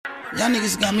Y'all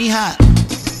niggas got me hot.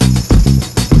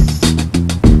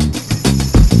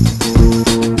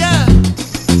 Yeah.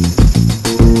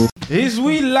 Is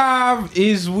we live?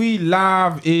 Is we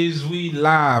live? Is we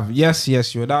live? Yes,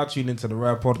 you're now tuned into the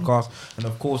Rare Podcast. And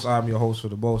of course, I'm your host for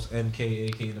the most, NK,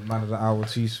 aka the man of the hour,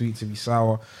 too sweet to be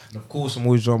sour. And of course, I'm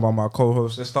always joined by my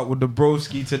co-host. Let's start with the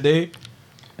broski today.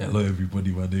 Hello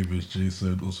everybody, my name is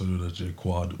Jason, also known as J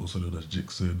Quad, also known as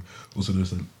Jixon, also known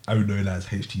as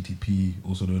HTTP,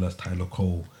 also known as Tyler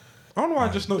Cole. I don't know why I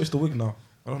just noticed the wig now.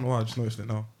 I don't know why I just noticed it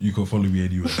now. You can follow me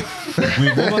anywhere.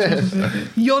 Wait, what was I supposed to say?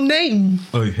 Your name.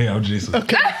 Oh, hey, I'm Jason.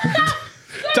 Okay.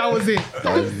 That was it.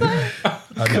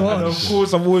 And of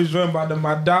course, I'm always joined by the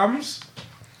madams.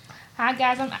 Hi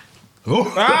guys, I'm Oh.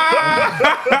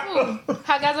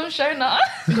 Hi guys, I'm Shona.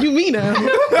 You mean it?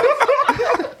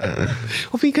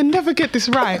 We can never get this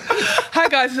right. Hi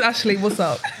guys, it's Ashley. What's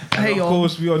up? Hey Of y'all.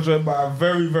 course, we are joined by a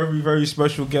very, very, very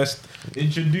special guest.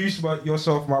 Introduce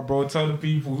yourself, my bro. Tell the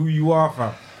people who you are,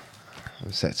 fam.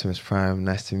 I'm Septimus Prime.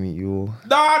 Nice to meet you all.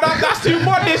 Nah, that's too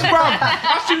modest,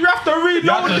 bruv. You have to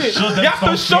reload it. You have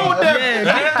to show them.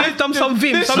 Yeah, give them some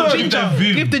vim, some Listen, ginger.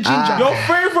 vim. Give the ginger. Your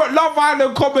favourite Love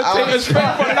Island commentator's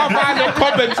favourite Love Island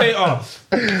commentator,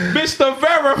 Mr.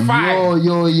 Verified.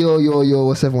 Yo.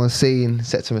 What's everyone saying?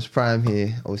 Septimus Prime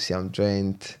here. Obviously, I'm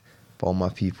joined by all my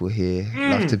people here.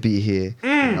 Love to be here.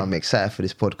 I'm excited for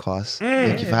this podcast.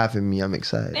 Thank you for having me. I'm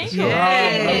excited. Thank you.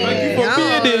 Thank you for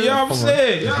being here. You know what I'm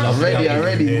saying? I'm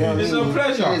ready. It's a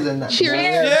pleasure.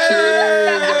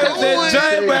 Cheers.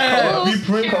 Enjoyment. We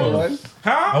pray, man. I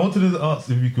Huh? wanted to ask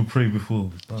if you could pray before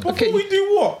we start. Before we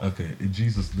do what? Okay, in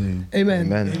Jesus' name, Amen.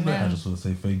 Amen. I just want to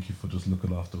say thank you for just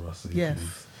looking after us safely, Yes.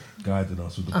 guiding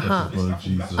us with the precious blood of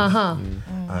Jesus.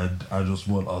 And I just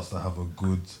want us to have a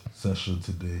good session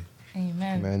today.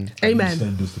 Amen. Amen.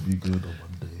 Extend this to be good on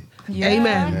Monday. Yeah.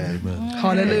 Amen. Amen.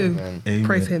 Hallelujah. Amen.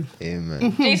 Praise him.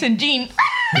 Amen. Jason Jean.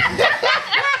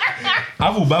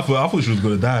 I felt bad for her. I thought she was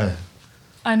going to die.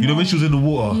 I know. You know when she was in the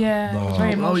water? Yeah. Nah.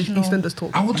 Very Oh, emotional. EastEnders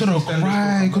talk. I wanted to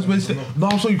cry because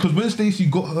when Stacey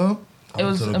got her, It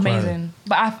was amazing.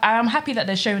 But I'm happy that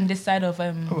they're showing this side of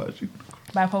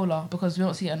bipolar because we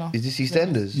don't see it enough. Is this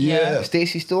EastEnders? Yeah.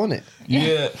 Stacey still on it?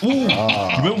 Yeah. Ooh.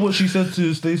 Remember what she said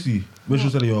to Stacey when she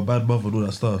was telling you're a bad mother and all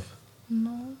that stuff?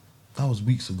 No. That was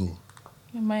weeks ago.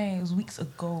 Man, it was weeks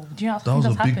ago. Do you know That how was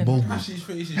things a big happened? moment. She's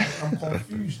facing. I'm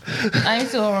confused. I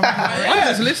still remember. I'm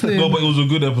just listening. No, but it was a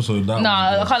good episode. No,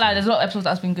 I can't lie. There's a lot of episodes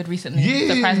that's been good recently.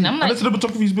 Yeah. Surprisingly. I'm And like, the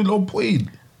cinematography's been on point.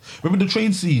 Remember the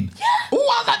train scene? Yeah.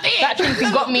 Oh, that train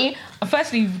thing got me.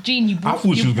 Firstly, Jean, you I brought.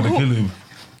 thought she was going to kill him.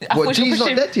 What, G's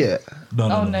not dead yet? No.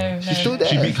 Oh no. She's still there?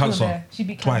 She beat Still cancer. there. She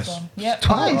beat Twice. cancer. Yep.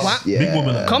 Twice? What? Yeah. Big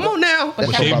woman. Come on now.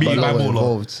 That's She how beat Babalola bipolar.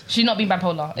 involved. She's not being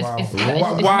bipolar. It's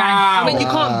Wow. mad. I mean, you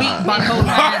can't beat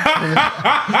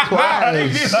bipolar.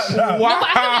 Twice. No, but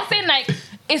I think I'm saying like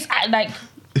it's like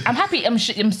I'm happy I'm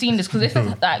seeing this because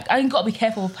like I ain't got to be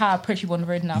careful with how I approach people on the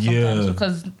road now sometimes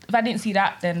because if I didn't see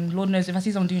that, then Lord knows if I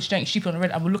see someone doing something stupid on the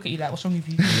road, I will look at you like, what's wrong with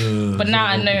you? But now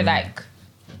I know like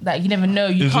you never know,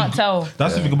 you can't tell.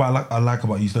 That's the thing I like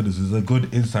about EastEnders is a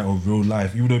good insight of real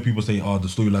life. Even though people say, the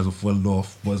storylines are falling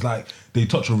off, but it's like they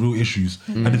touch on real issues.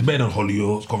 And it's better than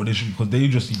Hollyoaks, Coronation, because they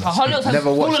just seem like Hollyoaks has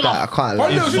Never watched fallen that. I off. can't I lie.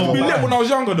 knew it used to be lit when I was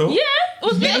younger, though. Yeah, it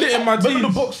was Lit in my Remember the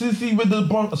teens. boxing scene with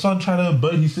the son trying to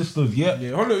burn his sisters? Yeah.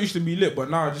 Yeah, Hollywood used to be lit, but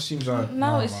now it just seems like...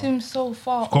 Now nah, it man. seems so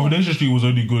far off. Coronation Street was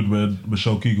only good when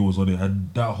Michelle Keegan was on it, and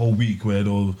that whole week where they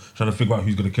were trying to figure out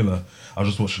who's going to kill her, I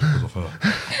just watched it because of her.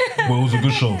 But it was a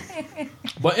good show.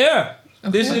 But yeah,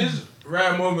 this is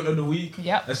Rare Moment of the Week.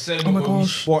 Yep. A segment my where we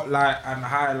gosh. spotlight and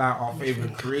highlight our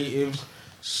favourite creatives.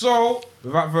 So,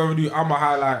 without further ado, I'm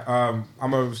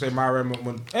gonna say my Rare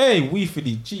Moment. Hey, we for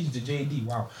the cheese to JD.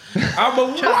 Wow.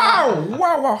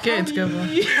 Wow. Get it together. No.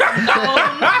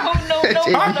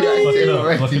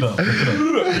 Fuck it up.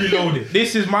 Reload it.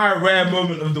 This is my Rare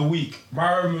Moment of the Week.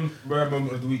 My rare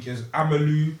moment of the week is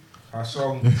Amalu. Her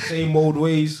song, Same Old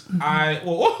Ways. What?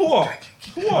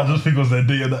 I just think it was their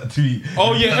day of that tweet.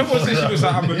 Oh yeah, everyone says she looks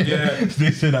like Amalu. Yeah.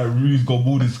 They said that Rudy's got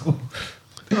more in school.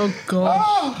 Oh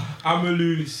gosh.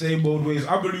 Amalu, Same Old Ways.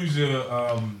 Amalu's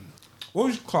what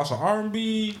was your class?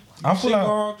 R&B? I feel singer,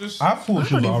 like just... I thought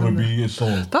she was don't even R&B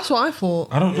soul. That's what I thought.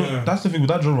 I don't know. Yeah. That's the thing with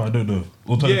that genre. I don't know.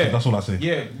 Alternative. Yeah. That's all I say.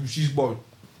 Yeah, she's what?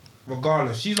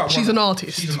 Regardless, she's like She's an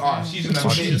artist. She's an artist. She's an That's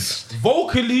what she artist.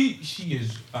 Vocally, she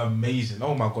is amazing.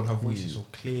 Oh my god, her voice is so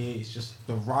clear. It's just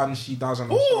the run she does on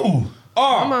the song. Ooh.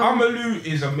 Oh, Amalu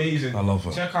is amazing. I love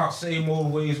her. Check out Same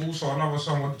Old Ways. Also another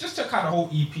song. Just check out the whole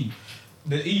EP.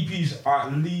 The EPs,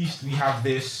 at least we have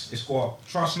this. It's got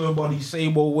Trust Nobody,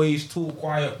 Same Old Ways, Too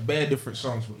Quiet, bare different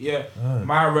songs. But yeah,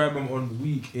 my rare moment on the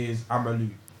week is Amalu.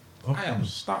 I am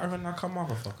stuttering like a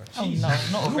motherfucker. Oh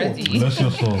Jesus. no, not already. Bless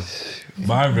your soul.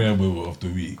 My rare moment of the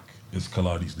week is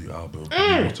Kalani's new album,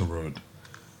 Water Road.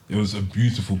 It was a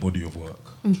beautiful body of work.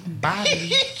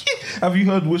 Have you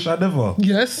heard Wish I Never?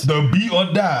 Yes. The beat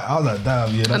on that, I was like, damn,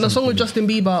 yeah. That's And the song with something.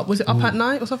 Justin Bieber, was it Up at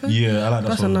Night or something? Yeah, I like that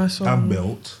That's song. a nice song. And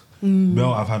Melt.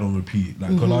 Melt I've had on repeat.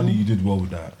 Like, Kalani, you did well with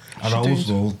that. And I She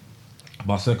also,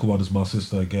 my second one is my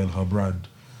sister again, her brand,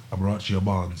 Amarachi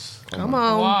Amans. Come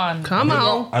on. Come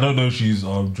on. I don't know if she's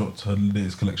dropped her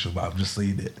latest collection, but I'm just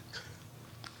saying it.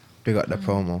 Big up the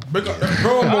promo. Big up the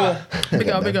promo. Big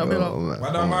up, big up, big up.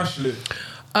 Madam Ashley.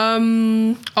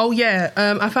 Oh yeah,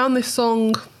 I found this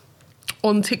song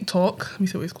on TikTok. Let me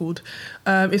see what it's called.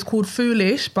 It's called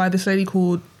Foolish by this lady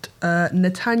called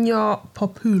Netanya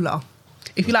Popula.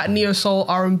 If you like neo soul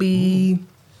R&B,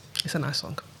 it's a nice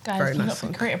song. Guys, Very can you nice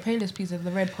song. not create a playlist, please, of the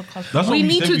Red Podcast? That's what We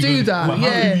need said to we do could- that, but how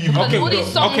yeah. do you- Because all these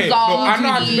songs okay, are I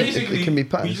know really- basically It can be we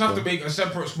patterned just have to still. make a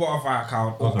separate Spotify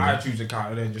account or iTunes account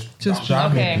and then just Shall I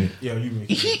Okay. make it? yeah, you make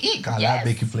it. I like Yes.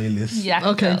 making playlists. Yeah.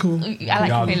 Okay, so, cool. I like Yeah.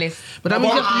 your playlist. But that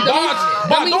means, But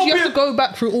that means don't you be- have to go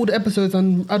back through all the episodes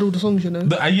and add all the songs, you know.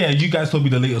 Yeah, you guys told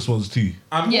me the latest ones too.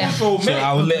 And Yeah. also So make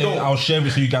I'll share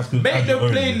it so you guys can make add the your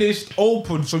own. playlist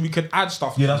open so we can add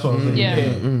stuff. Yeah, that's what I'm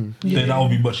saying. Yeah. Then that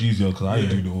would be much easier because I ain't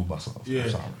doing it all myself. Yeah. I'm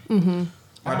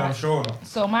sorry. I'm sure.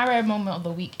 So my rare moment of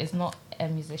the week is not a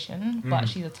musician, Mm. but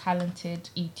she's a talented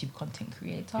YouTube content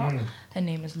creator. Her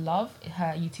name is Love.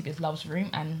 Her YouTube is Love's Room,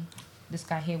 and this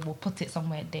guy here will put it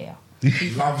somewhere there.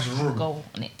 Please Love's Room. Go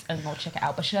on it and go check it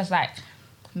out. But she does like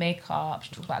makeup.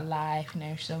 She talks about life. You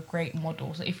know, she's a great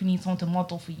model. So if you need someone to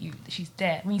model for you, she's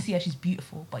there. When you see her, she's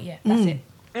beautiful. But yeah, that's it.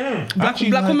 Black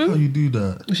like woman? how you do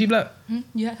that. Is she black?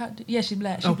 Yeah, yeah, she's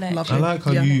black. She's Oh, black. lovely. I like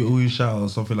how Yeah. you always shout out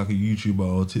something like a YouTuber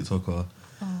or TikToker.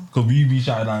 Because we be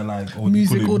shouting out like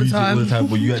Music all the time.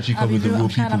 but you actually come be with the doing- real I'm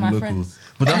shouting people, out my locals. friends.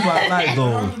 But that's what I like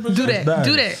though. Do that. Nice.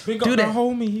 Do that. We got Do the that.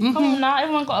 homie. Come on now,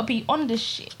 everyone gotta be on this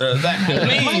shit. Exactly.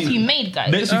 Money to be made,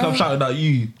 guys. Next week I'm shouting at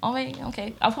you. Oh wait,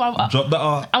 okay. I'm Drop that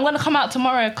art. gonna come out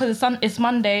tomorrow because it's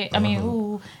Monday. I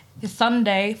mean, it's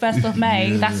Sunday, 1st of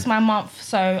May. Yeah. That's my month,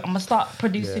 so I'm gonna start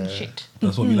producing shit.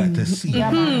 That's what we like to see.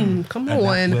 Yeah, man. Come And that's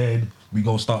on. when we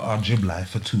gonna start our gym life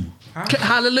for 2. I'm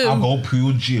Hallelujah. going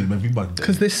pure gym every Monday.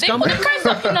 Because this They put the stomach price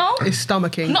up, you know. is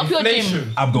stomaching. Not pure gym.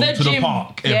 Inflation. I'm going to the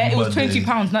park Yeah, every it was Monday.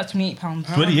 £20, not £28.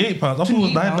 £28. I thought it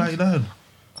was £28. $9.99.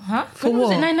 Huh? For When was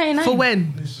what? it? $9.99. For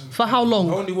when? For how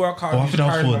long? Only work out. Oh, I is think that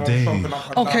was carrying for a on day. shopping up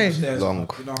and down Okay. the stairs, Long.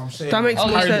 You know what I'm saying? That makes Oh,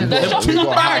 more yeah. sense. The Them shopping two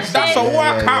got bags, that's a upstairs.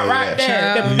 workout right there.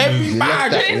 Yeah. Them heavy We left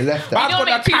bags. that. We left You that. Man's don't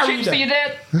gonna make 2 carry trips, so them. you're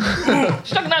there.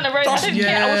 Stuck down the road. I didn't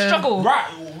care. I was Yeah. struggle.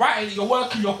 Right, you're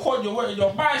working your quad, you're working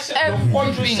your bicep, your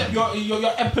Everything. quadricep, your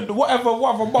epidural,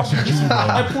 whatever muscle,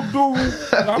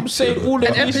 epidural. I'm saying all of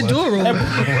An these. epidural. Ain't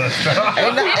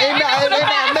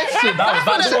that medicine?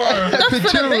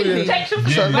 That's for the baby. Protection.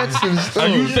 It's a medicine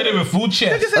And you still. said it with full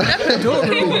chest. It's an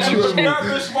epidural.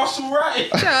 Nervous muscle,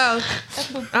 right? Child.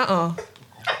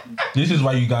 This is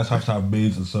why you guys have to have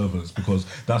maids and servants because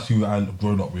that's who I've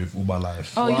grown up with all my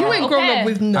life. Oh, You ain't grown up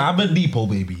with no. I'm a Nepo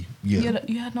baby. Yeah.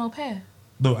 You had no au pair.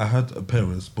 No, I had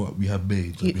parents, but we had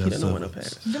maids and You we had don't know what a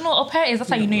servants. You know what au pair is? That's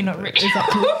how you know you're not rich.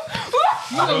 Exactly.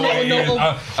 I know what it is.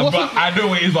 I know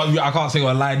what it is, but I can't say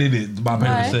what line in it. My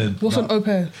parents Why? said What's an au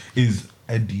pair? is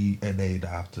NDNA that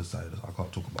I have to sign. I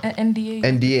can't talk about. NDA.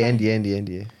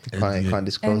 NDA. Can't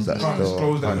disclose that NDA. still.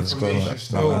 Disclose that Can't disclose information that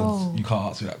still. still. Oh. You can't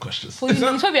answer that question. Well,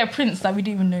 you're probably a prince that we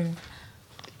didn't even know.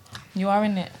 You are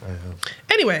in it.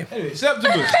 Anyway, Anyway,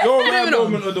 Septimus, your rare Moving on.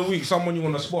 moment of the week, someone you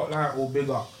want to spotlight or big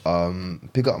up.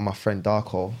 Big up my friend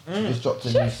Darko. He just dropped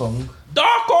a new song.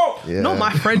 Darko! Yeah. not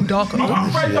my friend Darko. My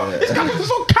friend, this guy is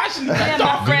so casually. Yeah,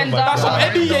 my friend. That's what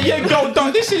Eddie,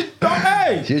 yo, this is,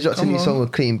 hey! She just dropped a new song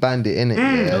with Clean Bandit in it.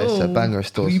 Yeah, it's a banger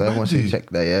still, Clean so everyone should Bandit. check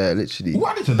that. Yeah, literally.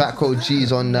 What is it? Back row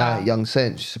G's on that. Young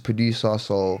Sense, she's a producer,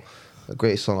 so a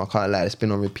great song. I can't lie, it's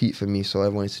been on repeat for me, so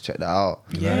everyone needs to check that out.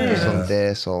 Yeah. It's on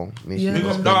there, so make sure Yeah. you Big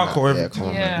up spin Darko, that. Yeah, every- come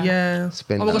on, Yeah. man. Yeah.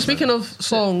 Spin Oh my that, god, speaking of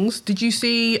songs, did you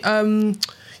see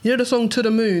you know the song To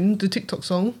the Moon, the TikTok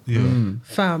song? Yeah.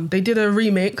 Fam, they did a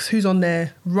remix. Who's on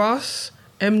there? Russ,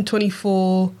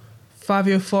 M24, 5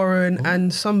 Year Foreign,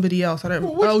 and somebody else. I don't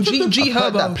know. Oh, G I've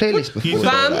heard that Herbo. playlist before.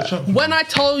 Fam, like, when I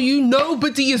tell you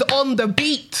nobody is on the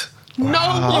beat. No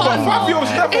one. Fabio's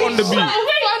never on the It's beat. so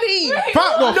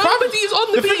funny. No, Nobody is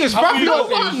on the The thing beat. is, Fabio, No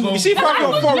one. you see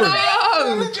Fabio Foreign?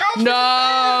 No.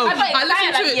 got I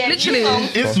listened to excited, it, yeah, literally. you know.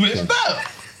 It switched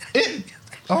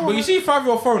up. But you see 5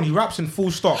 Year Old Throne, he raps in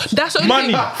full stops. That's the only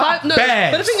money, thing. No,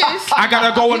 bears. but the thing is, I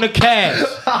gotta go on the cares.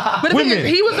 but the thing Women,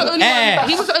 is, he was the only ass. one.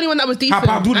 He was the only one that was decent. How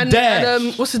about do the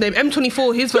dash? What's his name?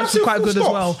 M24. His verse That's was quite full good as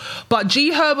stops. well. But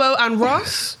G Herbo and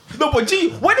Russ. No, but G,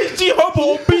 when is G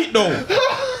Herbo on beat though?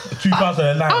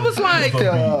 2009. I was like,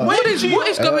 what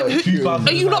is going?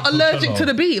 Are you not 2009 allergic to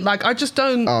the beat? Like, I just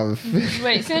don't.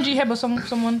 Wait, Synergy Hebo,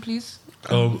 someone please.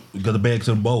 Got the bags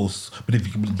and balls, but if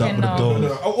you can down with the No.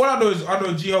 doors. All I know is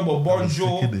G Herbo,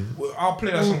 Bonjour. I'll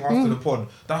play that song after the pod.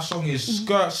 That song is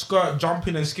skirt,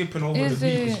 jumping and skipping over Is the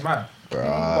beat. it? It's mad.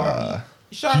 Bruh.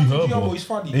 Shout out to G Herbo, he's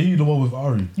funny. Ain't you the one with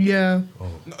Ari? Yeah.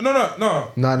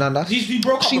 No. No, that's He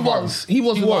broke up She with Ari. was. He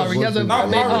was with Ari. He has a Now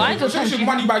baby. I Ari, just was heard she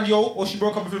Moneybag Yo, or she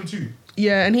broke up with him too?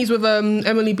 Yeah, and he's with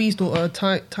Emily B's daughter,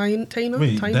 Taina.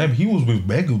 Wait, damn, he was with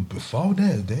Megan before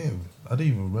that. Damn, I didn't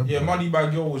even remember. Yeah,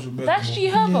 Moneybag Yo was with Megan. That's G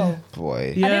Herbo.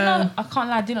 boy. Yeah. I didn't know. I can't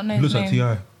lie. I did not know He his looks name.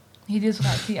 like T.I. He does look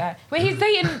like T.I. Wait, he's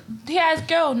dating T.I.'s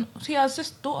girl. T.I.'s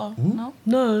sister daughter. No,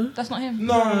 No. that's not him.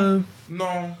 No.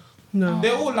 No.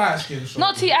 They're all light skinned. So.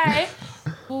 Not T.I.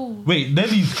 Ooh. Wait,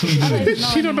 Nelly's clean, isn't it?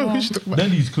 She don't know who she's talking about.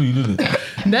 Nelly's clean, isn't it?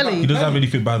 He Nelly. doesn't have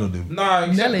anything bad on him. Nah,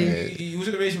 except Nelly. he was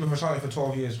in a relationship with Ashanti for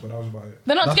 12 years, but that was about it.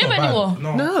 They're not That's together not bad.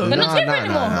 anymore. No. They're not together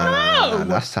anymore. Nah,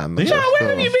 that's time ago. Yeah, where have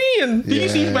still. you been? Did you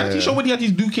see his Yeah. back show when he had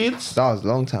his 2 kids? That was a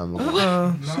long time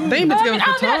ago. They ain't been I've together been for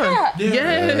out there time. like that.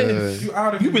 Yes. You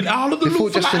out of You've been out of the Before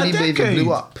loop for Justin like a Bieber even decade.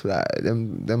 blew up, like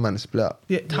them man split up.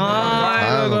 Yeah,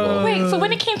 time ago. Wait, so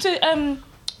when it came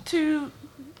to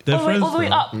They're all the way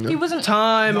friends, up, he wasn't.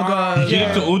 Time ago. He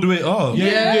came to all the way up.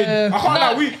 Yeah. I can't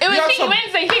lie, we It was had Cheeky some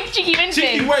Wednesday. Cheeky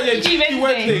Wednesday. Cheeky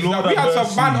Wednesdays. Lord Like, we had have some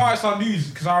mercy. bad artists on news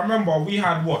because I remember we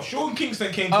had what? Sean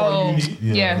Kingston came to our Oh, uni.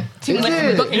 yeah. Cheeky Is Wednesday.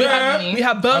 it? Booking Yeah. uni. We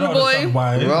had I Burna don't understand Boy.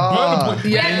 why. Bruh.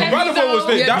 Yeah. Brother Boy was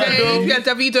there. We had Davido. Dave. We had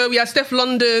Davido. We had Steph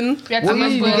London. We had Where Thomas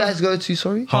did you Will. guys go to?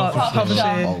 Sorry.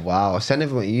 Hertfordshire. Oh wow, so I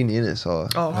never went to uni in it, so.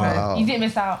 Oh, okay. Wow. You didn't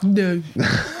miss out. No.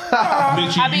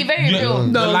 I'll be very real.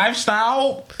 The No.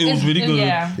 lifestyle, it was really good.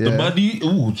 Yeah. The Yeah. money,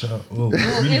 ooh, child. Oh, really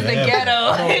It's the heavy.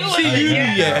 ghetto. It was See the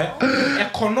uni, ghetto. yeah.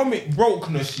 Economic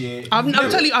brokenness, yeah. I'm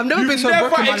telling you, I've never been so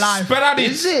broke in my life.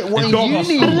 Is it? What Bro,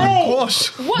 uni? Gosh.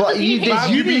 What But does you uni get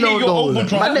mean? uni you loan get your though.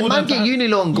 overdraft all Man the get time. uni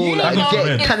loan go Uni like loan get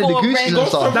is Canada for Gooses rent. and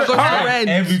stuff. That goes for rent.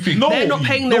 Everything. No. They're not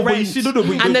paying their but you rent, see, no,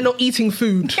 and they're not eating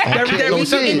food. They're no, eating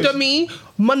serious. Indomie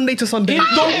Monday to Sunday.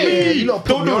 You lot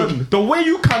put me on. The way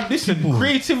you can listen,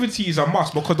 creativity is a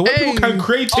must because the way Hey. people can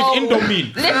creative Oh.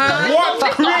 Indomie. Let's What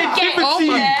not creativity? get Oh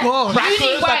my there. God.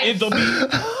 Uni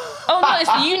wives. Oh no, it's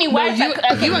the uni wives. you-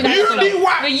 that you kept ain't guys uni afloat.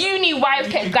 wives. The uni wives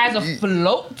kept guys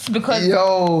afloat because.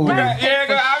 Yo. Yeah,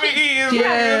 I mean, it is.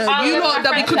 Yeah, Oh, you yeah, lot my that be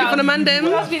friends cooking for the down. man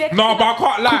them. Must be there No, but I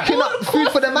can't lie. Cooking up food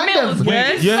for the man meals, them.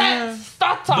 Yes. Yeah.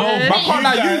 Starter. No, but I can't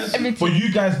lie, everything. but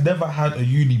you guys never had a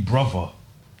uni brother.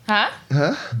 Huh?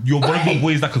 You're one of the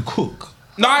boys that could cook.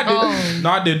 No, I did. Oh. No,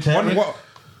 I did. Terrence? What?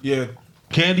 Yeah.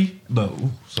 Candy? No.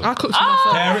 Ooh, sorry. I cooked for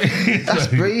myself. Terrence? That's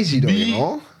crazy though, you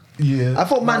know. Yeah. I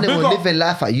thought man, they Big were up. living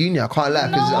life at uni. I can't lie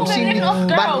because No, I'm they're seeing living off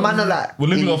girls. man are like We're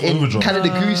living off in overdraft. Canada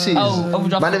Gooses. Oh,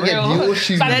 overdraft Man, for them get real. Dior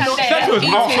shoes. Santander.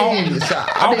 Septimus,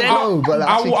 I I don't know, but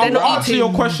like, will They're not answer eating.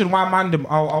 your question. Why man them?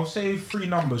 I'll say 3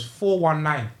 numbers.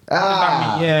 419. What does Ah,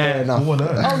 that mean? Yeah. enough. What on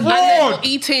earth? And they're Lord. not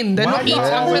eating. They're not Why eating.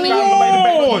 not? I'm telling you.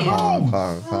 Lord. Calm.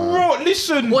 Bro,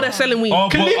 listen. Or they're selling weed. Oh,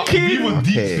 but Clicking. we were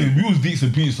deep Okay. in. We was deep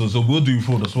in pizza, so we'll do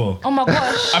fraud as well. Oh my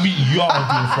gosh. I mean, you are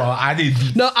doing fraud. I did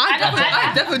deep. No,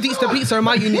 I definitely ditched the pizza in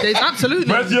my uni days.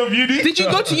 Absolutely. Rest of uni? Did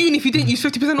you go to uni if you didn't use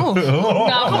 50% off?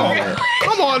 No.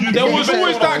 Come on. There was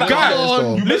always that guy.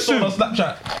 You listen Listen. on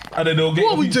Snapchat, and then they'll get.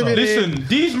 What are we pizza. doing? Listen,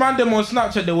 these man them on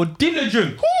Snapchat, they were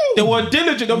diligent. They were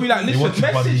diligent. They'll be like, listen, want to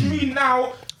message money. me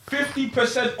now,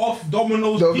 50% off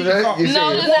Domino's Domino's, pizza. you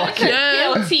No, say,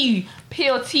 there's a Yeah.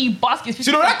 PLT baskets.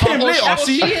 See, no, that came later.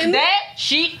 See, That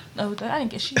sheet. No, I didn't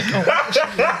get sheet.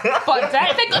 But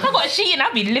that, if I got a sheet in,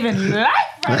 I'd be living life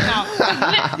right now.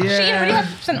 Sheet already has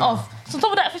 50% off. So on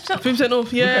top of that, 50%. 50%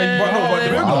 off, yeah. But no, but the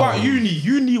thing about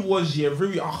uni was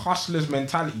very a hustler's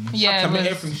mentality. You just Yeah, had to it make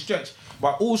was. everything stretch.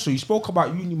 But also, you spoke about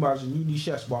uni mans and uni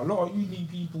chefs, but a lot of uni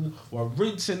people were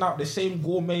rinsing out the same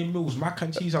gourmet meals, mac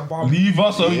and cheese and barbecue. Leave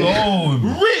us alone.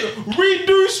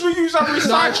 Reduce, reuse, and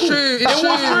recycle. it's true, it's It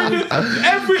was true.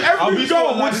 every be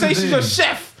girl so would say like she's a this.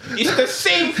 chef. It's the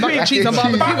same Mac thing. and cheese and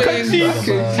barbecue Mac and wings.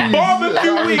 cheese,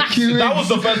 barbecue wings. That was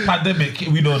the first pandemic.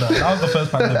 We know that. That was the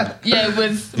first pandemic. Yeah, it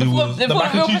was. It was. The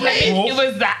mac and cheese was It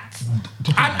was that.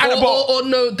 Or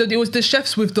no, it was the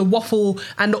chefs with the waffle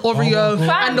and the Oreo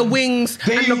and the wings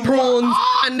and the prawns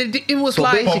and it was So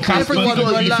like basically, everyone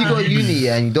was if you go like, uni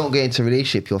and you don't get into a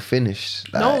relationship, you're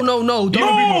finished. Like, no, don't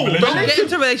get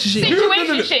into a relationship.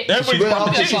 Situationship. She went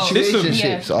up to Listen, situationships.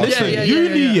 yeah. after. Listen, Yeah.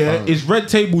 uni is red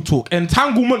table talk,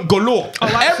 entanglement galore.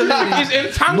 Everything is No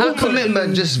entanglement.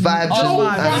 commitment, just vibes. Oh,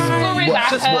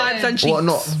 Just vibes and cheeks. What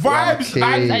not? Vibes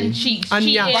and cheats. And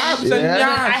cheating. yeah. Vibes and Yeah.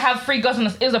 yeah. I have 3 girls on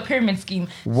this. It was a pyramid scheme.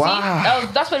 Wow. See,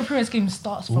 that's where the pyramid scheme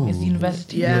starts from. Is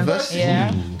university. Yeah. University.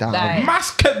 Yeah. Damn. Like,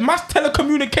 Mass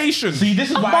telecommunication. See, this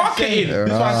is why marketing. I say,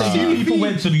 this is why I say these people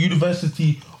went to the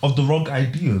university of the wrong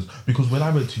ideas. Because when I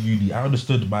went to uni, I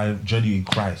understood my journey in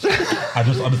Christ. I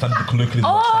just understand the colloquialism.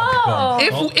 Oh.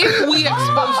 If we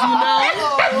expose you now,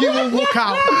 you will walk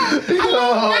out.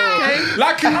 Okay.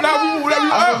 Like we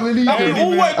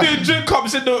all went there, drink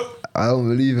cups in the. I don't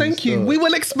believe it. Thank you. We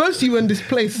will expose you in this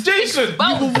place. Jason, You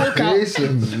will walk out.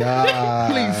 Jason, nah.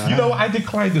 Please. You know, I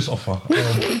declined this offer.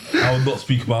 I will not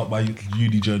speak about my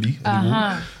uni journey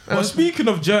anymore. Well, speaking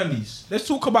of journeys, let's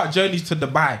talk about journeys to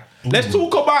Dubai. Let's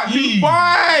talk about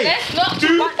Dubai. Let's not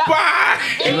talk about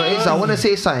Dubai. You know, it's, I want to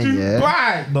say something, yeah.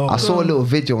 Dubai. No. I saw a little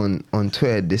video on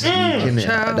Twitter this week, innit?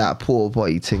 Child. That porta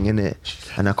potty thing, innit?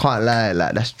 And I can't lie,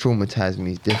 like, that's traumatized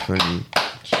me differently.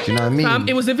 Do you know what I mean?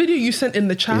 It was a video you sent in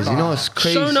the chat. You know, it's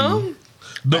crazy. Shona,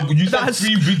 No, you that said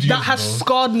 3 videos. that has bro.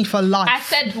 scarred me for life. I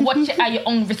said, watch it at your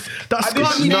own risk. That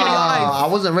scarred me Nah, for life. I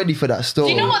wasn't ready for that story.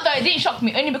 Do you know what though? It didn't shock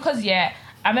me only because I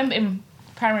remember in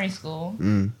primary school,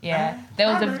 there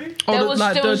was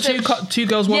Two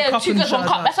girls, one cup. 2 and girls, 1 shit cup.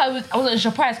 like That's why I wasn't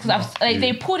surprised because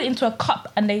they poured it into a cup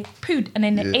and they pooed and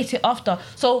then they ate it after.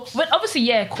 So when obviously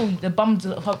cool, the bums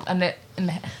and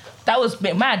that was a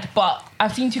bit mad. But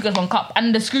I've seen 2 girls, 1 cup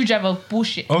and the screwdriver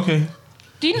bullshit. Okay.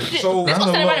 Do you So- this was That's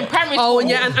a around in lot. primary school? Oh,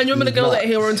 and and you remember the girl that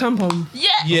hit her own tampon? Yeah.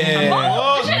 Yeah.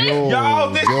 Yo,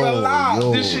 this is a lot.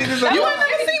 yo. This shit is a You lot. ain't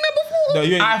never seen that before? No,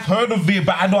 you ain't. I've heard of it,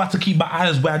 but I know how to keep my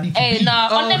eyes where I need to Hey, be. nah,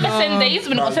 on MSN days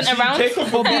when it was sent around. Take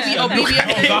off Or BBM.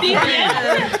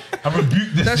 I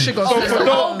rebuke this. That shit got So so for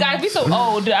Oh, guys, we so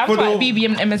old. I'm For like the-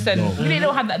 BBM and MSN. We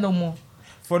don't have that no more.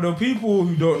 For the people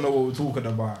who don't know what we're talking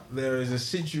about, there is a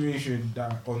situation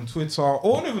that on Twitter,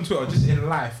 or not even Twitter, just in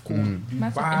life, called In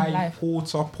Dubai life.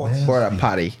 Porta Potty, For a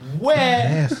party. where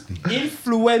Nasty.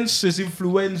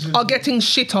 influencers Are getting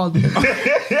shit on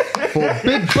For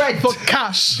big bread. for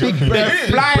cash. Big they're bread.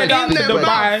 flying out to their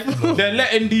Dubai, they're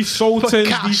letting these sultans,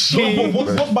 cash. these No, but kings.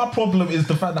 what's my problem is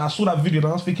the fact that I saw that video and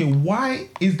I was thinking, why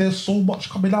is there so much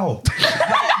coming out?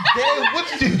 Like, what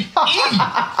did you eat?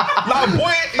 Like,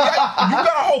 boy, you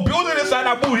got a whole building inside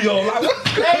that booty, yo. Like, what?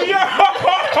 Hey, yo!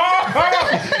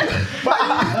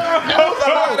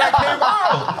 that came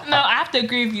out. No, I have to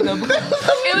agree with you though because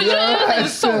it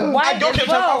was so wide Don't as keep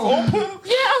your mouth well. open.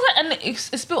 Yeah, I was like, and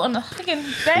it's built on the fucking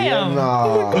damn.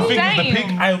 Nah. The thing is, the Damn.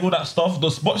 pink eye and all that stuff, the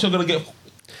spots you're gonna get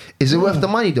Is it worth the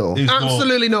money though? is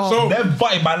Absolutely not. So- They're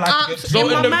biting my life. In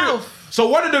my in the mouth. So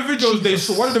one of the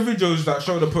videos one of the videos that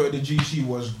showed up put in the GC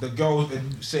was the girl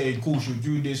saying, "Cool, she'll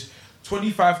do this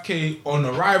 25k on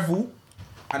arrival,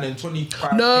 and then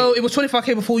 25." No, it was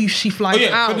 25k before she flies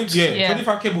out.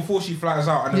 25k before she flies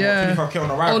out, and then Yeah. 25k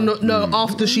on arrival. Oh no,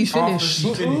 after she's After finished.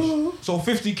 she finished. So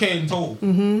 50k in total.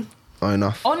 Not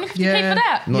enough. Only 50k Yeah. for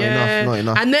that. Not enough, not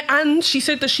enough. And she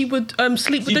said that she would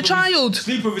sleep with the child,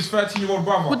 Sleep with his 13-year-old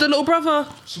brother. with the little brother.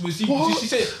 So she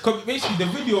said, 'cause basically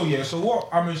the video, so what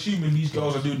I'm assuming these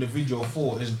girls are doing the video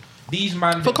for is these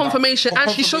man For confirmation,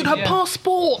 and she showed her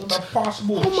passport. The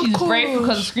passport. Oh my She's God. brave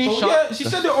because of the So screenshot. yeah, she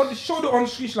said showed it on the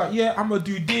screen. She's like, yeah, I'm gonna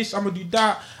do this, I'm gonna do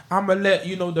that. I'm gonna let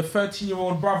the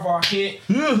 13-year-old brother hit.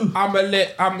 I'm gonna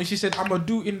let she said I'm gonna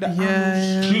do it in the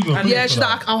Yeah. Yeah, she's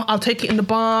like, I'll take it in the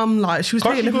balm. Like she was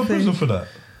Can't taking you go to prison everything. for that?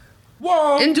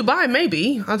 Whoa. In Dubai,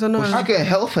 maybe. I don't know. I get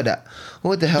hell for that.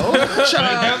 What the hell?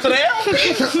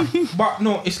 But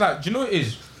no, it's like, do you know what it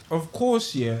is? Of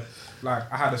course, like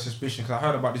I had a suspicion because I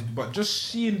heard about this, but just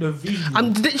seeing the video,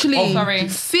 I'm literally sorry.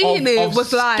 seeing it of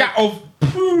was like, scat of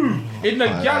poo in the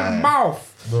young mouth.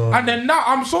 No. And then now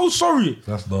I'm so sorry.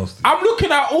 That's nasty. I'm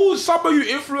looking at all some of you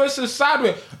influencers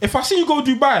sideways. If I see you go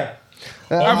Dubai,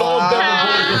 A lot of them are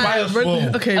going to Dubai as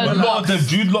well. okay, a but lot of them,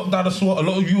 Jude lockdown as well. A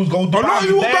lot of you was going to Dubai. lot of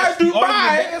you was going Nasty,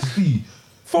 Dubai. nasty.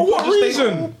 for what just stay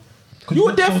reason? home. You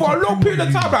were there for a long period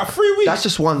of time, like 3 weeks. That's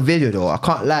just one video though. I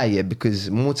can't lie, because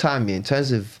more time, in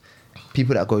terms of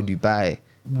people that go to Dubai,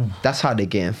 that's how they're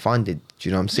getting funded. Do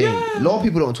you know what I'm saying? A lot of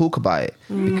people don't talk about it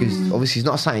because obviously it's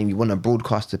not something you want to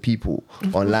broadcast to people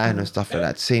online and stuff like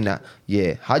that. Saying that,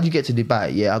 how do you get to Dubai?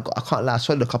 I can't lie, I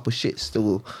swallowed a couple shits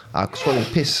still. I swallowed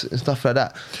piss and stuff like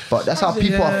that. But that's how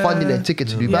people are funding their ticket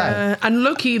to Dubai. Yeah, and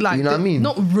low-key, like, you know what I mean?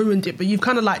 Not ruined it, but you've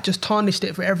kind of like just tarnished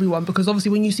it for everyone because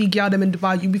obviously when you see Gyadam in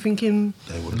Dubai, you'd be thinking,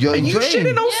 are you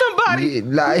shitting on somebody? You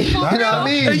know what I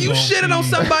mean? Are you shitting on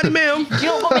somebody, ma'am? Do you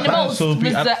know what got me the most? So Was be-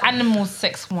 the animal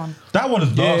sex one. That one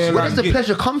is nasty. Where does the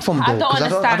pleasure come from though? I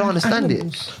don't 'Cause I don't understand it.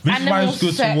 understand. This is why it's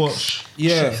good Animal to watch.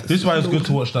 Yeah. This is why it's good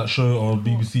to watch that show on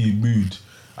BBC Mood.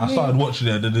 I started watching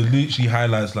it, and then it literally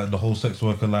highlights like the whole sex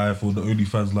worker life or the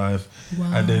OnlyFans life,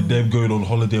 and then them going on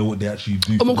holiday, what they actually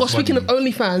do. Oh my for god, this speaking of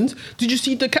money. OnlyFans, did you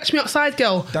see the Catch Me Outside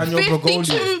girl? Daniel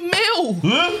 52 Bergoli. mil!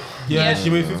 Huh? Yeah, she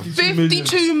made 52 million.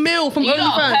 52 mil from You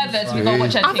lot are OnlyFans. perverts. We gotta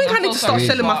watch I think I need to start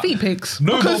selling my feet pics.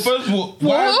 No, but Because- first of all,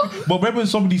 What? but remember when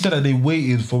somebody said that they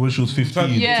waited for when she was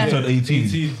 15 Yeah. to turn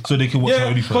 18 so they can watch her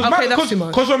Yeah, OnlyFans. Okay, that's too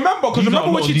much. Because remember These are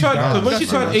when not she these turned guys. when she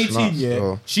That's turned nuts, 18,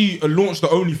 bro. she launched the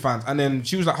OnlyFans, and then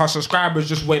she was like her subscribers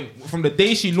just went from the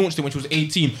day she launched it when she was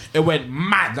 18, it went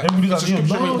mad. Like, Everybody's the like,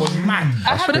 subscription yeah, rate was mad.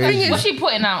 But the thing is, What's she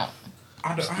putting out?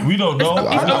 We don't know. It's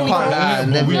I can't lie, I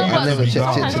never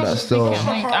checked I into that store.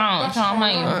 I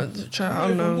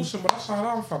don't know. Listen, but that's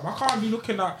how I'm from. I can't be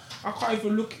looking at. I can't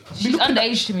even look. She's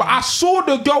underage to me. But I saw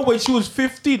the girl when she was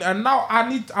 15, and now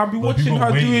I'll be watching people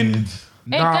her doing. waited.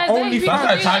 Nah, guys, only they- That's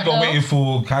like Yeah, Tiger though. waiting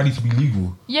for Kylie to be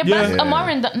legal. Yeah, but Yeah. that's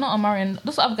Amarin, not Amarin.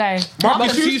 That's the other guy.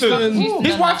 Marcus Houston. Houston.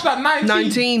 His wife's like 19.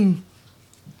 19.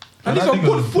 And he's a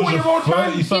good 40-year-old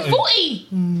man. He's 40.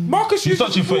 Marcus She's Houston.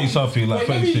 touching 30 something, like Wait,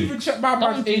 let me 32. even check my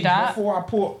Don't man's do age that. before I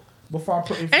put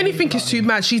in. Anything is too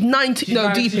mad. She's 19. She's No,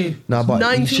 19. deep in. No, but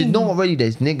 19. you should know already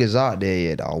there's niggas out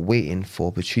there that are waiting for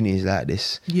opportunities like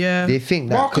this. Yeah. They think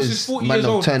that Marcus is because 40 man years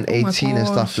don't old. turn Oh my 18 and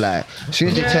stuff, gosh. like, as soon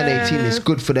as they turn 18, it's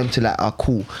good for them to like,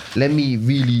 cool, let me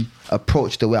really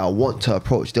approach the way I want to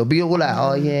approach. They'll be all like,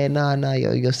 oh yeah, nah,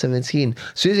 you're 17.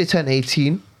 As soon as they turn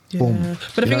 18, boom.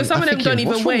 But the thing You is, know, some of I'm them don't thinking, even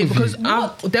what's wrong wait with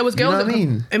because you? there was girls know what I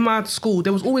mean? in my school.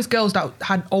 There was always girls that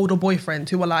had older boyfriends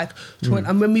who were like, 20,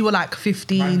 and when we were like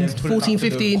 15, Man, them pulling 14, up to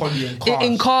the 15, collie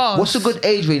in in cars. What's a good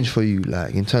age range for you,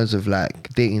 like, in terms of like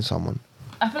dating someone?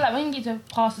 I feel like when you get to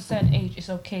past a certain age, it's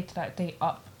okay to like date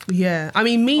up. Yeah, I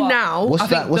mean, me What? now. What's I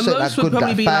that? think What's the that? most Like would good? probably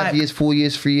Like be 5 like. years, 4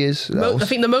 years, 3 years. Like, I what's-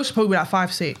 think the most would probably be like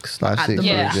 5, 6. 5, at 6, the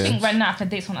Yeah, most. I think right now I can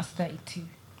date someone that's 32.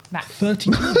 Max.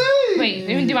 32. Wait,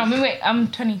 let me do my. Wait, I'm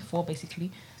 24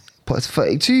 basically. But it's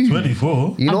 32.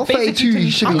 24? You know, I'm basically 32, you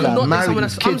should I be could like not date married someone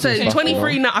with that's. I'm kids and saying stuff,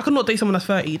 23 you know? now. I could not date someone that's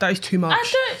 30. That is too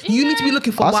much. You need to be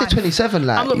looking for. I'll say wife. 27,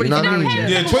 like, I'm not you ready know for what I mean?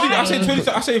 marriage yet. Yeah, 20. I say 20.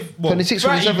 I say what, 26,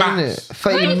 30 27, max. innit?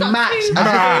 30 30 max. not too As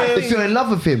in, much. if you're in love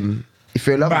with him,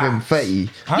 Max. 30. Yeah,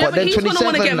 But but then he's gonna want to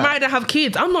 27, get like, married and have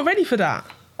kids. I'm not ready for that.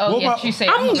 Oh What yeah, about- you say.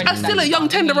 I'm still a young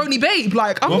tenderoni babe.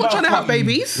 Like I'm What not about trying to have 40?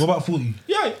 babies. What about 40?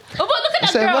 Yeah. Oh, but look at that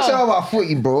so what's girl. that about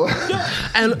 40, bro?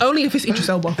 And only if it's Idris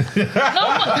Elba. No,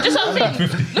 but just what I'm saying.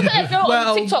 Look at that girl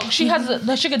Well- on TikTok. She has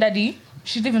the sugar daddy.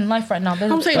 She's living life right now.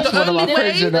 I'm saying That's the one of my only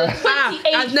friends, way, you know.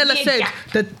 as Nella said,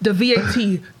 the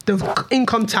VAT, the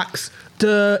income tax,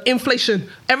 the inflation,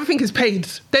 everything is paid.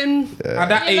 Then At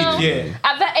that You know, age, yeah.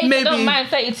 At that age, I Maybe- don't mind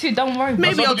 32. Don't worry.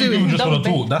 Maybe I'll Some do people it. just want to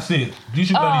Don't talk. That's it. You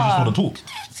should really just want to talk.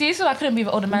 See, this is why I couldn't be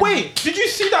with older man. Wait, did you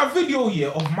see that video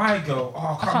of my girl?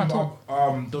 Oh, I can't can't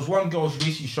remember. There was one girl who's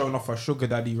basically showing off her sugar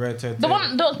daddy red hair. The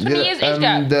one, the 20 years age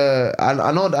gap. I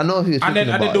know who you're And then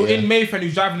talking about. they were yeah. in Mayfair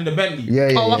who's driving in the Bentley.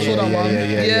 Yeah, Oh, I saw that one.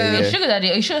 Yeah, yeah. sugar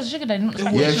daddy. Are you sure it's sugar daddy? Not the Yeah,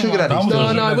 foundation sugar one? daddy. That was No,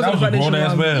 a- no, it wasn't that was a foundation grown ass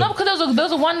one. man. No, because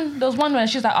there was one where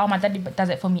she's like, oh, my daddy does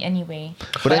it for me anyway.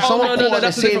 But then Oh, someone no, caught on the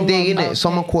that's a same different day, one. innit?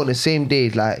 Someone caught on the same day,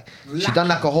 like, she done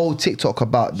like a whole TikTok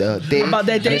about the day. About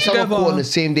their And then day someone together. caught on the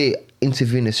same day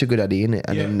interviewing the sugar daddy, innit?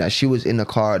 And then like, she was in the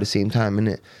car at the same time,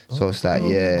 innit? So it's like,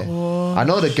 yeah. I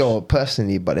know the girl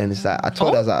personally, but then it's like, I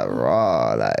told her, I was like,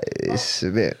 raw, like, it's a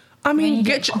bit. I mean, you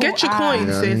get get your caught coins, out. You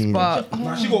know what I sis, mean? but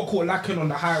Nah, she got caught lacking on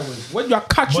the highway. When you're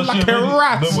catching But she like a really-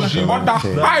 rat no, but she on the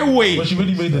really- highway. But she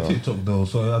really made the TikTok though,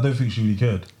 so I don't think she really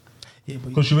cared. Yeah, but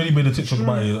Because she really made a TikTok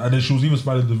about it, and then she was even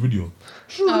smiling in the video.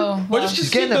 Oh, But just to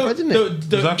She's see getting her bread, innit?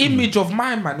 the Exactly. image of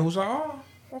my man, it was like, oh,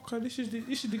 okay, this is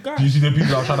the guy. Do you see the people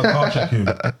that are trying to car check him?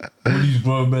 All these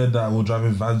grown men that were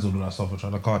driving vans and all that stuff are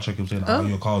trying to car check him, saying, "Oh,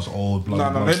 your car's old." Blah, No,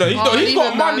 blah, no, blah. no, he's Oh, got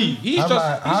even money. man. He's I'm just,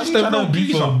 like, he's how just you a trying real to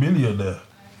be for a geezer. millionaire?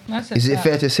 that's Is it sad.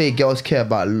 fair to say girls care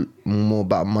about more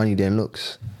about money than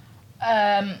looks?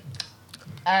 I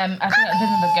think it depends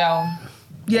on the girl.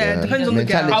 yeah, it depends on the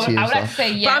girl. Mentality. I would like to stuff.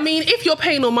 say yeah. But I mean, if you're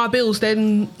paying all my bills,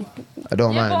 then I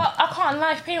don't yeah, mind. but I can't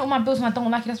lie. Paying all my bills and I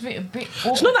don't like it. That's a bit awkward.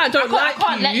 it's not that I don't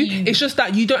can't let like you. It's just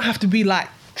that you don't have to be like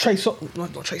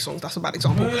not Trey Songz, that's a bad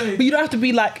example. But you don't have to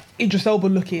be like Idris Elba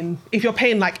looking. If you're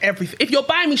paying like everything, if you're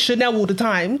buying me Chanel all the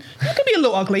time, you can be a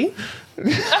little ugly.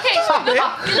 Okay, so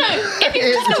if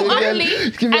he's just a little ugly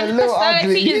and the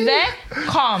personality is there,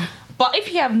 calm. But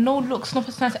if you have no looks, no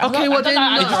personality, Okay, well then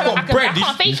I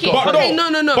can't fake it. Okay,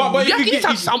 no. But You if have to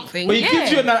have something. But he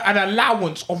gives you an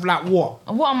allowance of like what?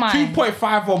 What am I?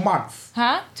 2.5 a month.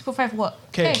 Huh? 2.5 what?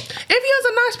 Okay. If he has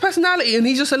a nice personality and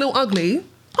he's just a little ugly,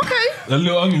 okay. A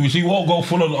little ugly. She won't go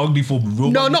full on ugly for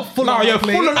real. No, money. not full on yeah,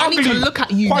 ugly. full on I need to ugly. look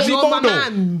at you. Quasimodo. You're my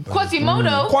man.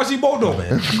 Quasimodo.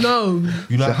 Quasimodo. No.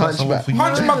 You like that someone hunchback. for you?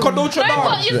 Hunchback of Notre No, Dame.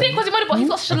 but you think Quasimodo, but he's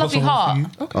got such a I got lovely someone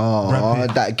heart. for you. Oh,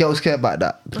 that girls care about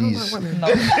that, please. No.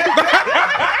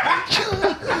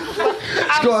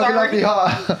 It's got a lovely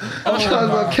heart. Girls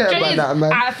don't care about that,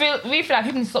 man. I really feel like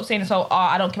people need to stop saying so.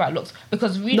 I don't care about looks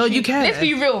because really, No, you care. Let's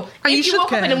be real. And you if you should woke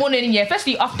up in care. the morning, yeah,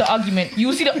 firstly after argument, you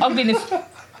will see the ugliness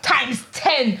times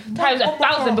 10, times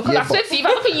 1,000. Because Yeah, I swear to you, if I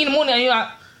look at you in the morning and you're like,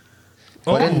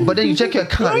 But then you check your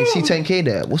account and you see 10k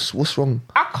there. What's wrong?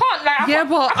 I can't like. Yeah,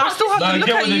 but I still have Like, to I look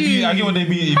get at what they mean. you. I get what they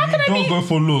mean. If How can you I don't be- go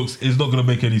for looks, it's not gonna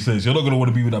make any sense. You're not gonna want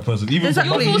to be with that person. Even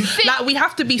Exactly. You'll feel sick. Like we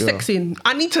have to be sexing.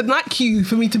 I need to like you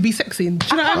for me to be sexing. Do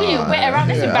you know what I I'm mean? getting wet around.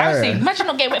 It's yeah, embarrassing. alright. Imagine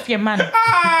not getting wet for your man. Nah,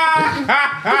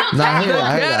 I hear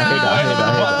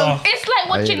that. It's like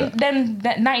watching that. them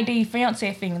that 90 Day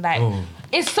Fiance thing. Like, Oh.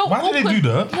 it's so Why do awkward. they do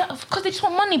that? Yeah, because they just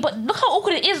want money. But look how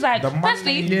awkward it is. Like, The money.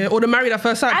 firstly, Yeah, or the married at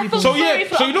first sight I people. feel So yeah, sorry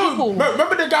for so you know, people.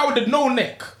 remember the guy with the no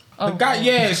neck? The guy,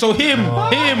 yeah. So him. Who? Oh,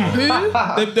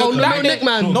 that no neck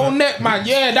man. No neck man.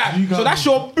 Yeah, that. So that's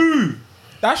your boo.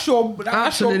 That's your. That's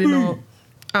Absolutely your boo. not.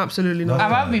 Absolutely not.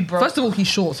 I'd rather be broke. First of all, he's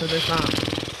short, so there's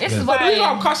that. This is But the reason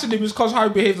why. I'm cussing him is because how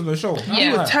he behaved on the show. He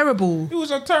Yeah. was terrible. He was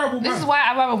a terrible man. This is why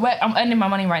I rather work. I'm earning my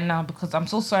money right now because I'm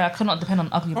so sorry. I could not depend on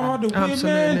ugly Oh, man. the women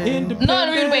Absolutely. independent. No, in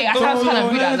a rude way. I sound kind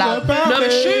of rude out loud. No,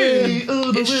 it's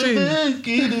true. It's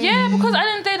true. Yeah, because I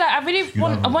didn't say that. I really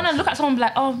want. I want to look at someone and be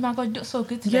like, oh my god, you look so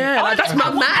good today. Yeah, I like, wanna that's be- my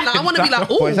man. Like, I want to be like,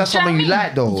 But is oh. that something you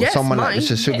like though? Yes, Someone like mine. this,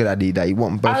 a sugar daddy that you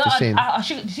want both the same.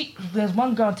 See, there's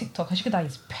one girl on TikTok. Her sugar daddy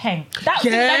is peng. That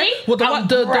sugar Yeah. daddy. Well, I'll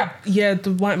the grab. yeah,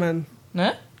 the white man.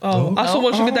 No? Oh, I saw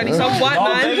one sugar daddy, some white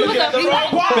man. He was like, he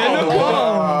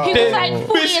was like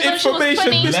 40 years old, she was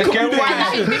 20. Miscommunication. And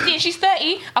now he's 50 and she's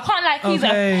 30. I can't like, he's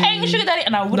Okay. a paying sugar daddy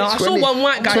and I No, wouldn't I screw saw it. one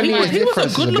white guy. 20 He years was a difference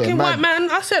is a good looking bit white mad.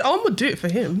 man. I said, I'm gonna do it for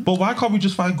him. But why can't we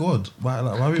just find God? Why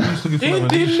we just looking for In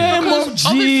that the relationship? name of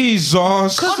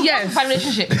Jesus. Because Yes. yes,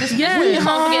 Relationship. This, Yeah. we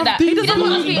can't forget that. He doesn't It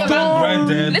must want be to around- go. Right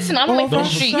then. Listen, I'm not made for the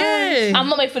street. yeah. I'm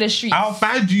not made for the street. I'll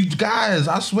find you guys.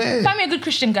 I swear. Find me a good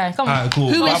Christian guy. Come on. Alright, cool.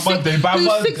 Who By is Monday, by who's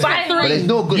Monday. 6'3"? But there's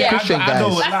no good Yeah, Christian I know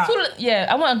guys. it. That's too, yeah,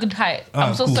 I want a good height. I'm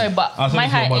Alright, so cool. sorry, but I'll send my you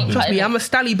to height Monday. ain't Trust cutting me, it. I'm a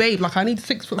stally babe. Like I need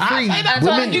 6'3". And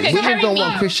so Women, you can women carry don't me.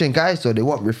 want Christian guys though. They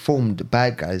want reformed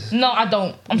bad guys. No, I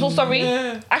don't. I'm so sorry.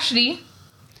 Actually,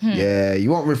 Yeah,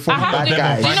 you want I reformed have bad to.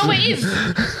 guys. Do you know what it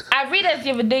is? I read that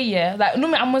the other day, yeah. Like,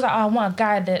 normally I'm always like, oh, I want a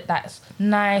guy that's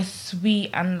nice, sweet,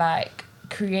 and like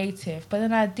creative. But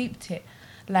then I deeped it.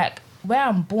 Like, where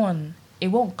I'm born, it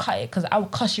won't cut it because I will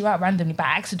cuss you out randomly by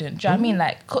accident. Do you know what I mean?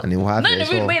 Like, And he'll have not it in a as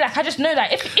rude well. way. Like, I just know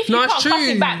that if you No, can't it's cuss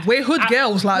me true. back, We're hood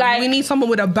girls. Like we need someone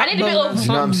with a I need a bit backbone. of. You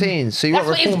know what I'm saying? So you That's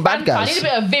want what it's reformed bad banter. I guys. need a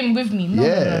bit of vim with me. No,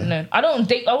 Yeah. no. I don't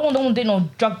date no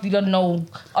drug dealer, no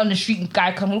on the street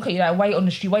guy. Come look at you like, why you on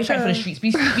the street? Why you fighting for the streets?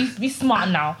 Be smart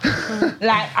now.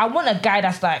 Like, I want a guy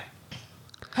that's like,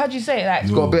 how do you say it?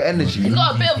 Like, Got a bit of energy. he's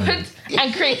got a bit of hood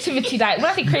and creativity. Like, when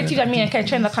I say creativity, I mean, okay,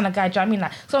 train that kind of guy. Do you know what I mean?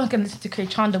 Like, someone can listen to Craig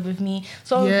Chanda with me.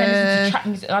 Someone can listen Yeah. to trap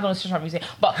music. I don't listen to trap music,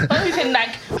 but someone who can like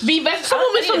be best. Someone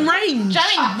with some range. Do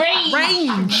you know what I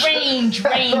mean? Range.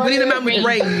 We need a man with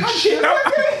range.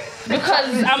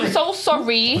 Because I'm so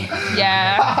sorry.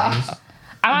 Yeah.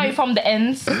 I might be from the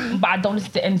ends, but I don't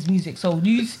listen to ends music. So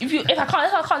if I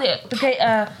can't to create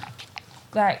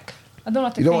like I don't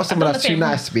have to. You don't want someone I that's don't too know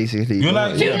nice, basically. You're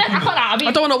like- Too nice. I can't.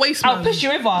 I don't want to waste I'll man. push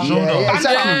you over. Yeah,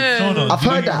 exactly. Shoulder. I've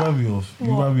heard that. You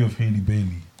remind me of Hailey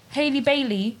Bailey. Hailey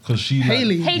Bailey. Because she like,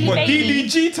 Haley. Hailey What, Bailey.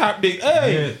 DDG type thing.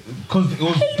 Hey. Yeah, because it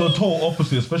was the total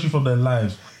opposite, especially from their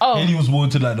lives. Oh. Haley was more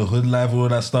into like the hood life and all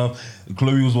that stuff.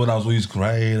 Chloe was one that was always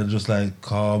crying and just like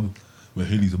calm. But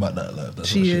Haley's about that life. That's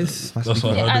She what is. That's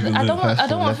what Yeah, her niggas I do.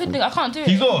 don't want hood niggas. I can't do it.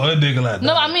 He's not a hood nigga like that.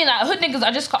 No, I mean like hood niggas.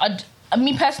 I just can't.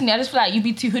 Me personally, I just feel like you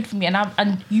be too hood for me,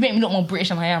 and you make me look more British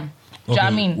than I am. Do you know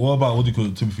what I mean? What about what do you call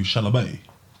it, Timothy Chalamet?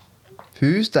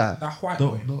 Who's that? That white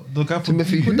boy. The guy from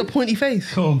Timothy who? With the pointy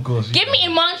face. Oh gosh. Give me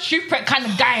Iman Shufret kind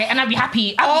of guy, and I'd be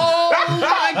happy. Oh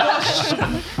my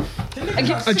gosh.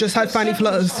 I just had fanny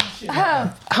flutters.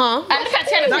 Huh? And look at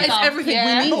Tiana. That is everything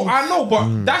we need. No, I know,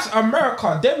 but that's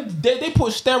America. They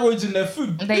put steroids in their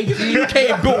food. They Niggas in the do. UK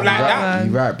ain't built like that.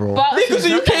 You right, bro. But Niggas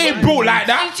in the UK ain't built like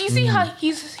that. do you see how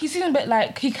he seems a bit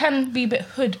like he can be a bit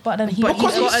hood, but then he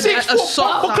Because he's got 6 a foot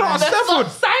soft fuck class the 7.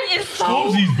 soft side is so.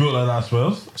 Stormzy's built like that,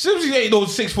 Spurs. Simpsons ain't no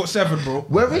 6'7", bro.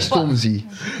 Where is Stormzy?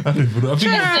 I think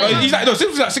He's like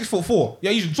Simpsons like 6'4".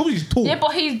 Yeah, he's tall. Yeah,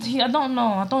 but he I don't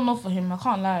know for him. I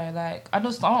can't lie. Like I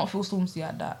don't feel Stormzy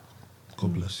like that.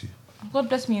 God bless you. God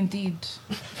bless me indeed.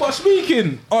 But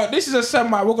speaking, this is a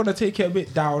semi. We're gonna take it a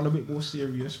bit down, a bit more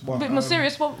serious. But A bit more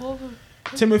serious. What?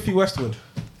 Timothy Westwood.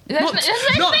 Not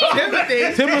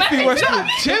Timothy. Timothy Westwood.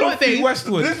 Timothy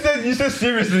Westwood. You said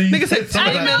seriously. Nigga said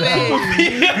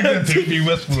Timothy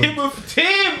Westwood.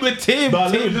 Tim. Nah,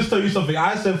 let me just tell you something.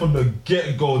 I said from the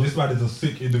get-go, this man is a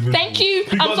sick individual. Thank you.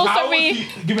 I'm Because so how sorry. was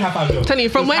he- Give me a high five, yo. Telling you,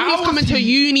 from when he's coming to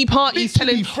uni parties,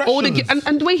 telling all the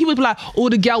and the way he was like, all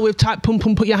the girl with tight pum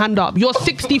pum, put your hand up. You're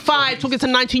 65, talking to a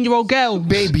 19-year-old girl.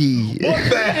 Baby. What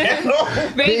the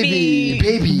hell?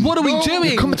 Baby. What are we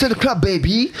doing? Coming to the club,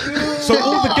 baby. So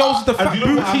all the girls with the fat And you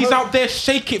know what I booties heard? out there,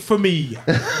 shake it for me.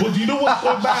 But do you know what's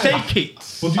so bad? Shake it.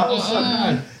 But do you know what's so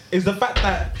bad? Is the fact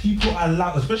that people are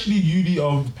allowed, especially uni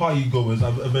party goers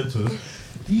and eventers,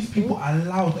 these people are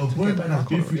allowed a grown man has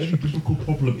been through every biblical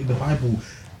problem in the Bible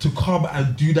to come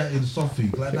and do that in something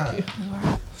like that.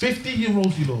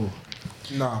 15-year-olds, you know.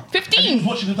 Nah. 15.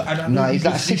 Watching it, and I know Nah, he's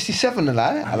like was- 67 and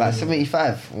like, like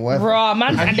 75. Whatever. Bruh,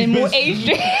 man, and then more age.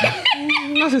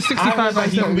 That's a 65 by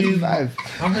 70. I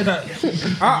heard that.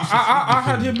 I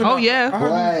had him. Oh, yeah.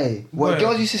 Why? What, Where?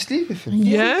 girls used to sleep with him?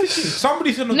 Yeah.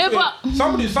 Somebody said on No, Twitter- but-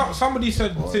 somebody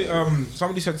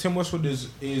said Tim Westwood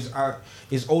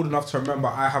is old enough to remember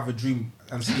I Have a Dream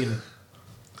and seeing it.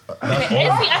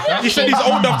 He said he's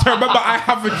old enough to remember I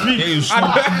Have a Dream. It is so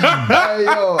Hey,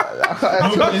 yo.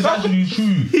 No, but it's actually true.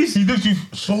 He lives through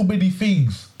so many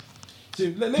things.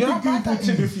 Let me Google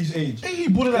Timothy's age. Hey, he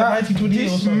bought it like 1928 or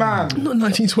This something. man, Not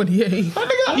 1928.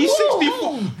 he's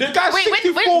 64. The guy's Wait,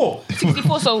 64.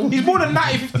 64, so He's born in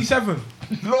 1957.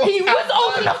 he was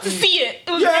old enough to see it.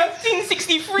 It was Yeah.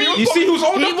 1963. You see who's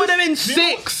old He enough? would have been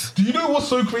 6. Do you know what's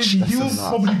so crazy? He will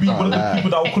probably be one of the people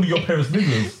that will call your parents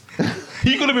niggas.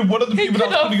 He could have been one of the people that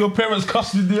was calling your parents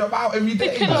cussing them out every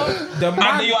day. The And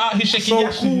man, then you're out here shaking so your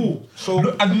ass. cool. So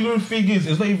Look, and you know the thing is,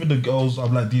 it's not even the girls.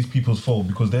 I'm like these people's fault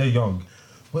because they're young,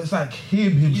 but it's like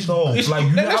him himself. it's, Like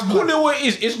you let's have, call like, it what it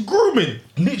is. It's grooming.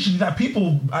 literally like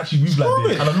people actually move like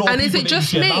this, and a lot of And is people it in the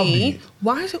just industry allow me?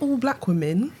 Why is it all black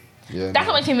women? Yeah, That's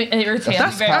what makes me irritated.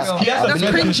 That's Very real. He has a That's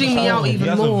very- cringing me out he even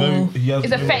has a more. he has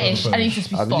It's a very fetish well and it needs to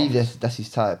be I believe stopped. that's his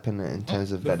type, innit, in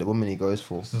terms of like the woman he goes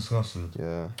for. It's disgusting.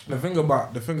 Yeah. The thing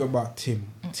about Tim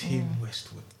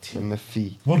Westwood.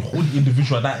 Timothy. One horny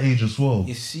individual at that age as well.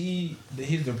 You see,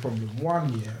 here's the problem.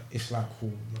 One, yeah, it's like,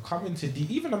 cool, you're coming to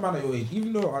even a man at your age,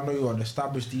 even though I know you're an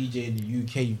established DJ in the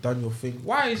UK, you've done your thing,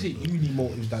 why is it uni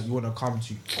motives that you want to come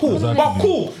to? Cool, Exactly. but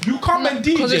cool, you come and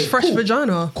DJ. Because it's fresh cool.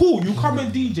 vagina. Cool, you come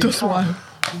and DJ. That's why.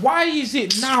 Why is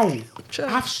it now? Sure.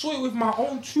 I've saw it with my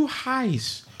own 2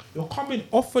 highs. You're coming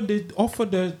off of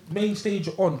the main stage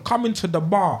you're on, coming to the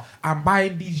bar and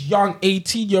buying these young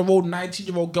 18-year-old,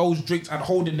 19-year-old girls drinks and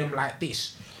holding them like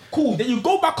this. Cool. Then you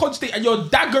go back on stage and you're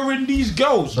daggering these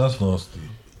girls. That's nasty.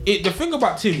 The thing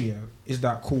about Tim, yeah, is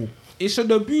that cool. It's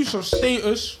an abuse of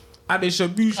status and it's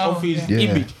abuse of his Yeah.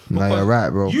 image. No, you're right,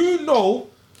 bro. You know,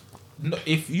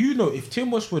 if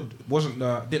Tim Westwood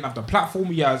didn't have the platform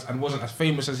he has and wasn't as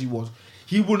famous as he was,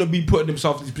 he wouldn't be putting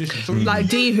himself in this position. So Like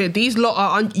David, these lot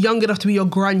are young enough to be your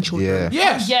grandchildren.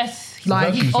 Yeah. yes.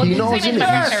 Like, Exactly. He knows,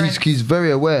 innit? He's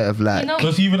very aware of like You know-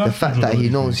 Does he even the have fact children that he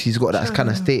or knows anything? he's got that kind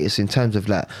of status in terms of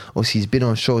like, obviously he's been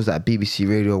on shows like BBC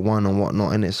Radio 1 and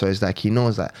whatnot, innit? So it's like he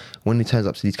knows that when he turns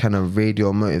up to these kind of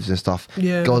radio motives and stuff,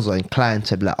 Yeah. girls are inclined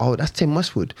to be like, oh, that's Tim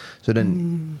Westwood. So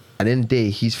then at the end of the day,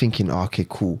 he's thinking, oh, okay,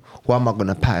 cool. Who am I going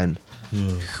to pattern?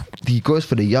 He goes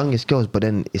for the youngest girls, but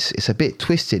then it's a bit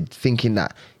twisted thinking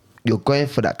that you're going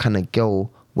for that kind of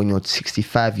girl when you're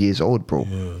 65 years old, bro.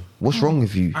 Yeah. What's wrong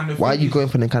with you? And the Why are thing you is- going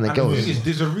for them kind of and the girls? thing is,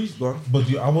 there's a reason.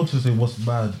 But I want to say what's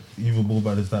bad, even more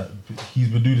bad, is that he's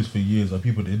been doing this for years and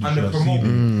people in the industry they have promote seen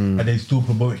him and they still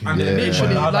promote him. And they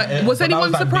Literally, But now like, that- was but now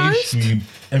anyone that surprised? mainstream,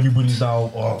 everybody's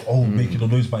now making a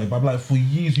noise about it. But I'm like, for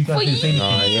years you guys For didn't say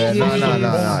anything. yeah, no.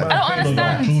 I don't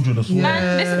understand. Children as well.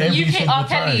 Man, this Every is UK single R.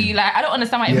 Kelly. time. Like, I don't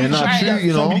understand why Yeah, everyone's no, trying. true,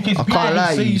 you know. Somebody keeps I being can't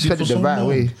lie, saying you this said for it the so right long.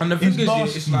 way. And the thing It's is,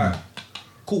 nasty. it's like,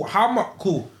 cool. How much?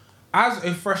 Cool. As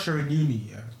a fresher in uni,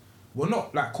 yeah, we're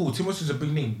not like cool. Tim Westwood's a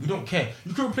big name. We don't care.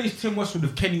 You can replace Tim Westwood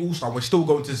with Kenny Allstar. We're still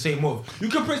going to the same mode. You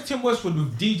can replace Tim Westwood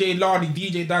with DJ Lani,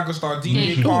 DJ Daggerstar,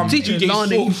 DJ Palm, DJ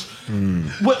Lani. Socks.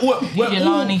 We're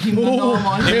Lani, you know what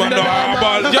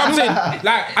I'm saying?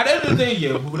 Like at the end of the day,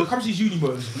 yeah, when it comes to these uni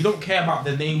motors, we don't care about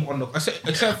the name on the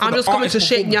except for I'm the just coming to artist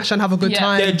shake performance. Nyash and have a good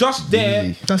time. They're just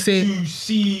there That's it. to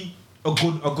see a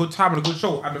good time and a good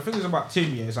show. And the thing is about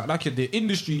Tim, yeah, it's like the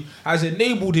industry has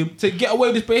enabled him to get away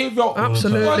with this behaviour.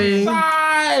 Absolutely. For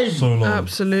time. So long.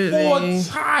 Absolutely. For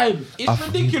time. It's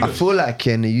ridiculous. I feel like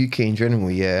in the UK in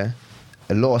general, yeah,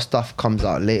 a lot of stuff comes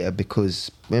out later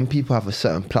because when people have a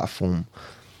certain platform,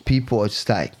 people are just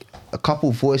like a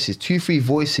couple voices, 2-3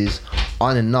 voices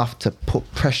aren't enough to put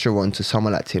pressure onto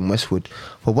someone like Tim Westwood.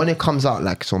 But when it comes out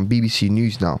like it's on BBC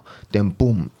News now, then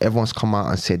boom, everyone's come out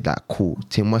and said that cool,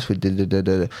 Tim Westwood,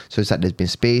 So it's like there's been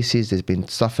spaces, there's been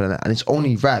stuff like that, and it's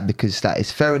only right because that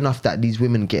it's fair enough that these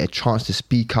women get a chance to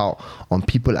speak out on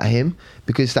people like him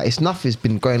because that enough has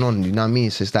been going on. You know what I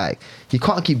mean? So it's like he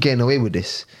can't keep getting away with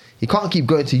this. You can't keep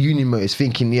going to uni motives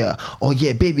thinking, yeah, oh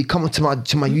yeah, baby, come on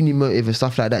to my uni motive and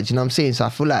stuff like that. Do you know what I'm saying? So I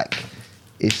feel like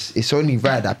it's only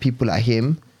right that people like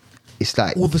him, it's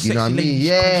like, all the you know what I sexy mean? ladies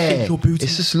Yeah, shake your booty.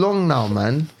 it's just long now,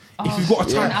 man. If you've got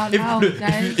a type,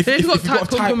 If you've got type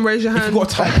pum, raise your If hand. you've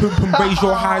got a type pum, raise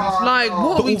your hands. Like,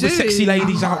 what Put are we all the doing? sexy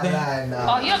ladies out there.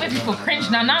 Oh, you make people cringe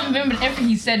now. Now I'm remembering everything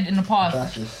he said in the past.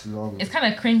 That's just long. It's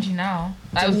kind of cringy now.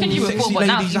 Like, it was All the cringy before, sexy but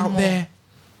now it's ladies even out more. there.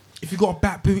 If you got a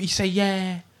back booty, say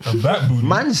yeah. A back booty.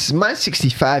 Man's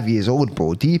 65 years old,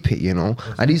 bro. Deep it, you know.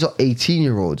 And these are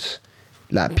 18-year-olds,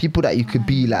 like people that you could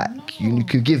be like, you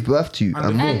could give birth to,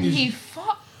 and more. And he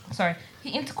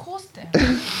intercoursed them.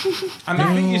 And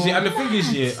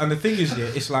the thing is,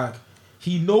 it's like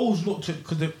he knows not to,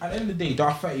 because at the end of the day, there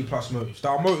are 30+ motives.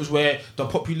 There are motives where the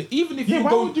popular, even if you why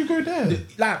go, would you go there?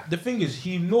 the thing is,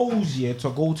 he knows to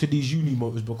go to these uni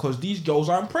motives because these girls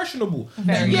are impressionable.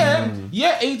 Very.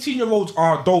 Yeah, 18-year-olds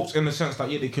are adults in the sense that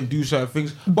they can do certain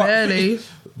things. But Barely.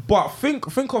 But think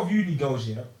of uni girls,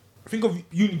 Think of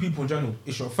uni people in general.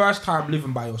 It's your first time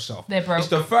living by yourself. They're broke. It's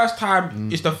the first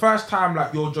time. It's the first time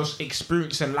like you're just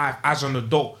experiencing life as an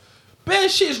adult. Bare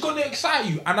shit is gonna excite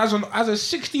you, and as a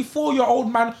 64-year-old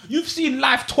man, you've seen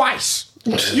life twice.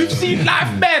 You've seen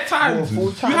life bare times. You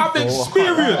have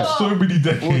experience. So many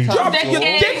decades. You have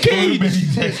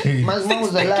decades. Man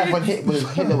was alive when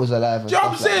Hitler was alive. Do you know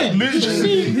what I'm saying? You've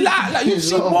seen like you've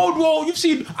seen World War. You've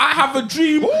seen I Have a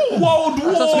Dream. World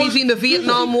So War. you've seen the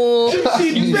Vietnam War. You've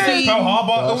seen Pearl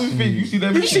Harbor, everything. You see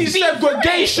them. You've seen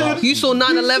segregation. You saw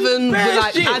 9/11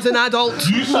 like shit. as an adult.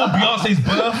 You saw Beyonce's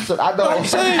birth. So I don't. I'm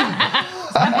saying.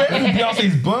 You went to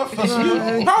Beyonce's birth.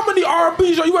 How many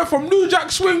R&B's you went from New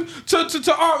Jack Swing to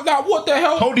like what the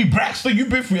hell? Tony Braxton, you've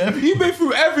been through everything. You've been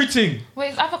through everything.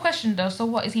 Wait, I have a question though. So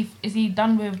what is he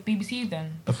done with BBC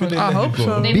then? I think they I let hope him go.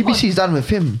 so. They BBC's done with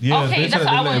him. Yeah, Okay, they that's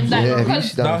said what I they let wanted. him Like, go. Yeah, because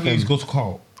BBC's done Now with he's him. got to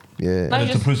call. Yeah.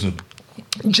 Like, To prison.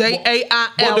 JAIL.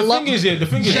 But the thing is, the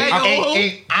thing is, jail.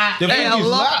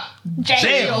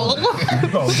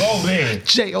 Go there.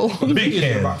 Jail. Big is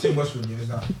head. about Tim Westwood is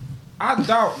that I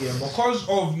doubt because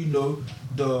of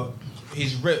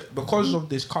because of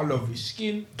this colour of his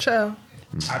skin, Chill.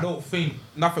 I don't think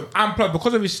nothing. And plus,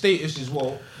 because of his status as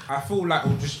well, I feel like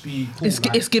it'll just be cool. It's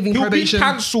giving probation. He'll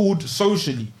be cancelled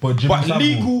socially, But Jimmy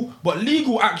Savile-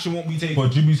 legal action won't be taken.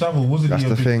 But Jimmy Savile wasn't That's he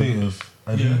a the big thing. status?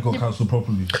 And he got cancelled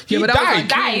properly. he but that was died. like-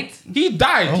 Died. He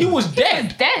died. He was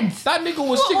dead. Dead. That nigga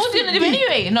was What was 60. he gonna do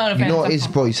anyway? No offense. You know what it is,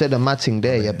 bro? You said a mad thing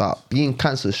there about being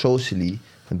cancelled socially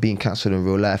and being cancelled in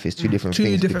real life is two different Two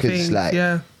things. different because things, like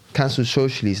yeah. cancelled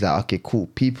socially is like, okay, cool.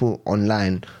 People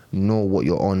online know what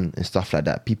you're on and stuff like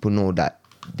that. People know that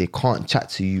they can't chat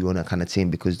to you on that kind of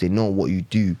thing because they know what you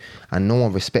do and no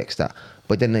one respects that.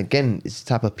 But then again, it's the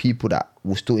type of people that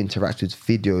will still interact with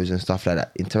videos and stuff like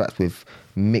that, interact with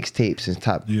mixtapes and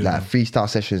like freestyle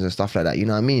sessions and stuff like that. You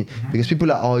know what I mean? Because people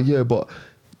are like, oh yeah, but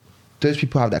those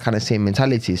people have that kind of same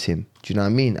mentality as him. Do you know what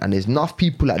I mean? And there's enough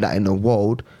people like that in the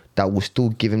world that will still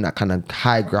give him that kind of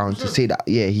high ground to say that,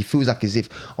 yeah, he feels like as if,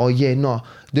 oh yeah, no,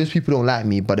 those people don't like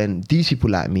me, but then these people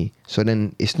like me. So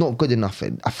then it's not good enough.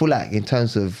 I feel like in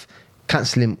terms of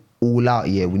cancelling all out,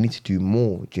 yeah, we need to do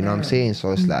more. Do you know what I'm saying?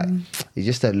 So it's like, it's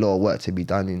just a lot of work to be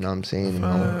done, you know what I'm saying?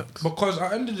 Because at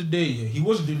the end of the day, he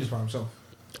wasn't doing this by himself.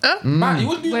 Man, he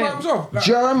wasn't doing it by himself. Like,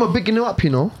 GRM were bigging him up,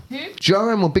 you know.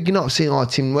 GRM were bigging up, saying, oh,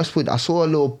 Tim Westwood, I saw a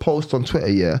little post on Twitter,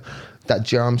 yeah, that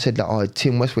Jerome said that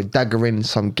Tim Westwood daggering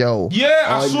some girl. Yeah,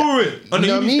 I saw it on the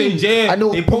know what I uni mean? stage. Yeah, And they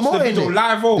posted the promoting video it.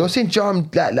 live. They were saying Jerome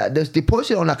they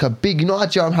posted it on like a big. You know how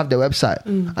Jerome have their website,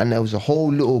 and there was a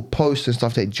whole little post and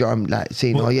stuff that Jerome like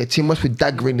saying, Tim Westwood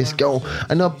daggering this girl,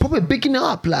 and they're probably bigging it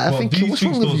up. Like I think these what's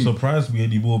things wrong with don't you? surprise me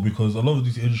anymore because a lot of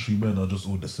these industry men are just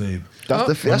all the same.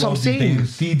 That's what I'm saying. They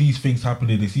see these things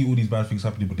happening, they see all these bad things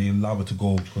happening, but they allow it to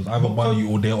go because either money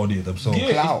or they're on it themselves.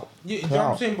 Yeah, Clout. you know what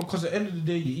I'm saying? Because at the end of the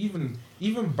day,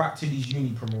 even back to these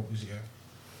uni promoters, yeah,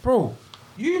 bro,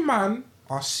 you man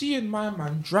are seeing my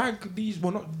man drag these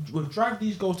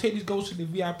girls, take these girls to the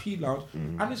VIP lounge,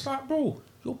 and it's like, bro,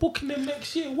 you're booking them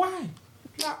next year. Why?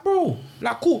 Like, bro,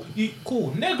 like,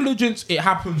 cool. Negligence, it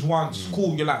happens once.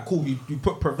 Cool, you're like, cool. You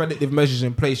put preventative measures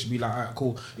in place. You be like, alright,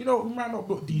 cool. You know, you might not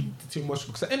book the Tim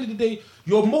Westwood because at the end of the day,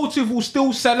 your motive will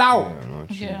still sell out.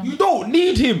 Yeah. You don't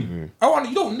need him.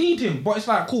 You don't need him. But it's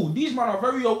like, cool. These men are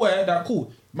very aware that,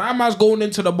 cool, my man's going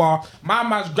into the bar. My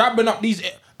man's grabbing up these.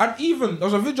 And even, there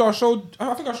was a video I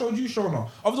think I showed you, Shona,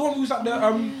 of the one who was at the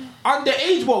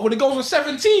underage one, where the girls were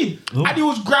 17. And he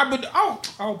was grabbing, I'll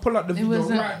pull up the video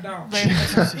right now.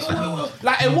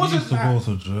 Like, it wasn't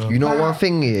like, You know, one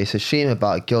thing here, it's a shame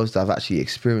about girls that have actually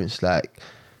experienced like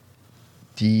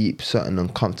deep certain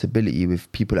uncomfortability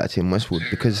with people like Tim Westwood,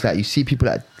 because like you see people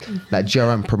like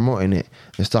Jerome promoting it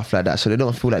and stuff like that, so they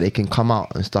don't feel like they can come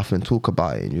out and stuff and talk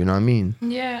about it. You know what I mean?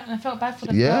 Yeah, and I felt bad for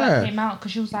the girl that came out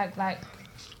because she was like,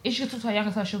 if she could talk to her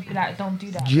younger self, she'll be like, don't do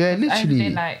that. Yeah,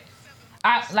 literally.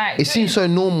 It seems so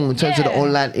normal in terms of the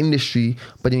online industry,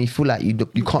 but then you feel like you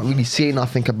can't really say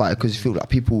nothing about it because you feel like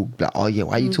people like, oh yeah,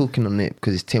 why are you talking on it?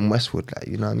 Because it's Tim Westwood, like,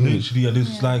 you know what I mean? Literally, and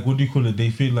it's like, what do you call it?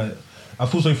 They feel like, I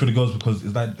feel sorry for the girls because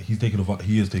it's like he is taking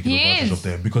advantage of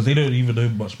them because they don't even know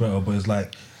much better. But it's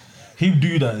like him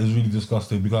do that is really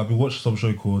disgusting because I've been watching some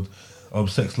show called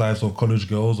Sex Lives of College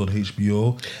Girls on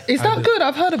HBO. Is that good?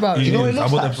 I've heard about it. You know, it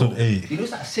looks I'm on like, episode bro? 8. He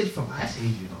looks like Sid from Ice Age,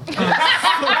 you know. He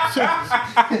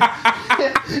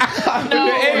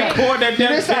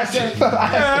looks like Sid from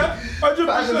Ice Age.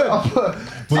 100%.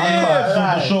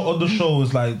 But on the show,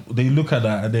 it's like they look at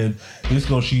that, and then this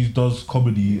girl, she does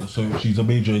comedy, so she's a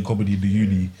major in comedy in the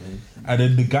uni, and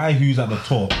then the guy who's at the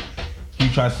top, he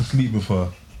tries to sleep with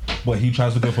her, but he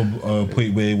tries to go from a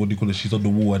point where she's on the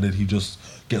wall, and then he just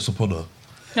gets upon her.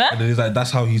 And then it's like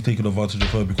that's how he's taking advantage of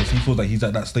her because he feels like he's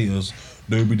at that status,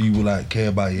 nobody will like care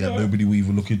about it, and nobody will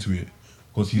even look into it.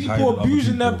 Because he's people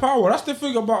abusing their power. That's the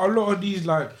thing about a lot of these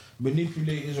like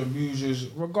manipulators, abusers,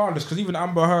 regardless. Because even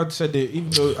Amber Heard said it.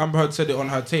 Even though Amber Heard said it on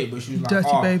her tape, but she was like,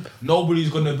 Dirty babe. Nobody's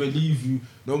gonna believe you.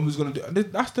 Nobody's gonna do.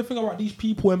 That's the thing about these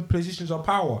people in positions of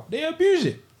power. They abuse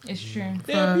it. It's true.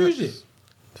 They abuse it.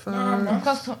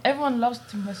 Because everyone loves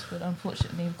Tim Westwood,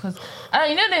 unfortunately. Because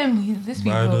you know them. This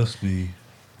people. Minus me.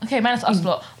 Okay, minus us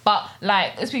lot. But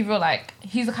like, let's be real. Like,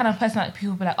 he's the kind of person that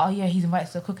people be like, oh yeah, he's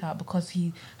invited to a cookout because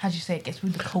he, how do you say, it gets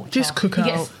with the culture. This cookout. He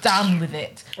gets down with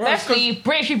it. Right, Firstly,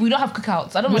 British people, we don't have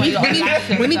cookouts. I don't know.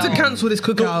 We need to cancel this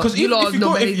cookout. Because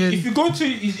if you go to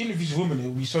his interviews with women,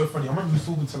 it'll be so funny. I remember he was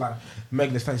talking to like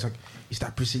Meg Thee Stallion. He's like, "Is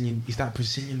that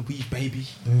Brazilian weave, baby?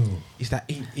 Is that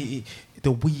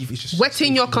the weave is just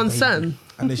Wetting your concern." Baby.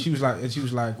 And then she was like,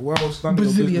 well, stunning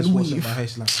Brazilian weave. weave. In my hair.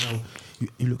 She's like, well,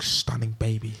 you look stunning,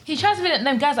 baby. He tries to be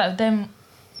like them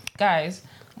guys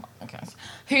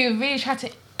who really try to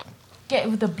get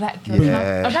with the black girl.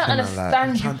 Yeah, I'm trying to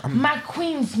understand you. I'm- My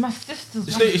queens, my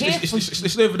sisters. I'm here for you.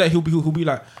 It's over there. He'll be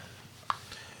like,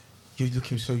 you're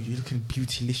looking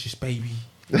beautylicious, baby.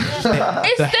 It's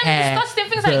them disgusting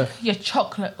things like your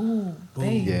chocolate. Ooh,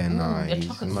 babe. Yeah, Ooh, nah, your he's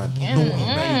chocolate's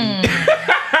mad.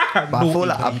 But I feel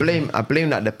like I blame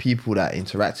like the people that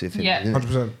interact with him. Yeah. innit?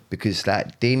 100%. Because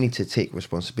like they need to take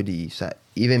responsibility. So like,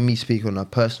 even me speaking on a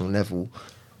personal level,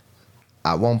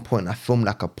 at one point I filmed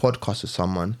like a podcast with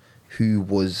someone who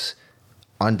was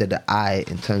under the eye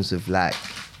in terms of like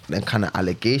them kind of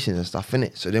allegations and stuff in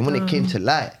it. So then when it came to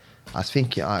light, I was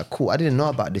thinking, alright, cool. I didn't know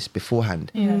about this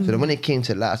beforehand. Yeah. So then when it came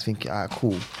to light, I was thinking, alright,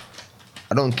 cool.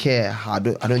 I don't care how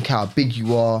big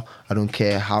you are. I don't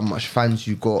care how much fans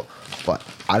you got. But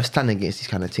I stand against these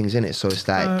kind of things, innit? So it's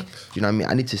like, you know what I mean?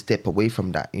 I need to step away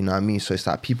from that, you know what I mean? So it's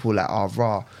like people like,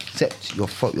 except you're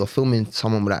filming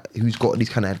someone with like, who's got these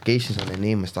kind of allegations on their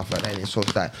name and stuff like that. And so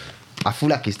it's like, I feel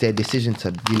like it's their decision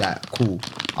to be like, cool,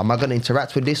 am I going to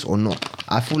interact with this or not?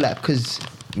 I feel like because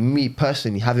me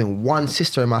personally, having one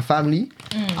sister in my family,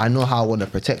 I know how I want to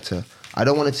protect her. I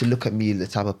don't want it to look at me the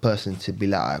type of person to be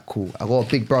like, alright, cool. I got a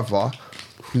big brother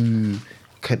who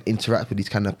can interact with these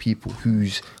kind of people,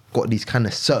 who's got these kind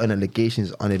of certain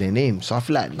allegations under their name. So I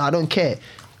feel like, no, I don't care.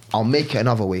 I'll make it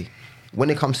another way. When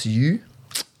it comes to you,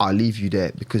 I'll leave you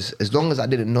there. Because as long as I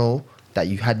didn't know, that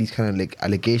you had these kind of like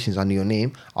allegations under your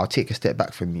name, I'll take a step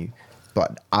back from you.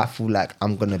 But I feel like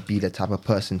I'm gonna be the type of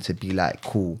person to be like,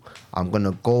 cool, I'm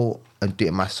gonna go and do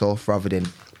it myself rather than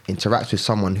interact with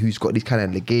someone who's got these kind of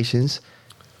allegations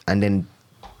and then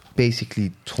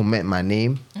basically torment my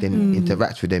name, then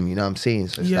interact with them, you know what I'm saying?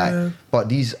 So it's like, but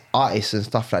these artists and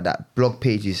stuff like that, blog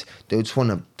pages, they just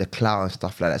want the clout and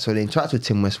stuff like that. So they interact with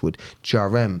Tim Westwood,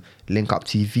 GRM, Link Up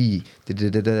TV,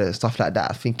 stuff like that.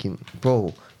 I'm thinking,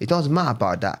 bro, it doesn't matter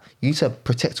about that. You need to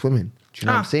protect women. Do you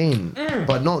know what I'm saying?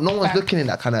 But no one's looking in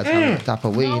that kind of type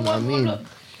of way, you know what I mean?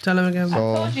 Tell him again. I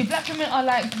told you, black women are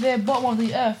like the bottom of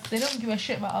the earth. They don't give a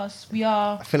shit about us. We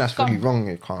are. I think that's scum. really wrong.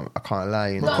 I can't lie.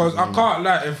 You know? Because I can't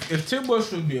lie, if Tim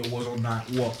Westwood was on that,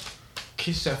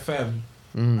 Kiss FM,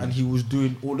 and he was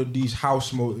doing all of these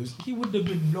house motors, he would have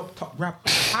been locked up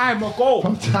time ago.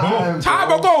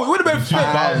 Time ago. It would have been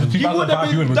flipped. He would have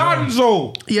been done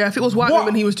so. Yeah, if it was white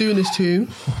women he was doing this to,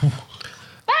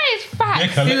 That is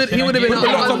fact. he would have been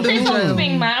locked up Trey in Songz jail.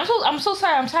 thing, man. I'm so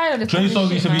sorry. I'm tired of this. Trey Songz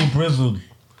shit, used to be man. in prison.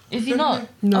 Is he not?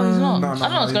 No. Oh, he's not. No, I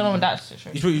don't know what's going on with that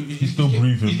situation. He's still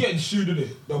breathing. He's getting sued, isn't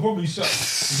it? They'll probably sue.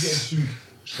 He's getting sued.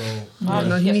 So,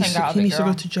 No, he needs to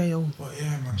go to jail. but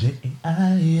yeah,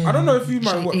 man. I don't know if you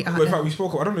might. In fact, we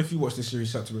spoke. I don't know if you watched the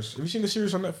series Septimus. Have you seen the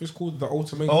series on Netflix called The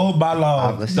Ultimatum? Oh, my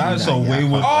love. That's a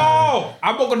wayward. Oh,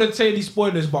 I'm not gonna say any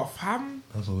spoilers, but fam,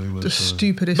 That's a wayward. The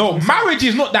stupidest. no, marriage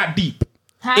is not that deep.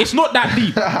 Huh? It's not that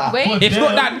deep. Wait. It's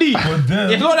not that deep. For them.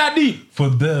 It's not that deep. For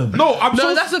them. No,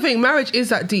 No, that's the thing. Marriage is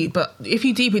that deep, but if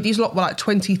you deep it, these lot were like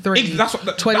 23, That's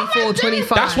what, 24, 25.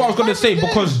 That's what I was gonna say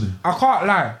because I can't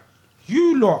lie.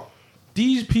 You lot,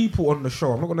 these people on the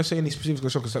show. I'm not gonna say any specifics on the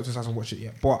show because Septimus hasn't watched it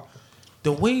yet. But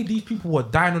the way these people were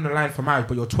dying on the line for marriage,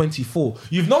 but you're 24.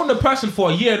 You've known the person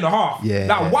for a year and a half. Yeah.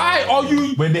 Like, why are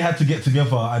you? When they had to get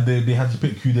together and they had to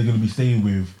pick who they're going to be staying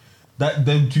with,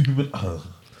 them two people,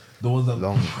 the ones that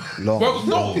Long. Well,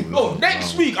 no.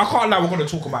 Next week, I can't lie. We're gonna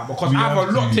talk about it because I have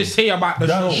a lot to say about the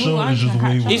that show. show is just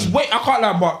wayward. It's I can't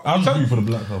lie, but I'm just for the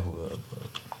black couple.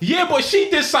 yeah, but she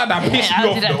did something that pissed I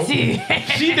me did that off though.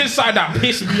 too. She did something that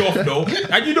pissed me off though,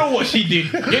 and you know what she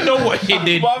did. You know what she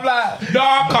did. But I'm like,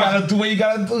 Nah, you gotta do what you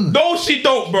gotta do. no, she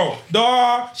don't, bro.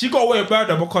 Nah, she got away with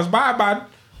murder because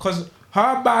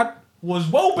her man was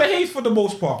well behaved for the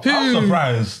most part. I'm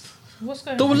surprised. What's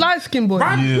going The on? light skin boy.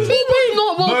 Man, Yeah. he He's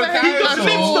not well No, behaved kinda at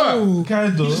slips all.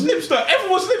 Kind He of. slips her.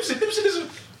 Everyone slips it. Lipson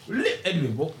is anyway,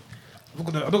 bro.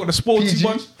 I'm not gonna spoil too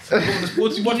much.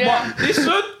 But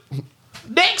listen,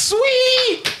 next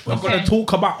week we're gonna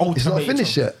talk about ultimatum. It's not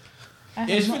finished yet. I have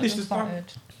Yeah, it's not finished even this time.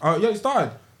 started. Yeah, it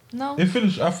started. No. It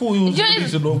finished. I thought it was Yeah,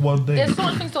 released in one day. There's so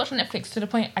much things to watch on Netflix to the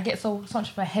point I get so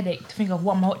much of a headache to think of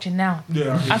what I'm watching now.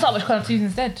 Yeah. I start watching cartoons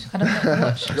instead. I don't know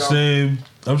what to watch. Same.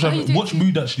 I'm What trying are you to doing? watch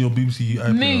Mood actually on BBC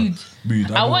iPlayer.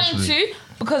 Mood. I watched wanted it. to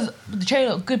because the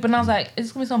trailer looked good, but I was like, is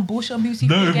this gonna be some bullshit on BBC?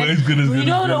 No, again? but it's good, it's Well, good, You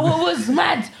know it's good. what was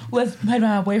mad was mad by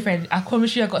my boyfriend. I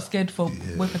promise you, I got scared for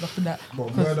boyfriends after that.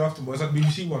 What, Murder After? Is that the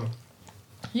BBC one?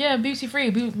 Yeah, BBC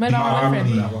Three, mad by my I remember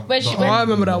boyfriend. that one. When she, Oh, I when,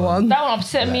 remember that one. that one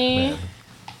upset me.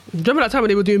 Do you remember that time when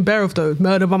they were doing Bear of though?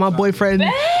 Murder by my boyfriend,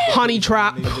 Honey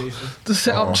Trap, the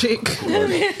setup chick.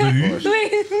 Wait, Oh,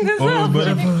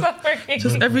 sorry.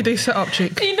 Just everyday setup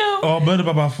chick. You know, Oh, Murdered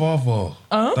by My Father.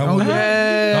 Oh? That was,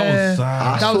 yeah. That was I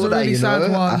sad. That was saw a that, really you sad know.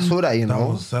 I one. saw that, you That know.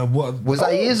 was sad. What? Was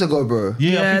that years ago, bro? I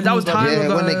Yeah, think that it was time Yeah,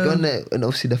 ago. when they gone there, and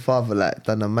obviously the father like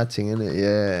done a mad thing, innit?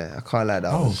 Yeah, I can't like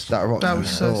that. Oh, That rock. That was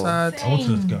so sad. I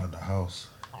wanted to get out of the house.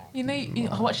 you know,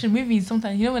 I watch the movies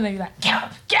sometimes. You know when they're like, get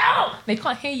out! They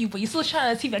can't hear you, but you're still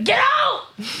trying to TV, get out!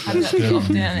 I do that too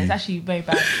often, and it's actually very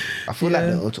bad. I feel like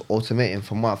the ultimatum,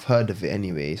 from what I've heard of it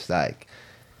anyway, it's like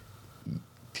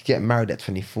to get married at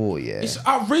 24, yeah. It's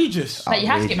outrageous. Like, you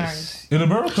have to get outrageous. In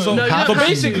America, So, No, you so have to.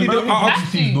 basically, in America,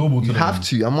 have it's normal to You them. have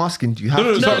to. I'm asking, do you have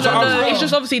No, to? no, No, So I was- it's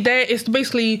just obviously there. It's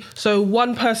basically so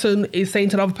one person is saying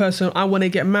to the other person, "I want to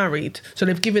get married." So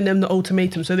they've given them the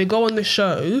ultimatum. So they go on the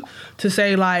show to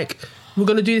say like, "We're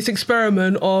gonna do this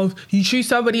experiment of you choose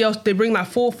somebody else." They bring like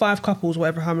 4 or 5 couples,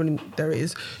 whatever how many there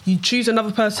is. You choose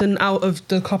another person out of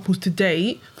the couples to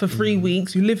date for 3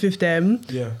 weeks. You live with them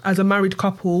as a married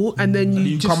couple, and then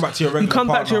you just come back to your regular you come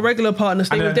back to partner. your regular partner,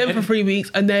 stay And with then- them for 3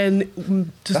 weeks, and then That's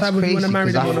decide whether you crazy want to marry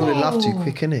because them I or fall in not. love too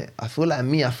quick, innit? I feel like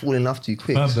me, I fall in love too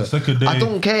quick. Man, So the second day- I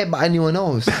don't care about anyone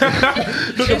else. Look,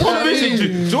 the problem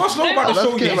is, so what's not about the Let's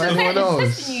show get yet? back. Anyone else?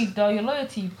 It's testing you though, your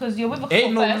loyalty, because you're with a couple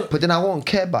Ain't no- first. But then I won't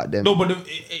care about them. No, but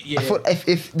yeah. I thought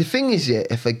if the thing is, yeah,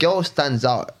 if a girl stands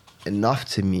out enough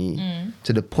to me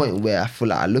to the point where I feel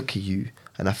like I look at you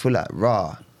and I feel like,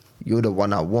 rah, you're the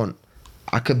one I want.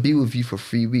 I could be with you for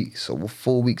 3 weeks or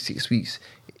 4 weeks, 6 weeks.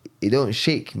 it don't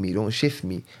shake me, it don't shift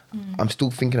me. I'm still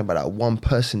thinking about that one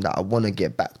person that I want to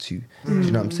get back to. Do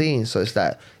you know what I'm saying? So it's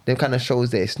like them kind of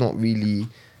shows that it's not really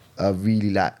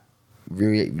like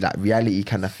reality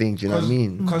kind of thing. Do you know what I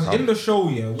mean? Because in the show,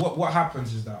 what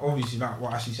happens is that obviously, like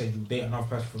what Ashley said, you date another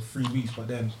person for 3 weeks, but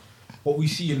then what we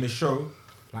see in the show,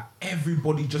 like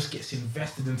everybody just gets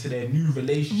invested into their new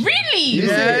relationship. Really?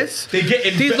 Yes. They get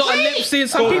invested. These lot are lips in.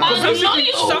 Some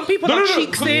people are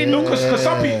cheeks in. No, because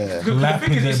some people. The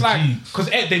thing is, it's like cheeks. because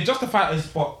they justify it as,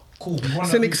 but cool.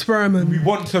 It's an experiment. We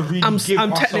want to really I'm give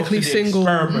ourselves technically to the single.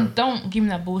 experiment. Don't give me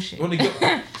that bullshit. You wanna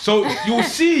get- so you'll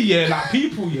see, like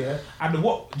people, and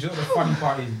what do you know the funny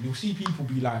part is, you'll see people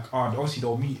be like, obviously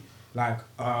they'll meet, like,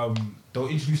 they'll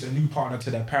introduce a new partner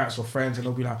to their parents or friends, and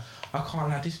they'll be like, I can't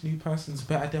lie, this new person's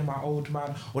better than my old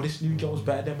man, or this new girl's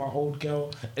better than my old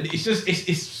girl, and it's just,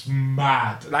 it's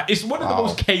mad. Like, it's one of the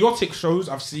most chaotic shows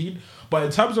I've seen, but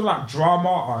in terms of like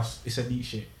drama, it's elite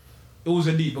shit. It was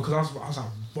elite because I was like,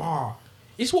 wow.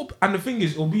 It's what, and the thing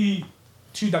is, it'll be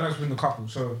two dynamics within the couple.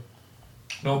 So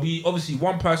there'll be obviously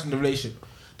one person in the relationship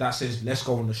that says, let's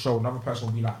go on the show. Another person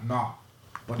will be like, nah.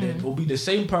 But then it'll be the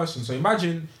same person. So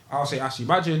imagine, I'll say, Ashley,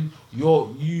 imagine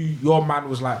your man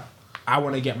was like, I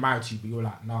want to get married to you, but you're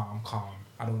like, nah, I'm calm.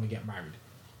 I don't want to get married.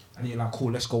 And you're like,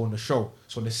 cool, let's go on the show.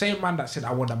 So the same man that said,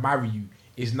 I want to marry you,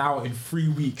 is now in 3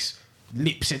 weeks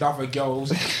lips in other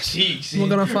girls, cheeks. We're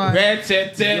gonna fight. Red,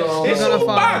 it's so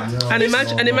bad. And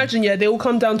imagine, they all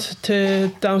come down to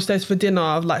downstairs for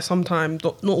dinner, like sometimes,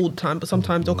 not all the time, but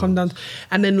sometimes they'll come down.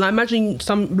 And then, like, imagine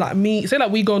some, like me, say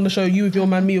like we go on the show, you with your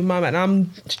man, me with my man, and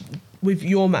I'm with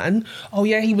your man. Oh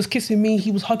yeah, he was kissing me,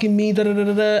 he was hugging me,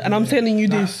 and I'm telling you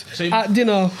this at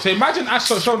dinner. So imagine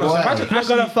Ashley, Shona. So imagine We're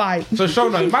gonna fight. So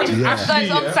Shona, imagine Ashley.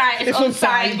 So it's on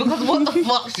site because what the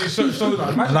fuck? So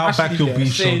Shona, imagine And I'll Ashley back your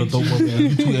beef, saying Shona. Don't to worry.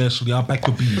 You too, Ashley. I'll back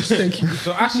your beef. Thank you.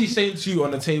 So Ashley saying to you on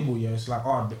the table, it's like,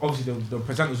 obviously the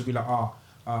presenters will be like,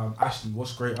 Ashley,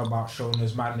 what's great about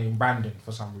Shona's man named Brandon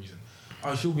for some reason?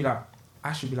 She'll be like,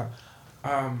 Ashley will be like,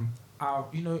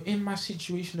 in my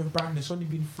situation of Brandon, it's only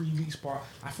been 3 weeks, but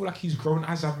I feel like he's grown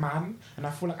as a man, and I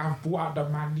feel like I've brought out the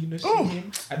manliness in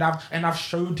him, and I've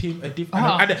showed him a different.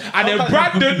 And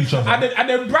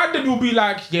then Brandon will be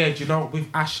like, with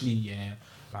Ashley,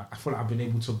 like I feel like I've been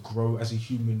able to grow as a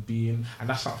human being, and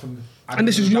that's something. And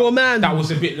this is your man. That was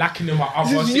a bit lacking in my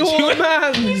other This is your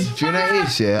man. Do you know what it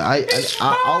is? Yeah,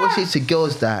 I always say to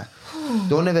girls that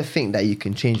don't ever think that you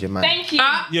can change a man. Thank you.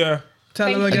 Yeah. Tell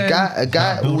him again. A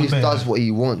guy build a always man. does what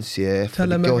he wants, for Tell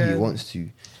the him girl he again. wants to.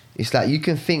 It's like you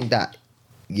can think that,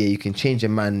 you can change a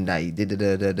man, that he did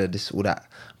this, all that.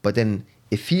 But then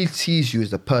if he sees you as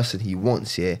the person he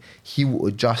wants, he will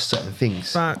adjust certain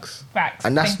things. Facts.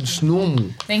 And that's just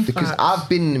normal. Thank you. Because Facts. I've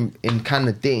been in kind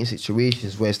of dating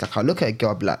situations where it's like I look at a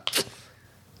girl, I'll be like,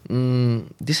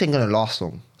 this ain't gonna last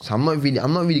long. So I'm not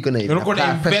really gonna. You're not gonna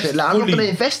apply invest pressure. Like, I'm not fully. gonna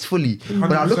invest fully.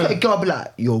 But I look at a girl, I'll be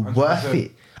like, you're worth 100%.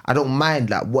 it. I don't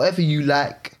mind. Like whatever you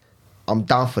like, I'm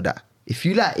down for that. If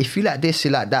you like this,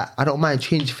 you like that, I don't mind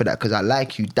changing for that because I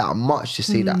like you that much to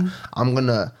say that I'm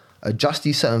gonna adjust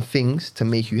these certain things to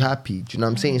make you happy. Do you know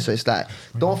what I'm saying? So it's like,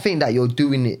 don't think that you're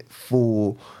doing it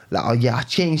for like, oh yeah, I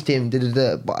changed him, but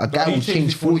a guy you will changed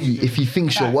change before for you you did. if he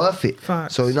thinks you're worth it.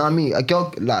 Facts. So you know what I mean? A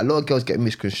girl, like a lot of girls get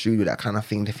misconstrued with that kind of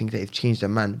thing. They think they've changed a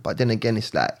man, but then again,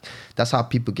 it's like that's how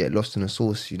people get lost in the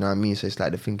sauce. You know what I mean? So it's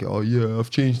like they think, oh yeah, I've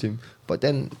changed him, but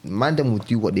then man, them will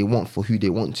do what they want for who they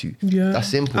want to. Yeah. That's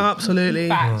simple. Absolutely.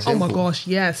 Facts. Oh my Simple. gosh,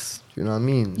 yes. Do you know what I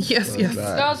mean? Yes, So yes. it's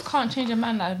like- Girls can't change a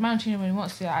man. Like, a man change when he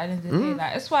wants to. At the end of the day,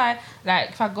 like that's why.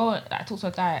 Like, if I go like talk to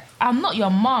a guy, I'm not your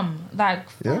mum. Like,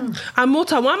 Yeah. And more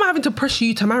time, why am I having to pressure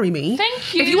you to marry me?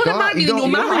 thank you. If you want to marry me, then you'll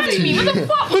marry me. What the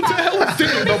fuck? What the hell is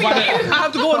this? I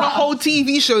have to go on a whole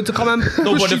TV show to come and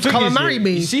push you to come and marry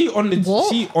me. You see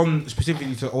What? on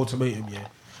specifically to ultimatum,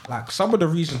 like some of the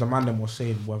reasons the man them was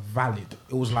saying were valid.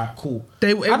 It was like, cool.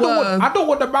 They I don't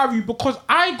want to marry you because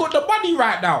I ain't got the money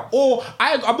right now, or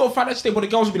I'm not financially stable. The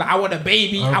girls will be like, I want a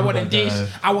baby, I want a this,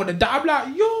 I want a that. I'm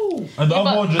like, yo. And the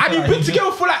other one just And you've like, been he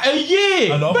together for like a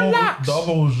year. And the Relax.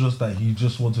 other was just that he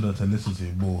just wanted her to listen to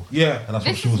him more. Yeah. And that's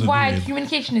what This she is wasn't why doing.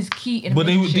 communication is key in a But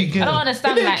they relationship. care. I don't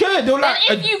understand. They didn't care. They were like,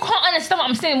 then if you can't understand what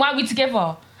I'm saying, why are we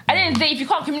together? At the end of the day, if you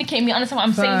can't communicate with me, understand what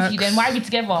I'm saying to you, then why are we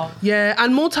together? Yeah,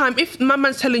 and more time, if my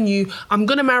man's telling you, I'm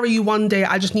going to marry you one day,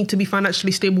 I just need to be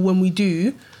financially stable when we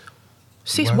do,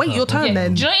 Sis, wait your turn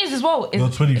then. Do you know what it is as well? You're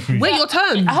 23. Wait your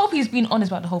turn. I hope he's been honest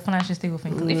about the whole financial stable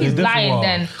thing. 'Cause if he's definitely lying, are.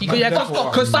 then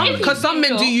Because some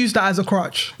men do use that as a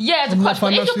crutch. yeah, it's a I'm crutch. not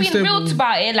But if you're financially being real stable.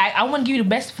 about it, like I want to give you the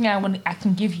best thing I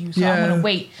can give you, so I'm Yeah. gonna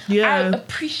wait. Yeah. I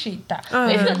appreciate that.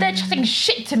 But if you're there chatting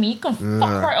shit to me, you can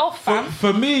fuck right off, fam.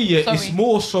 For me, yeah, Sorry. it's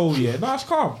more so, yeah. No, it's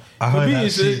calm. I For heard me, that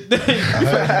it's shit.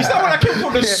 it's not when I came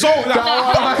from the soul. Like, it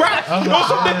was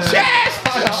from the chest.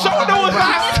 Shoulder was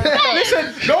like, listen,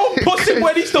 no pussy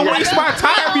boy needs to waste my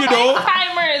time, you know.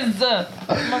 Timers.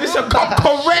 Listen, come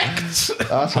correct.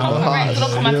 That's Correct.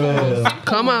 Look at my toes.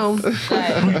 Come on.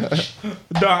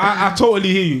 No, I totally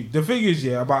hear you. The thing is,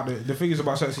 yeah, about the thing is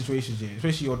about certain situations, yeah,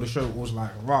 especially on the show, it was like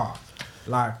raw.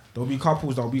 Like there'll be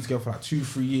couples that'll be together for like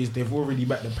 2-3 years. They've already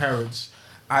met the parents,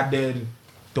 and then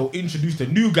they'll introduce the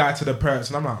new guy to the parents,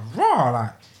 and I'm like, raw,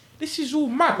 like this is all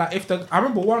mad. Like I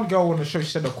remember one girl on the show, she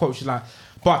said a quote, she's like,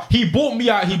 but he bought me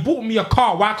a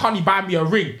car. Why can't he buy me a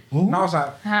ring? And I was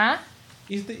like, Huh?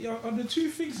 are the two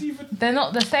things even? They're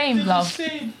not the same, They're love. the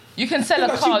same. You can sell a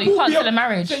Like, car, she you bought can't me sell a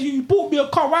marriage. So you bought me a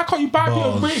car. Why can't you buy me a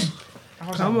Bars. ring? I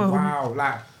was Come like, on. wow,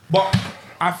 like, but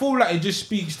I feel like it just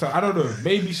speaks to, I don't know,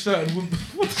 maybe certain women.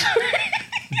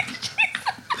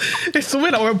 It's the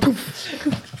way that went poof.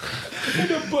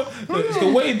 But it's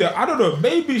the way that, I don't know,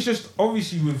 maybe it's just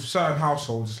obviously with certain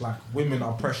households, it's like women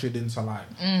are pressured into like,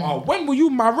 oh, when will you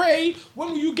marry?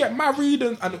 When will you get married?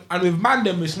 And with man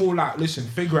them, it's more like, listen,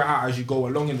 figure it out as you go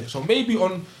along in it. So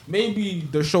maybe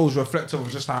the show's reflective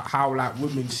of just like how like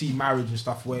women see marriage and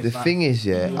stuff. Where The it's like, thing is,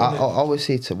 yeah, you know, I always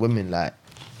say to women, like,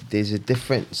 there's a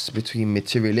difference between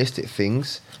materialistic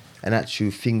things and actual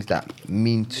things that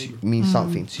mean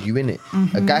something to you, innit?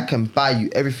 A guy can buy you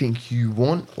everything you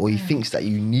want or he thinks that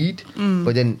you need,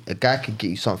 but then a guy can get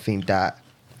you something that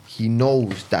he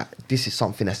knows that this is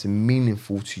something that's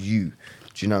meaningful to you.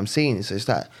 Do you know what I'm saying? So it's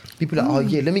like people are like, oh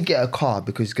yeah, let me get a car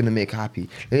because it's gonna make her happy.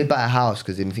 Let me buy a house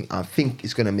because I think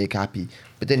it's gonna make her happy.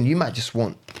 But then you might just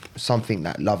want something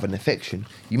like love and affection.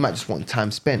 You might just want time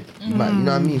spent. You know what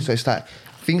I mean? So it's like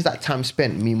things like time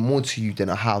spent mean more to you than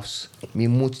a house,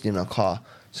 mean more to you than a car.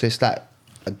 So it's like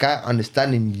a guy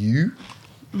understanding you.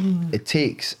 It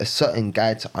takes a certain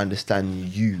guy to understand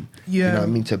you. Yeah. You know what I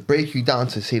mean? To break you down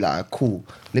to say like, cool,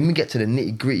 let me get to the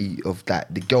nitty gritty of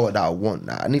that, the girl that I want.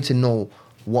 Like, I need to know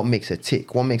what makes her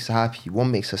tick, what makes her happy, what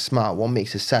makes her smile, what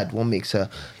makes her sad, what makes her,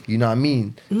 you know what I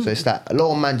mean? So it's like a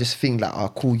lot of men just think like, oh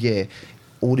cool, yeah,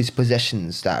 all these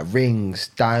possessions, like rings,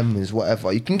 diamonds,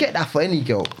 whatever. You can get that for any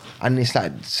girl, and it's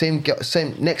like same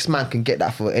next man can get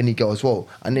that for any girl as well.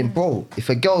 And then, bro, if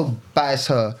a girl buys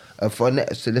her so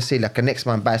let's say like a next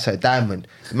man buys her a diamond,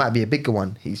 it might be a bigger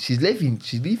one. She's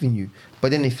leaving you.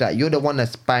 But then if like you're the one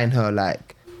that's buying her,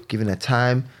 like giving her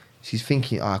time, she's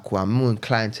thinking, oh cool, I'm more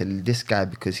inclined to this guy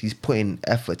because he's putting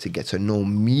effort to get to know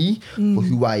me for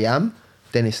who I am.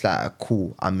 Then it's like,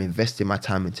 cool, I'm investing my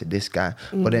time into this guy.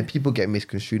 But then people get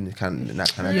misconstrued and that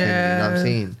kind of thing. You know what I'm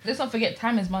saying? Let's not forget,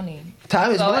 time is money.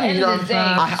 Time is So at money, the you know. end of the day,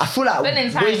 I feel like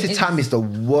spending time wasted is- time is the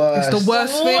worst. It's the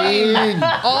worst thing.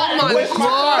 Oh my Wasted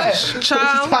gosh, time.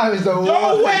 child. Wasted time is the Don't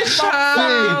worst. waste my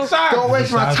fucking time. Don't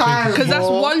waste my time. Because that's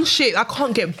bro. one shit I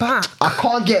can't get back. I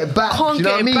can't get it back. Can't do you know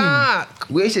get what I it mean? back.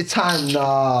 Wasted time,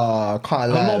 nah. I can't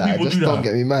lie. lot of Like, people just do don't that.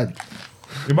 get me mad.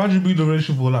 Imagine being in a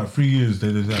relationship for like 3 years,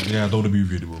 then it's like, yeah, I don't want to be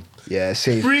with you anymore. Yeah,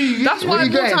 safe. That's What why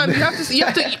you more getting? time you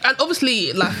have to, and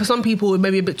obviously, like for some people, it may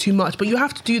be a bit too much, but you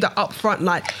have to do that up front.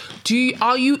 Like,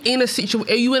 are you in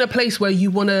a place where you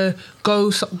want to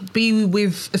be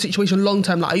with a situation long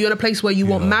term? Like, are you in a place where you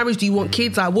want marriage? Do you want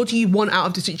kids? Like, what do you want out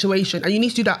of the situation? And you need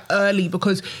to do that early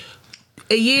because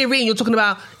a year in, you're talking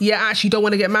about, actually don't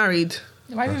want to get married.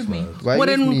 Why with me? Why Well,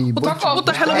 you then, with me? what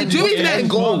the hell are we doing then?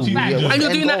 Goal. Yeah. And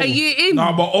you're doing that a year in.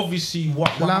 Nah, but obviously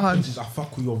what Lord. happens is I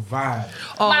fuck with your vibe.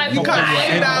 Oh, Man, you can't why?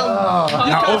 sit down.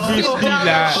 Like obviously,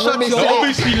 like, Shut me no, up.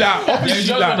 obviously,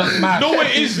 you're gonna smash. no,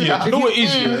 it is, yeah. No, it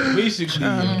is, yeah. Basically,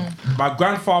 yeah, my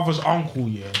grandfather's uncle,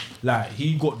 yeah, like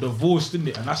he got divorced, didn't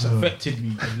it, and that's affected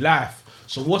me in life.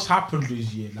 So what's happened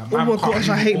is, yeah, like, Oh my gosh,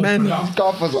 I hate men. Yeah,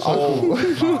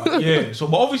 so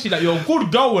but obviously, like you're a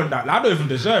good girl and that. Like, I don't even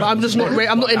deserve. But I'm just not.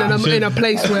 I'm not in a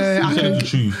place where I You said can. the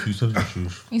truth. You said the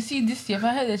truth. You see, this year, if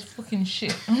I heard this fucking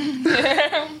shit, I'm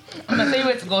gonna tell you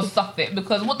where to go stop it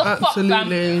because what the Absolutely. fuck,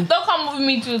 fam? Don't come with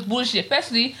me to this bullshit.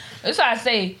 Firstly, that's why I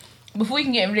say, before you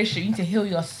can get in a relationship, you need to heal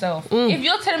yourself. If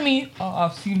you're telling me, oh,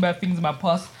 I've seen bad things in my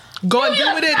past, Go and do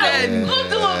with it then. Go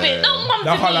do with it. Don't come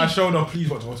That's to how me. I showed up. Please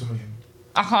watch Ultimate.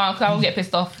 I can't, because I will get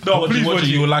pissed off. No, please watch it.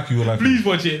 You will like it. You will like it. Please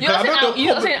watch it.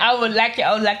 You're not saying I would like it.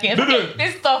 I would like it. No, no.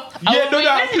 This stuff.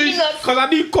 Yeah, please. Because I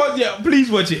need cause. Yeah, please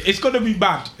watch it. It's gonna be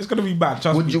bad. It's gonna be bad.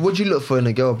 Trust me. What'd you look for in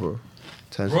a girl, bro?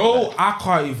 terms Bro, of I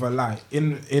can't even lie.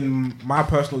 In my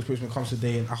personal experience when it comes to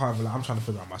dating, I can't even lie. I'm trying to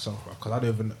figure out myself, bro. Because I don't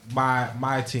even.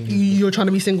 My thing is. You're trying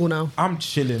to be single now. I'm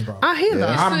chilling, bro. I hear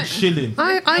that. I'm chilling.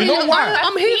 You know why?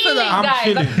 I'm here for that. I'm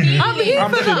chilling. I'm here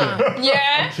for that.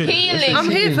 Yeah, healing. I'm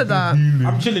here for that.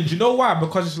 I'm chilling. Do you know why?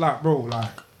 Because it's like, bro, like,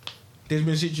 there's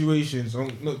been situations,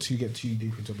 not to get too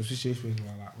deep into it, but situations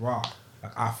where like, rah,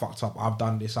 like, I fucked up, I've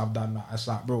done this, I've done that. It's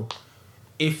like, bro,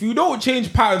 if you don't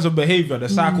change patterns of behavior, the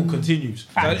cycle continues.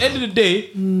 So at the end of the day,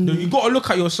 you got to look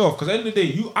at yourself, because at the end of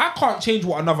the day, I can't change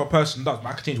what another person does, but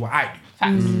I can change what I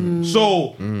do.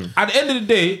 So at the end of the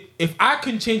day, if I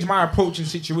can change my approach in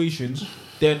situations,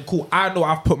 then cool, I know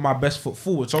I've put my best foot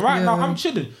forward. So right now, I'm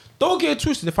chilling. Don't get it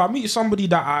twisted. If I meet somebody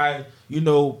that I,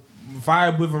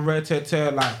 vibe with and red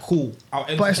like cool, I'll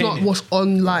entertain But it's not it. what's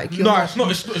on, like, you're It's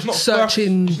not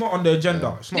searching. It's not on the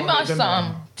agenda. It's not Let me on the ask you agenda.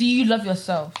 something. Do you love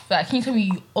yourself? Like, can you tell me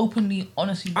you openly,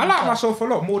 honestly? I like myself a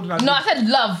lot more than I do. No, I said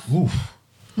love, Oof.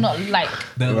 not like.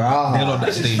 They're on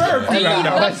that stage. very Do you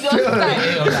love yourself?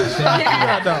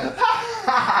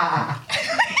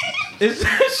 It's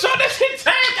so this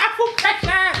entire apple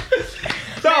pressure.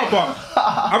 No, but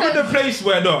I'm in a place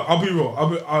where I'll be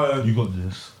real. You got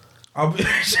this. I'll be.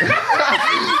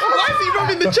 Why is he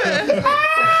rubbing the chair?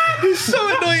 He's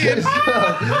so annoying.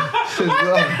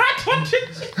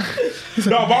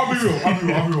 No, but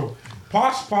I'll be real.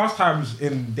 Past times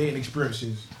in dating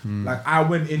experiences, like I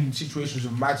went in situations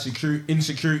with mad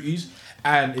insecurities,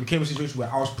 and it became a situation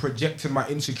where I was projecting my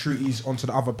insecurities onto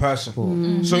the other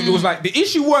person. So it was like the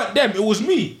issue weren't them, it was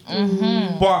me.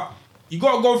 But you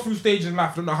gotta go through stages in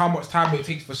life. I don't know how much time it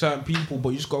takes for certain people, but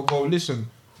you just gotta go listen.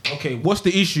 Okay, what's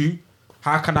the issue?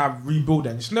 How can I rebuild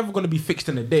that? It's never gonna be fixed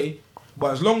in a day,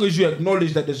 but as long as you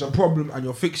acknowledge that there's a problem and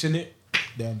you're fixing it,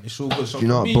 then it's all good. So you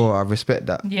know for what, me, bro? I respect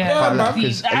that. Yeah,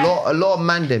 Because a lot of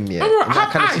man them, in that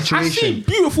kind of I see situation,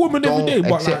 beautiful women every don't day,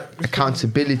 but accept like,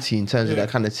 accountability in terms of that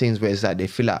kind of things where it's like they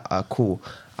feel like, cool,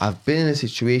 I've been in a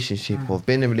situationship or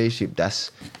been in a relationship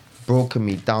that's broken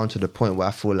me down to the point where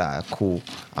I feel like, cool,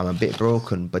 I'm a bit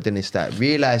broken, but then it's like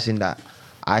realizing that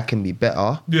I can be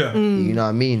better. Yeah. You know what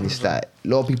I mean? It's like a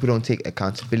lot of people don't take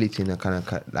accountability in a kind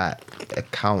of like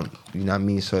account. You know what I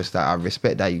mean? So it's like I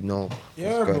respect that, yeah,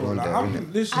 what's going bro. on Like, there,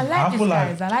 innit? listen, I I like this, feel like-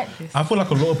 guys. I like this. I feel like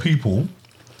a lot of people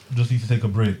just need to take a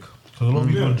break. Because a lot of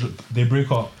people, they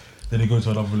break up, then they go into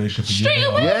another relationship. Straight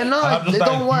away. Yeah, And no, I'm just they like,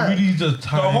 don't work. you really need to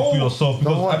time whole- for yourself.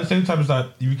 Because don't at the same time, it's like,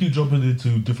 if you keep jumping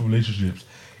into different relationships,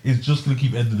 it's just going to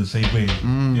keep ending the same way.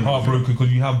 You're heartbroken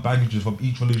because you have baggages from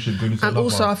each relationship going into And another.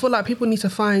 also, I feel like people need to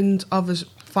find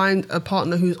a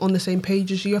partner who's on the same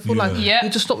page as you. I feel like Yeah. you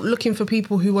just stop looking for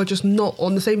people who are just not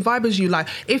on the same vibe as you. Like,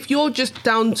 if you're just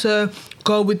down to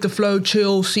go with the flow,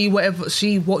 chill, see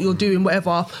what you're doing,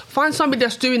 whatever, find somebody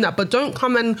that's doing that. But don't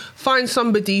come and find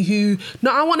somebody who,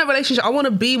 no, I want a relationship. I want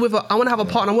to be with I want to have a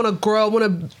partner. I want to grow. I want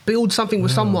to build something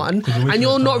with someone. 'Cause you're wasting And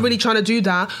you're your not time. really trying to do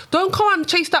that. Don't come and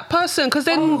chase that person, because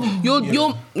then you're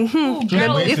girls,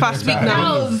 if I speak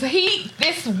now. Girls,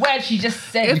 this word she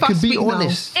just said. If You I can be speak now.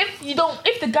 honest.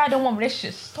 If the guy don't want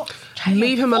relationships, stop. trying to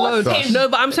Leave him alone. force him. No,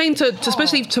 but I'm saying to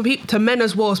especially to men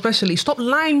as well, especially stop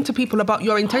lying to people about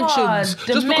your intentions.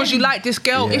 the Just because men. you like this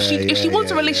girl, if she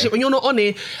wants a relationship and you're not on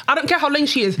it, I don't care how lame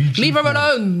she is. Leave her truthful.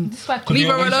 alone. This is why- Leave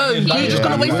her you're wasting alone. his You're life. just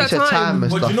gonna Yeah, waste waste her your time time.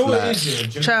 and but stuff do you know what like. it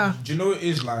is? Yeah? Cha. Do you know what it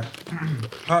is like?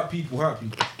 Hurt people.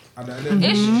 And then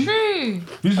It's true.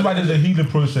 This is why there's a healing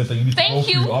process that you need to Thank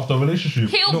go you. through after a relationship.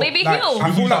 Heal, No, baby, like, heal.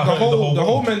 I feel like the hurting the whole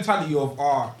whole world. mentality of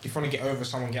if you want to get over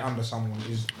someone, get under someone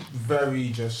is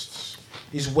very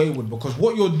is wayward, because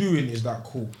what you're doing is that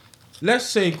cool. Let's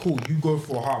say cool, you go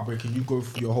through a heartbreak and you go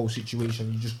through your whole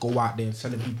situation, you just go out there and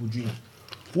selling people dreams.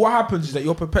 What happens is that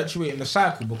you're perpetuating the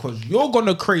cycle, because you're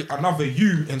gonna create another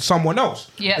you in someone else.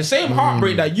 Yeah. The same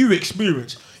heartbreak that you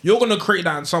experience, you're gonna create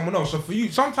that in someone else. So for you,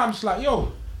 sometimes it's like,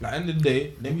 yo, like end of the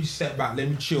day, let me step back, let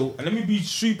me chill, and let me be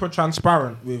super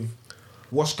transparent with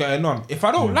what's going on. If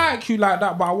I don't like you like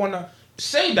that, but I wanna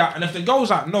say that, and if the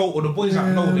girl's like no or the boy's like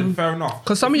no, then fair enough.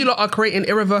 Because some of you lot are creating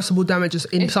irreversible damages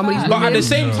in It's somebody's bad. But at the women.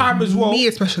 same time as well, Me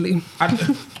especially. but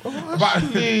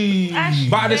at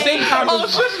the same time,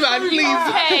 as,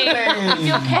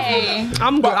 Okay. Okay.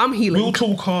 I'm good. I'm We'll healing.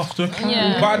 talk after.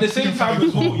 Yeah. but at the same time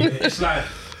as well, yeah, it's like.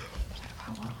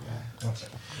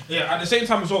 Yeah, at the same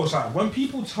time as well, it's like when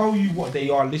people tell you what they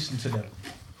are, listen to them.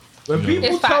 When people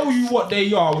It's tell facts. you what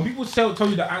they are, when people tell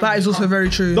you that, That is also very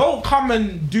true. Don't come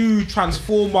and do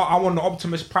Transformer. I want the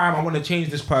Optimus Prime. I want to change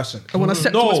this person. I want to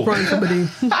Septimus Prime somebody. Do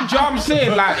you know what I'm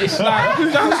saying? Like it's like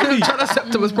that's me. Trying to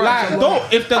Septimus Prime Like someone.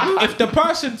 don't if the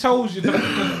person tells you that,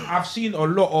 because I've seen a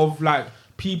lot of like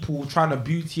people trying to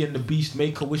Beauty and the Beast,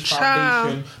 Make-A-Wish Child.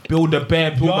 Foundation, build a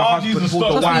bear, build a Y'all need husband, to build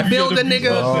a stop wife. Build a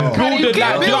nigga. Build it,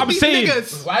 like, you know what I'm these saying?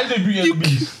 niggas. Why is it Beauty and the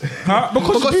Beast? Huh?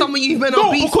 Because some of you men are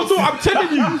No, beasts. because no, I'm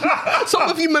telling you. Some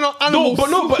of you men are No,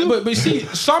 animals. but see,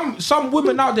 some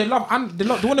women out there love they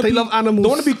want to They be love animals. They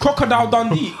want to be Crocodile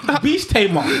Dundee, Beast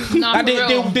Tamer. Like for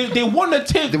real. they want to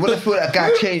take. They want to feel that guy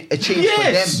change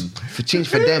Yes.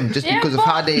 for them, just Yeah, because of but-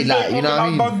 how they like, you know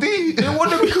what I mean? They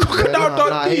want to be Crocodile no, I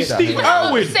Dundee, hear that. Steve What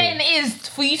I'm Irwin. saying is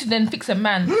for you to then fix a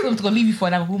man, for him to go leave you for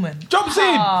another woman. Job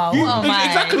saying, Oh, you, what am I?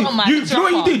 exactly. What am I? You know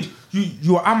what you Dropper. did?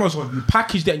 You were Amazon. You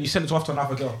packaged it and you sent it off to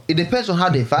another girl. It depends on how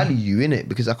they value you, innit?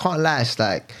 Because I can't lie, it's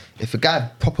like if a guy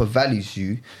proper values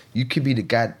you, you could be the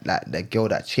guy, like the girl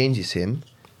that changes him,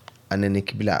 and then it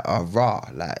could be like, oh rah,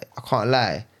 like I can't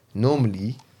lie.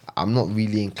 Normally, I'm not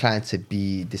really inclined to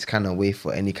be this kind of way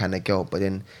for any kind of girl, but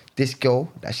then this girl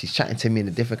that she's chatting to me in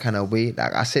a different kind of way,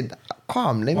 like I said,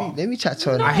 calm, let me chat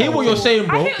to her. I hear what you're saying,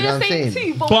 bro. I hear what You know you're what I'm saying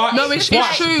saying? too, but, But- No, it's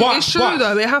But- true. but- It's true but-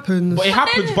 though. It happens. But it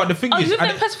happens. But the thing are is, you with and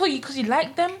them person for you because you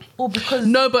like them or because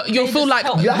No, but you'll they feel just like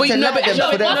help? You have Wait, to no, like but- them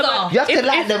no, for them. but- You have to if-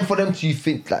 like if- them for them to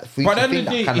think like for you But to at the think end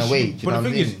of the that day, kind of way. Do you but know the what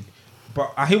I thing is, mean?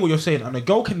 but I hear what you're saying, and a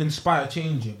girl can inspire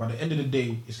change. But at the end of the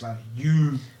day, it's like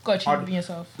you. Got to change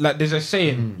yourself. Like there's a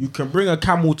saying, you can bring a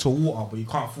camel to water, but you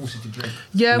can't force it to drink.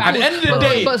 Yeah, At the end of the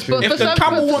day, but if for the certain,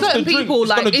 camel for wants to certain drink, people, it's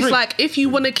like gonna it's drink. like if you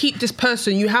want to keep this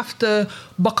person, you have to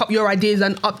buck up your ideas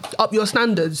and up your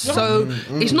standards. So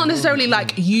it's not necessarily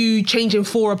like you changing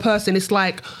for a person. It's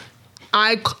like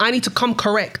I need to come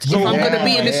correct. If I'm going to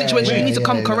be in this situation, you need to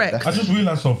come correct. I just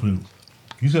realised something.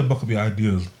 You said buck up your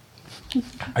ideas.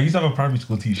 I used to have a primary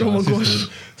school teacher, Oh my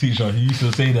assistant teacher. He used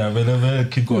to say that whenever a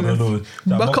kid got on the nose,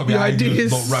 that Buck up your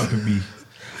ideas. don't rap with me.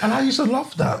 And I used to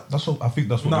love that. That's what I think.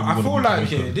 That's what. No, we I wanna feel be like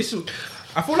together. yeah, this is.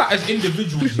 I feel like as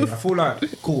individuals here, I feel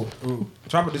like cool.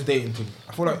 Try about this dating thing.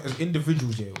 I feel like as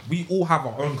individuals here, we all have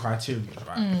our own criteria,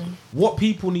 right? What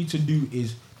people need to do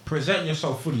is present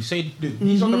yourself fully. Say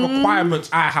these are the requirements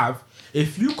I have.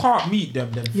 If you can't meet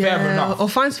them, then fair enough. Or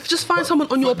just find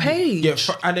someone on your page.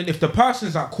 Yeah, and then if the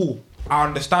person's like cool, I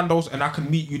understand those, and I can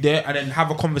meet you there, and then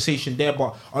have a conversation there.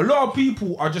 But a lot of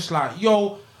people are just like,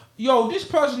 yo, this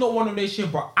person's not one of their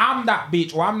shit, but I'm that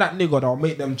bitch or I'm that nigga that'll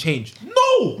make them change.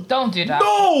 No, Don't do that.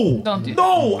 no, Don't do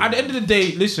no. At the end of the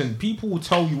day, listen, people will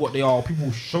tell you what they are. People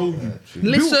will show you.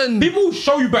 Listen. People will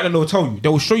show you better than they'll tell you. They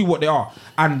will show you what they are.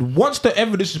 And once the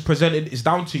evidence is presented, it's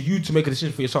down to you to make a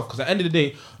decision for yourself. Because at the end of the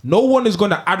day, no one is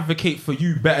going to advocate for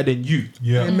you better than you.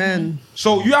 Yeah. Amen.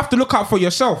 So you have to look out for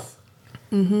yourself.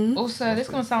 Also, this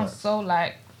gonna sound so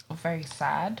like very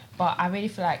sad, but I really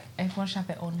feel like everyone should have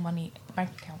their own money bank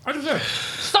account. 100%.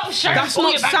 Stop sharing That's all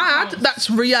not your bank sad. accounts. That's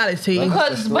reality.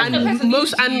 Because when the And person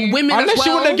most leaves you, women Unless as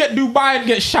you well. want to get Dubai and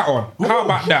get shot on. How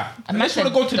about that? Unless you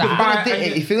want to go to That. Dubai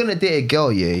and If you're gonna date a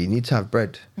girl, yeah, you need to have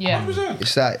bread. yeah. 100%.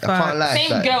 It's like I can't lie. it's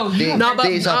Same like, girl, you dates- No, but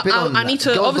dates I've been on, I need to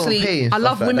girls don't obviously. pay and I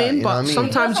love stuff like that, women, you know but what I mean?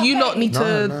 sometimes you lot need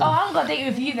to. Oh, I'm gonna date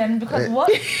with you then because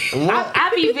what? What?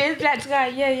 I be very black guy.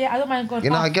 Yeah, I don't mind going. You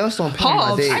know, half. girls don't pay my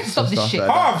Halves. dates I and stop this stuff shit. like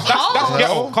that. Halves. That's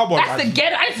ghetto. Come on. That's the man.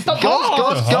 ghetto. I need to stop.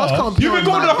 Girls can't pay You been on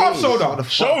going to my the half dates. shoulder? What the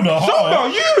fuck? Shoulder. Shoulder,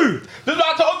 you. That's what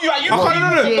I told you. Like, you I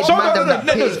can't- no, Yeah, Shoulder, man, them no, that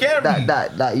no, pay- scare me.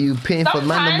 that you paying for man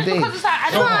Sometimes them because dates. it's like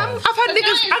I don't.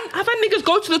 I've had niggas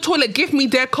go to the toilet, give me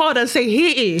their card, and say,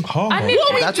 "Here." Hard. I need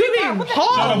What are we That's- doing?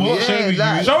 Hard. I'm not Yeah, shaming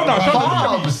like- you. Shoulder,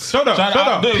 Halves. shoulder, Shout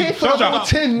out, shoulder. Pay for the whole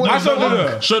tin. What I is said wrong?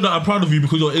 no. Show that I'm proud of you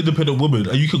because you're an independent woman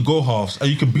and you can go halves and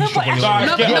you can be No, strong but on your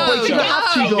actually- own. Yeah, Yeah, but you shouldn't no.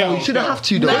 have to though. You shouldn't have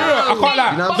to though. No, I can't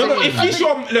lie. You know what No, I'm no, saying? if it's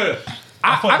your, look,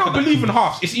 I don't believe in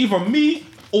halves. It's either me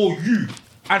or you.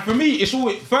 And for me, it's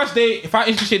always first day. If I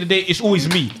initiate the day, it's always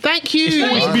me. Thank you. It's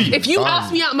always me. If you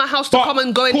ask me out of my house to But come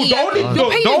and go and cool, eat, the only, you're the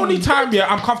paying. only time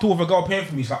I'm comfortable with a girl paying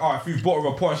for me is like, oh, if you bought a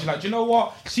report, and she's like, do you know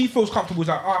what? She feels comfortable. It's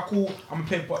like, ah, cool, I'm gonna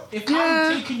pay. But if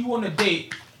I'm taking you on a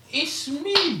date, it's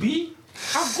me, B.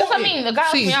 I've That's got what I it. mean. The guy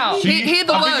asked See, me out. hear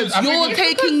the I think words. I think You're it's-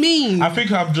 taking me. I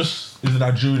think I'm just is a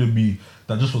Nigerian in me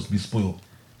that just wants to be spoiled.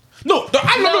 No, don't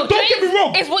get me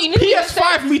wrong. It's what you need to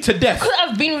PS5 me to death. Because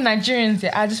I've been with Nigerians,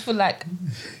 yeah, I just feel like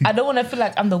I don't want to feel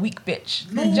like I'm the weak bitch.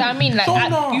 Do you know what I mean? Like,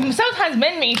 sometimes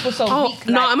men make me feel so Oh weak.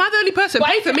 no, like, am I the only person? but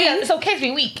Pay I for feel me. like it's okay to be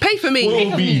weak. Pay for me.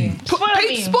 Pay for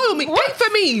me. Spoil me. Pay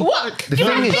for me. What? The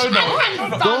thing is,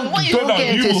 don't no,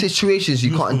 get into you- situations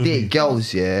you you can't spoil date me.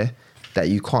 girls, yeah, that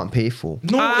you can't pay for. No,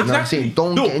 You know what I'm exactly. saying?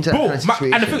 Don't get into that kind of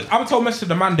situation. And the thing, I'm telling message to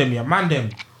the man them, yeah, man them.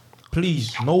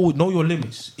 Please know your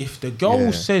limits. If the girl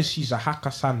Yeah. says she's a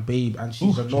Hakkasan babe and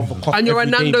she's a Nova Cop And you're a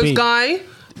everyday Nando's babe, guy.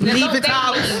 Leave it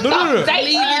out. No. Leave it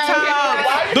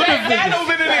out.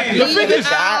 The thing is,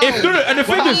 if and the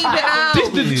thing is, Leave it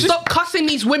out. this- Stop cussing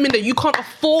these women that you can't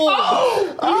afford.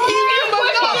 Oh,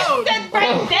 said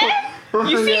right there.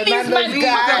 You see these men who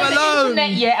have the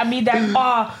internet, yeah, I mean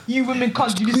that, you women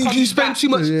can't do this. You spend too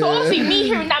much. So obviously me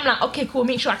hearing that, I'm like, okay, cool,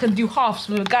 make sure I can do halves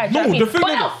with a guy. No, do you know the what I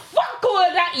mean? thing But is- fuck all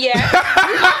of that, yeah.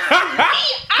 Me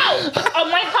out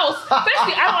of my house.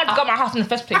 Firstly, I don't want to go to my house in the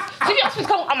first place. So if you ask me to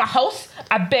come out my house,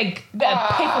 I beg, you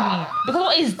better pay for me. Because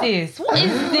what is this? What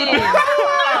is this?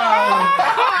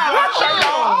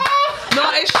 No,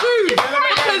 it's true.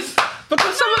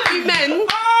 Because some of you men.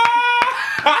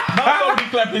 Nobody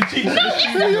clapping cheeks. No,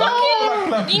 it's the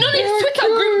fucking. You know these Twitter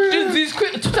groups, these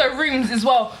Twitter rooms as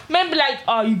well. Men be like,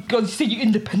 you guys say you're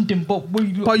independent, but what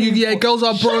you? But girls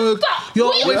are broke. You're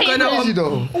You're always going out. Crazy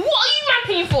though. What are you man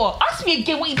paying for? Ask me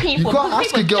again what you paying You for. can't because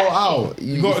ask a people girl jack out. shit.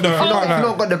 You got- if no, you no, not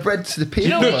no. got the bread to pay You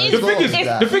know for what it it as is? well. is-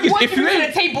 Like, the thing is, What if do you bring to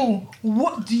ain't- the table,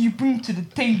 what do you bring to the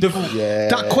table? yeah.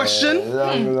 That question.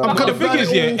 I'm But the gonna thing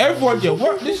is, everyone,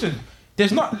 what? Listen,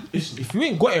 there's not. If you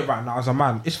ain't got it right now as a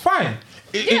man, it's fine.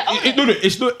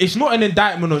 It's not an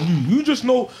indictment on you. You just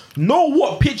know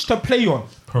what pitch to play on.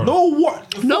 Know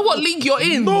what league you're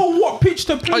in. Know what pitch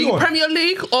to play Are you on. Premier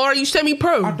League or are you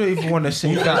semi-pro? I don't even want to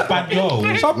say that. Bad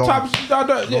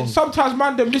yo. Sometimes,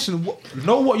 man, them listen.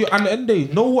 Know what you're. And at the end of the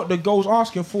day, know what the girl's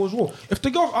asking for as well. If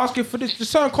the girl's asking for this, the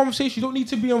certain conversation, you don't need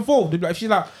to be involved. If she's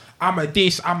like, I'm a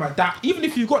this, I'm a that. Even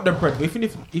if you got the bread, even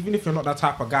if you're not that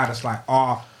type of guy that's like,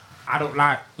 I don't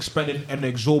like spending an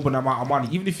exorbitant amount of money.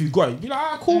 Even if you got it, be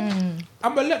like, cool.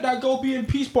 I'm gonna let that girl be in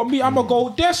peace. But me, I'm gonna go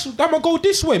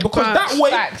this way because Facts. that way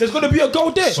Facts. there's gonna be a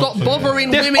girl there. Stop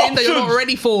bothering There's women that you're not options.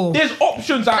 ready for. There's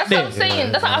options out That's there. what I'm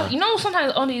saying. That's how, you know,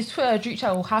 sometimes on these Twitter group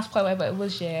chat or house play, whatever it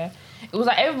was, yeah, it was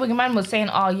like every man was saying,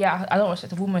 I don't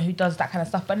respect a woman who does that kind of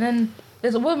stuff. But then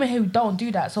there's a woman who don't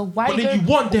do that. So why? But then you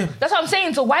want them. That's what I'm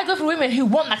saying. So why go for women who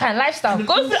want that kind of lifestyle?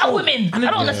 Go for other women. I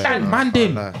don't understand. Man,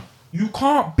 then you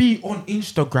can't be on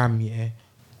Instagram, yeah,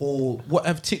 or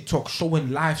whatever TikTok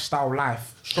showing lifestyle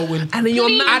life, showing, And then you're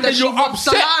mad and that then she you're wants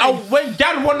the upset life. when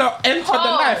dad wanna enter the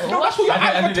life. No, that's what you're And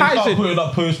then they start advertising. putting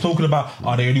up posts talking about,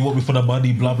 they only want me for the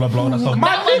money, blah, blah, blah. That's My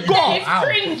That nigga, is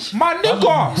cringe. my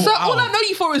nigga. So all I know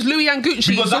you for is Louis and Gucci.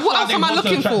 Because So that's what how else they am I want to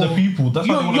looking attract the for? people. That's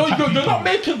how they want to attract You're people. not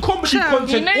making comedy Child,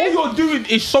 content. you know- All you're doing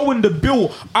is showing the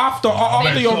bill after your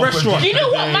shop restaurant. and You know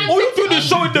what, man? All you're doing is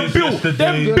showing the bill.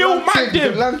 Then The bill long man thing,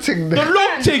 them. the long thing. The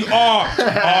long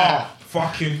thing.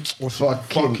 Fucking.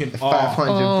 Fucking 500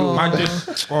 bro. Man just.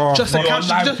 Just a Well, casual,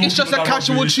 live it's just a talking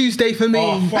casual about Tuesday for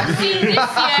me. See this,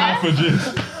 yeah.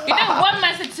 Suffrages. You know, one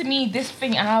man said to me this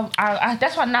thing, and I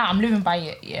that's why now I'm living by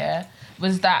it. Yeah,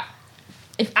 was that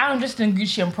if I'm just in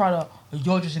Gucci and Prada, or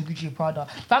you're just in Gucci and Prada.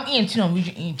 If I'm eating tuna, I'm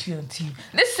eating tuna too.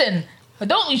 Listen,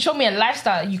 don't you show me a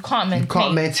lifestyle you can't maintain. You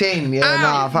can't maintain,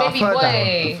 yeah, I've Baby heard boy, that.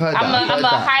 I've heard I'm that. a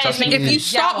high Trust me. maintenance. If you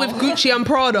start with Gucci and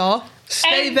Prada,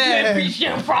 stay there. Gucci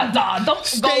and Prada. Don't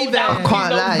Stay go there. down. I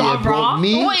can't lie, yeah, bro. Zara.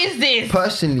 Me, What is this?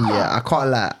 personally, yeah, I can't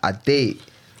lie. I date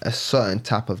a certain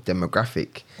type of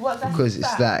demographic What that because is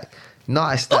it's that?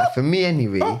 like, it's like for me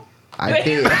anyway. I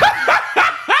date.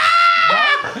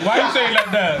 Why are you saying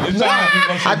like that? It's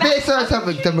like I date a certain type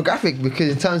of demographic because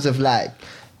in terms of like,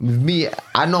 with me,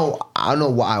 I know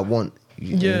what I want.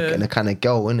 Yeah. And a kind of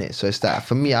girl, innit? So it's like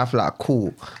for me, I feel like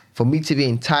cool. For me to be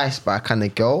enticed by a kind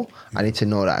of girl, I need to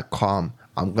know that calm.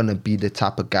 I'm gonna be the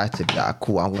type of guy to be like,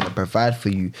 cool, I'm gonna provide for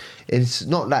you. It's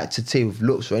not like to say with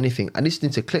looks or anything. I just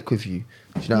need to click with you.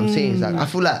 Do you know what I'm saying? It's like I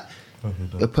feel like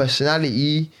your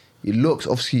personality, your looks,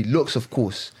 obviously looks, of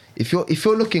course. If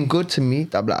you're looking good to me,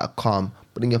 that'll be like calm.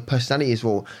 But then your personality as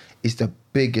well is the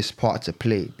biggest part to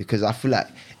play, because I feel like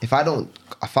if I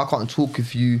can't talk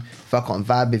with you, if I can't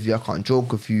vibe with you, I can't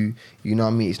joke with you, you know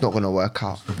what I mean, it's not gonna work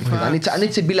out. Because I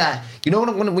need to be like, you know,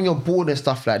 when you're bored and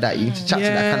stuff like that, you need to chat to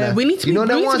that kind of. We need to you be- know, we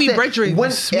them need to ones be that- brethren.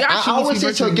 when- We I actually always need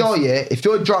to say be to a girl, brethren. yeah, if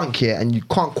you're drunk here and you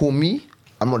can't call me,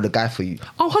 I'm not the guy for you.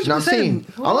 Oh, You know what I'm saying?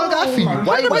 100%. I'm not the guy for you.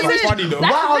 Why 100%. why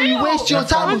are you wasting your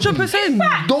time? with me?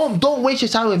 100%. Don't waste your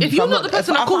time with me. If you're not the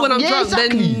person I call when I'm drunk,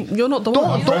 then you're not the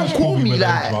one. Don't call me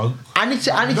like. drunk. I need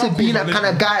to be that kind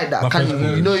of guy that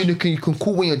can, you know, you can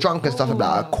call when you're drunk and stuff like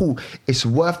that. Cool. It's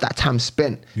worth that time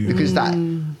spent because that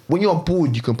when you're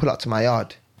bored, you can pull up to my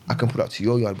yard. I can pull up to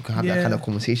your yard. We can have that Yeah. kind of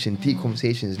conversation, deep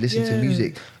conversations, listen to Yeah.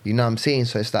 music. You know what I'm saying?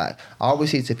 So it's like I always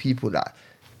say to people that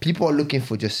people are looking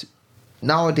for just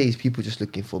nowadays. People just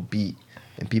looking for beat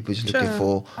and people just looking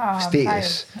for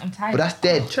status. I'm tired. But that's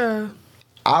dead. Sure.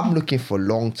 I'm looking for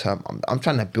long term. I'm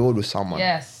trying to build with someone.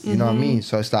 Yes. You know what I mean?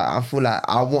 So it's like I feel like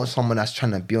I want someone that's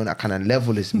trying to be on that kind of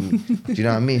level as me. Do you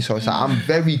know what I mean? So it's like I'm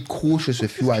very cautious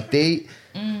with who I date.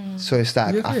 So it's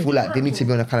like I feel like they need to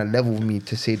be on a kind of level with me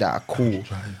to say that cool.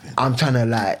 I'm trying to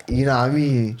like, you know what I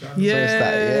mean? So it's like,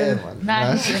 yeah, man. Nah,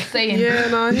 That's- he's just saying. Yeah,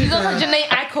 nah, He's he's also Janae,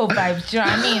 I psycho vibes. Do you know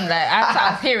what I mean? Like that's what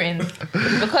I was hearing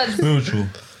because Spiritual.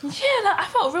 yeah, like, I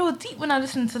felt real deep when I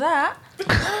listened to that.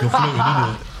 You're floating,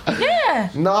 isn't it? Yeah.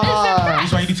 Nah.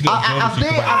 That's why you need to get I've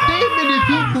dated many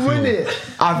people,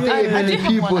 innit? I've dated I many do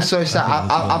have people, one. so it's like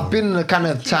I've been in the kind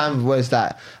of time where it's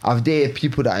like I've dated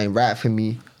people that ain't right for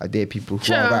me. I date people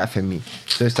who are right for me.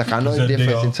 So it's like I know the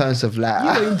difference in terms of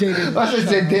like. You ain't dated. I said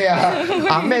Zendaya.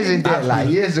 I met Zendaya like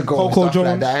years ago and Coco stuff like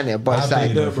Jones. that, innit? But it's I've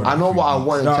like dated her I know what I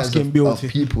want in Dark terms skin of beauty.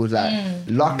 people. Like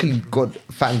luckily, God,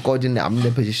 thank God, innit? I'm in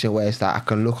a position where it's like I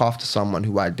can look after someone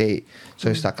who I date. So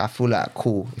it's like I feel like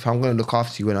cool. If I'm gonna look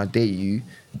after you when I date you,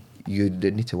 you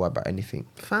don't need to worry about anything.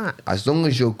 Fact. As long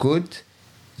as you're good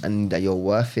and that you're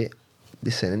worth it,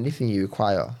 listen, anything you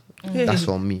require, that's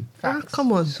on me. Ah,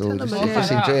 come on. So Tell just, them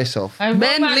just again. enjoy yourself.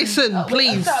 Men, listen, wait,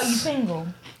 please. Are you single?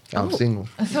 I'm single.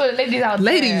 So ladies out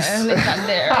Ladies. there. Ladies out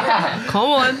there. Come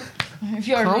on. If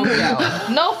you're a real girl.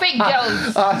 No fake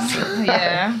girls.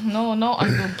 Yeah. No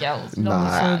unreal girls. No.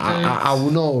 Nah, I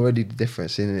will know already the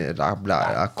difference in it. I'm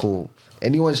like, cool.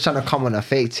 Anyone's trying to come on a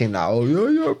fake thing like, oh,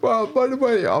 yo, by the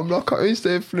way, I'm like an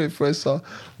Insta influencer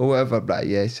or whatever. I'm like,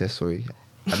 yeah, sorry.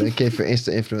 I don't care if you're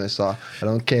Insta influencer. I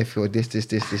don't care if you're this,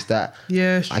 that.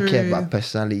 Yeah, it's I true. care about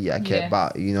personality. I care Yeah.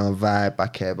 about, vibe. I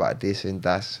care about this and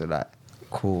that. So like,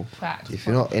 cool. Facts. If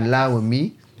you're not in line with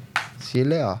me, see you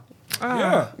later.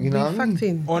 Yeah. You know what I mean?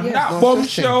 Facting. On Yes. that no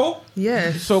bombshell,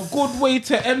 Yes. it's a good way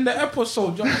to end the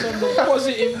episode. Just on the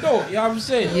positive note, you know what I'm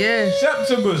saying? Yeah.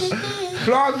 Septimus,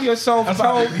 plug yourself. That's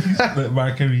Tell, like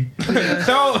Mariah Carey.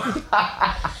 tell.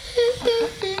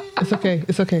 It's okay.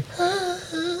 It's okay.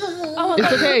 Oh,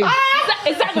 It's okay.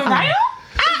 Is that Mariah?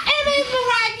 It is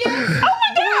Mariah. Oh my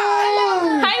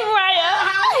god. Hi Mariah.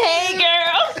 Hey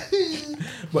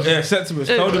girl. But yeah, Septimus,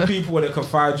 tell the people where they can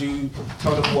find you.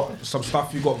 Tell them what some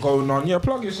stuff you got going on. Yeah,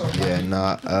 plug yourself. Yeah,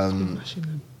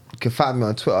 you can find me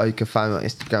on Twitter. You can find me on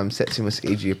Instagram, Septimus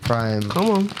AJ Prime. Come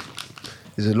on.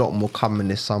 There's a lot more coming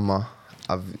this summer.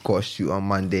 I've got a shoot on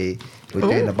Monday. We're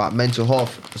doing about mental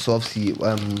health. So obviously,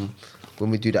 when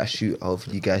we do that shoot,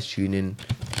 hopefully you guys tune in.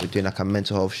 We're doing like a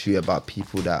mental health shoot about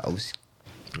people that obviously,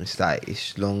 it's like,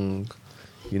 it's long,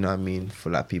 you know what I mean, for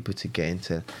like people to get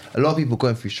into. A lot of people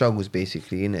going through struggles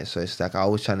basically, innit? So it's like I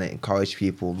always trying to encourage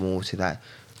people more to like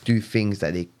do things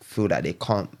that they feel that they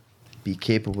can't be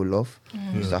capable of,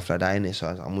 and stuff like that, innit? So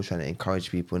I'm always trying to encourage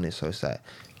people, innit? So it's like,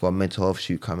 I've got a mental health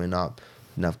shoot coming up,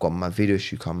 and I've got my video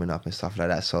shoot coming up and stuff like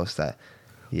that. So it's like,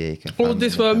 yeah, you can All find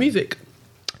this me. for music.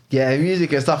 Yeah,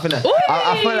 music and stuff, innit?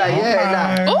 I feel like,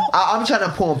 yeah, like, I'm trying to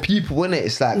put on people, innit?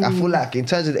 It's like, I feel like in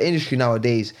terms of the industry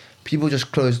nowadays, people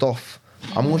just closed off.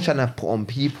 I'm always trying to put on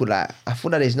people, like, I feel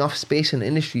like there's enough space in the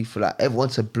industry for like everyone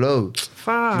to blow.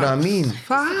 Facts. You know what I mean?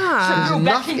 Facts.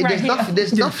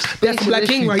 There's enough space That's in the Black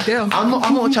King industry. right there. I'm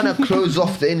not trying to close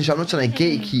off the industry. I'm not trying to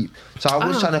gatekeep. So I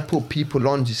was trying to put people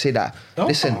on to say that,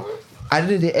 listen, at the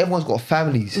end of the day, everyone's got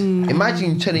families.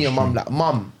 Imagine you telling your mum, like,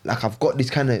 Mum, like, I've got this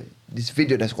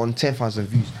video that's got 10,000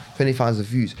 views, 20,000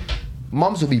 views.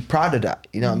 Mums will be proud of that,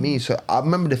 you know what I mean? So I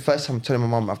remember the first time telling my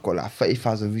mum I've got like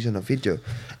 30,000 views on a video,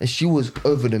 and she was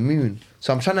over the moon.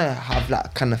 So I'm trying to have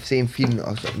that kind of same feeling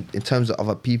in terms of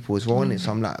other people as well, innit?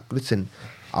 So I'm like, listen,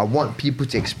 I want people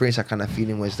to experience that kind of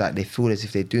feeling where it's like they feel as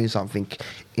if they're doing something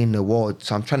in the world.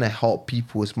 So I'm trying to help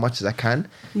people as much as I can,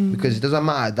 because it doesn't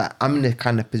matter that I'm in a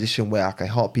kind of position where I can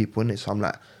help people, innit? So I'm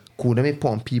like, cool, let me put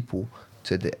on people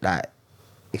to like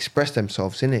express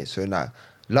themselves, innit? So like,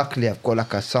 luckily I've got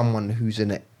like someone who's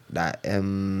in it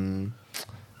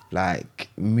like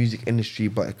music industry,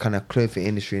 but kind of clothing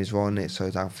industry as well, innit? So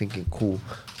I'm thinking, cool,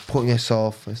 putting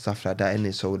yourself and stuff like that,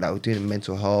 innit? So like we're doing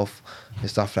mental health and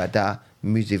stuff like that,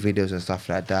 music videos and stuff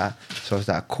like that. So it's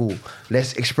like, cool,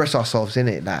 let's express ourselves,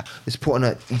 innit? Like, let's put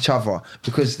on each other,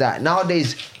 because that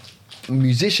nowadays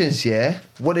musicians, yeah,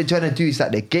 what they're trying to do is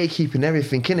like they're gatekeeping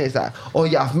everything, innit? It's like, oh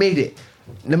yeah, I've made it,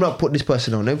 let me not put this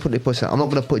person on, let me put this person on. I'm not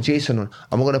going to put Jason on,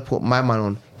 I'm not going to put my man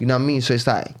on, you know what I mean? So it's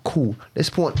like, cool, let's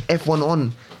put everyone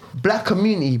on. Black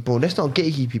community, bro, let's not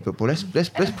gatekeep people, bro. Let's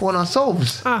put on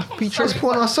ourselves. Let's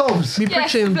put on ourselves. Be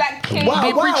preaching. Black King. Why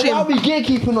are we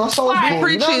gatekeeping ourselves, Why? bro?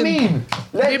 You know what I mean?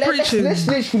 Let's preaching.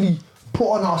 literally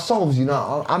put on ourselves, you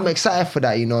know. I'm excited for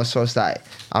that, you know. So it's like,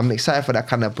 I'm excited for that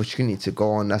kind of opportunity to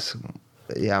go on. That's,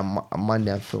 yeah,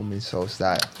 Monday I'm filming, so it's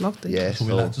like, Love that. yeah, So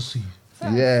we so, like to see.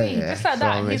 yeah. Just like So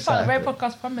that. I'm He's part of the excited. Red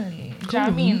Podcast family. Do you know what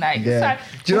I mean? Like, it's Yeah. like,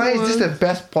 Do you know, it's just the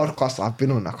best podcast I've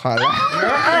been on, I can't lie.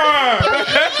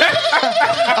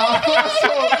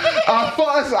 I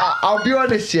I'll be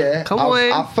honest, yeah. Come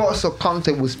I on. felt so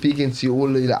comfortable speaking to you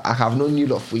all of you. Like, I have known you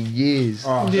lot for years.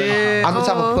 Yeah. I'm the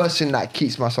type of person that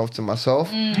keeps myself to myself.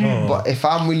 But if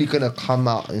I'm really gonna come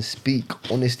out and speak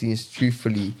honestly and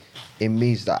truthfully, it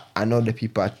means that I know the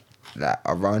people that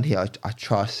around here I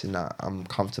trust and that I'm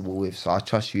comfortable with. So I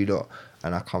trust you lot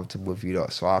and I'm comfortable with you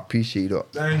lot. So I appreciate you lot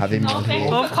having me on here.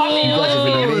 Thank you for coming. You guys have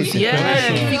been amazing.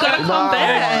 Yeah, you gotta come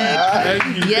back.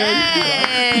 Thank you.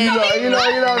 Yeah. You know,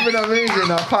 have been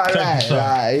amazing. I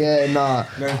can't lie.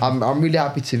 I'm really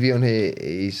happy to be on here.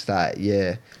 It's like,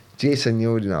 Jason,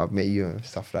 you know, I've met you and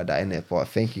stuff like that, innit? But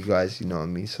thank you guys, you know what I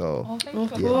mean? So, Thank you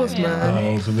for Of course, coming. man.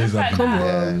 It's amazing. Come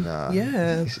on. yeah.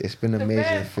 Yeah. It's been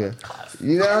amazing.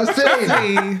 You know what I'm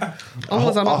saying?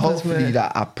 Hopefully,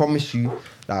 that I promise you,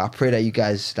 like, I pray that you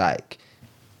guys, like,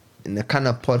 in the kind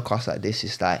of podcast like this,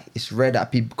 it's like, it's rare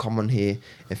that people come on here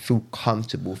and feel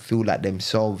comfortable, feel like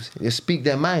themselves, they speak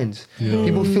their minds.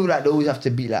 People feel like they always have to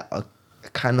be like a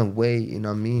kind of way, you know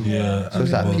what I mean? Yeah. So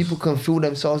it's like people can feel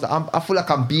themselves. I feel like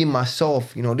I'm being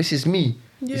myself, you know, this is me.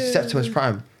 This is Septimus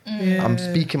Prime. Yeah. I'm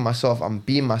speaking myself, I'm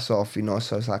being myself, you know,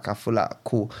 so it's like I feel like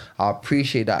cool. I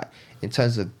appreciate that in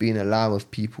terms of being aligned with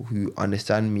people who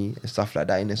understand me and stuff like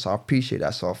that, you know, so I appreciate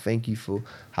that. So thank you for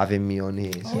having me on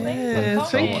here. So,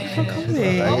 Thank you for coming.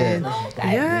 you know what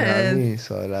I mean?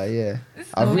 So like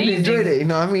I really enjoyed it, you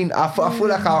know what I mean? I feel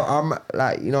like I'm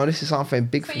like, you know, this is something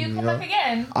big So for me, you you come know? back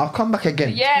again? I'll come back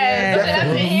again.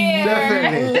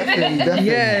 Definitely. Definitely.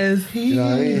 Yes. You know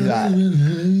what I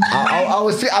mean?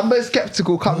 Like, I'm very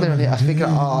skeptical coming on here. I was thinking,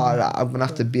 like, I'm gonna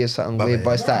have to be a certain way,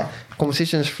 but it's like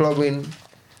conversations flowing.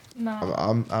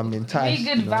 No. I'm enticed. Really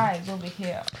good you know? vibes over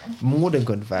here. More than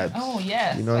good vibes. Oh,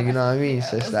 yes. You know what I mean?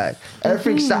 So it's like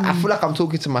everything's like, I feel like I'm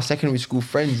talking to my secondary school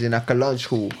friends in like a lunch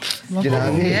hall. You know what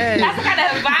I mean? That's the kind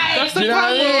of vibe. Do you know what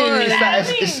I mean? It's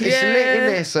like it's lit, Yeah.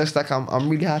 innit? So it's like I'm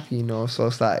really happy, you know. So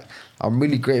it's like I'm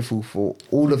really grateful for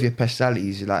all of your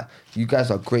personalities. Like, you guys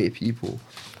are great people.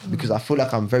 Because I feel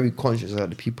like I'm very conscious of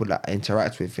the people that I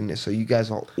interact with, innit? So you guys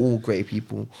are all great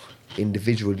people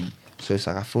individually. So it's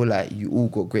like I feel like you all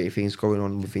got great things going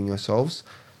on within yourselves.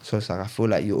 So it's like I feel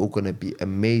like you're all gonna be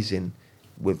amazing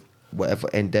with whatever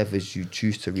endeavors you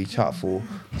choose to reach out for.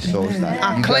 So it's like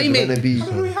I you claim guys are it. gonna be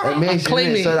amazing.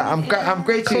 Claim innit? it. So like,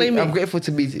 Claim it. I'm grateful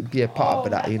to be a part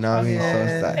of that. You know what I mean? So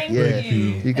it's like Thank you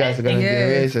you. guys are gonna be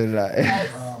amazing. Like,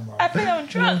 I think I'm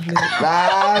drunk. nah,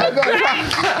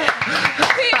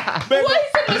 What he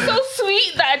said was so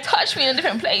sweet that it touched me in a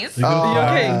different place.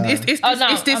 Okay, it's Oh,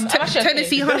 no, this I'm actually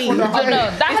Tennessee okay. honey. Oh, no,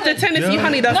 that It's the Tennessee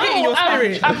honey that's hitting your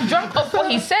spirit. I'm drunk off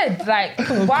what he said. Like,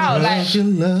 wow, like, it I touched feel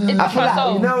my like,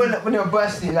 soul. you know, when you're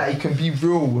bursting, like, you can be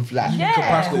real with, like,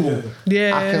 Yeah.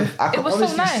 Yeah. I can It was so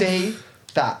honestly nice. say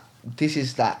that this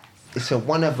is like, it's a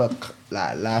one of a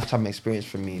like lifetime experience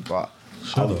for me, but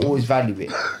I'll always value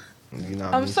it. You know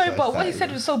what I I'm mean? sorry, So but it's what he like,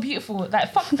 said was so beautiful.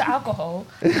 Like, fuck the alcohol.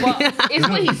 But it's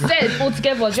what he said altogether. Do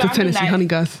you know what I mean? Tennessee Like, honey,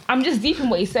 guys. I'm just deep in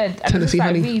what he said. And Tennessee it's like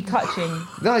honey. really touching.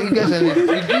 No, you guys are.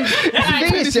 The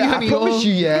thing is, yeah, I honey, promise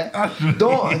you, yeah.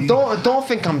 Don't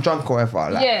think I'm drunk or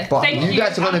whatever. Like, Yeah, but thank you you.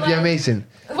 guys are gonna I'm be like- amazing.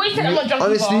 What he said, I'm not drunk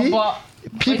Honestly, either, but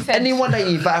what he said. Anyone that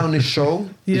you invite on the show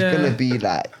Yeah. is gonna be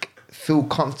like feel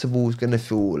comfortable. Is gonna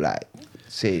feel like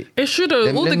say. It should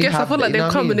have. All let the me guests, I have feel that, like you know they've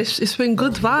what I come and mean? it's been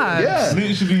good vibes. Yeah.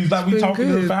 Literally, like we been talking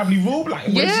in good. the family room, like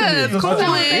Yeah, literally, come it's on.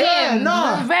 like- Yeah,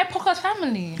 nah. Rare podcast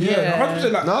family. Yeah,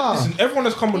 100%. Like, Nah. listen, everyone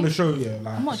that's come on the show, yeah,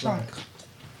 like, I'm not it's drunk.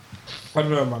 like, I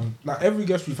don't know, man. Like, every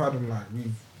guest we've had, like,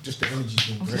 we've just the energy's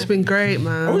been great. It's been great, And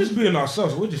we're man. just being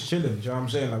ourselves. We're just chilling. Do you know what I'm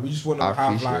saying? Like, we just want to I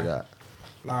have appreciate that.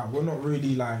 like, we're not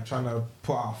really like trying to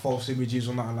put out false images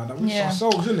or nothing like that. We're Yeah. just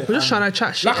ourselves, innit? We're just trying to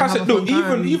chat shit. Like I and said, have a look, fun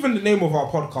time. even the name of our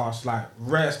podcast, like,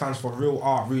 Rare stands for real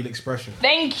art, real expression.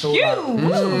 Thank So you. like,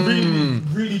 we're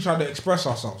just really trying to express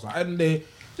ourselves. Like, and they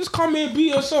just come here, be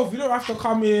yourself. You don't have to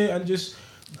come here and just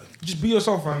be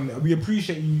yourself. And we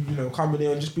appreciate you, you know, coming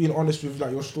in and just being honest with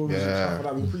like your stories and Yeah. stuff like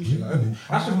that. We appreciate that. innit?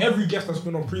 That's with every guest that's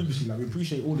been on previously. Like, we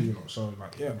appreciate all of you. Know? So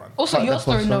like, yeah, man. Also, Cut your the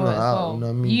story, persona Noah, as out, well. you know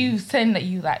what I mean? You saying that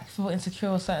you like feel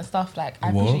insecure with certain stuff. Like,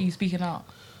 I What? appreciate you speaking out.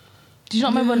 Did you not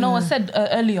remember what Noah said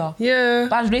earlier? Yeah.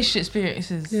 Bad relationship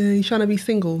experiences. Yeah, he's trying to be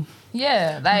single.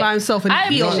 Yeah, like By himself and I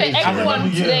feel. appreciate I everyone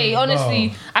remember, yeah. today. Honestly,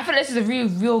 No. I feel this is a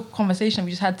real conversation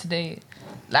we just had today.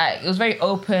 Like, it was very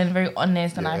open, very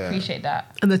honest, and I Yeah. appreciate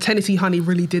that. And the Tennessee honey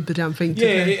really did the damn thing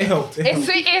Yeah, today. it helped. It It's helped.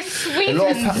 sweet. It's sweet. A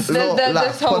lot of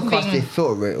This whole podcasts, they thing.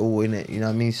 filter it all in it. You know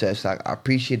what I mean? So it's like I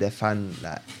appreciate the fan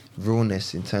like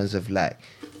realness in terms of like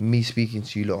me speaking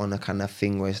to you lot on a kind of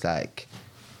thing where it's like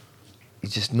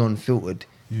it's just non-filtered.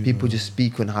 People just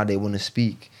speak on how they want to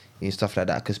speak. and stuff like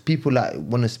that. Because people like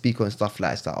want to speak on stuff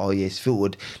like it's like, oh yeah, it's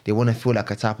filtered. They want to feel like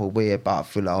a type of way about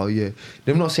feel like, oh yeah.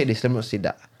 Let me not say this. Let me not say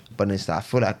that. But it's like I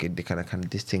feel like they kind of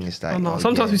this thing is like. Oh, no.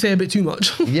 Sometimes we say a bit too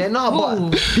much. Yeah, no,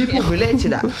 but people relate to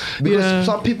that because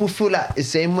some people feel like the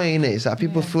same way, innit? It's like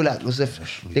people feel like as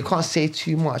if they can't say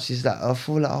too much. It's like I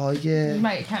feel like, oh yeah, You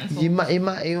might get cancelled. you might, I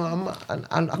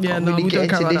can't really we get don't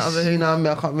care into about that over this. here. You know what I mean?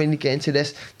 I can't really get into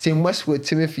this.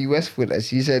 Timothy Westwood,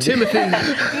 as you said. Timothy.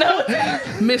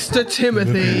 Mr.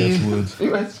 Timothy.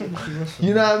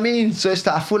 You know what I mean? So it's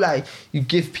like I feel like you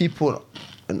give people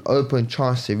an open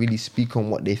chance to really speak on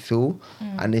what they feel,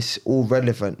 and it's all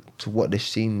relevant to what the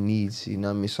scene needs. You know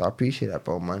what I mean? So I appreciate that,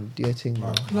 bro, man. Do your thing,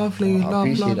 man. Lovely. I Love,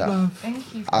 appreciate love, that. love.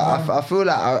 Thank you. I feel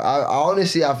like I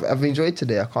honestly I've enjoyed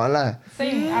today. I can't lie.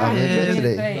 Same. I've enjoyed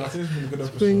today. Nah, I think it's been a good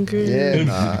episode. Been good. Yeah, It's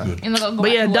nah. good. You're not gonna go But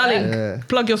back yeah, to darling, work. Yeah.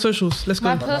 plug your socials. Let's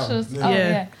go. My socials. Yeah. Oh Yeah.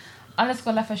 yeah.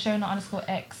 Underscore Lefa Shona underscore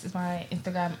X is my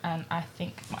Instagram, and I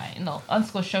think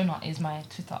underscore Shona is my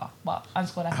Twitter, but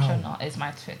underscore Lefa Shona is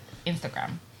my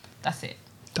Instagram. That's it.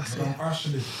 That's it.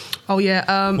 Ashley. Oh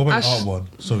yeah. What about Ash- art one?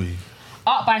 Sorry.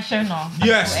 Art by Shona.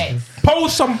 Yes. underscore X.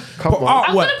 Post some Come on.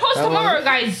 I'm artwork. gonna post tomorrow,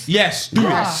 guys. Yes, do it.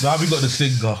 Now we got the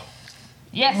singer.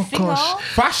 Yes, sing gosh.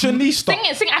 her.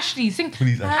 Fashionista. Sing Ashley. Sing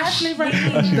Please, Ashley.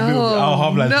 No. I'll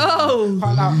have like No.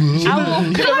 Can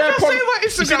I just say my You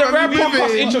see the Instagram? rare I'm leaving.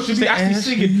 podcast intro should be Ashley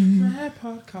singing. Rare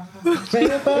podcast.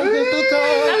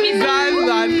 Guys,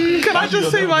 man, can I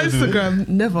just say my Never do it. Instagram?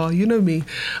 Never, you know me.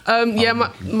 Yeah, my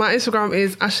Instagram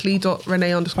is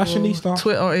ashley.renee_. Fashionista.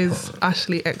 Twitter is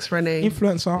ashleyxrenee.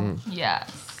 Influencer. Yes.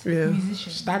 Yeah.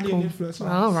 Musician. Stallion influencer.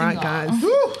 All right, Singer. guys.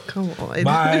 Come on.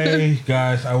 Bye,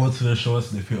 guys. I want to show a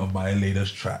snippet of my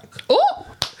latest track. Oh,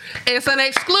 it's an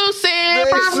exclusive.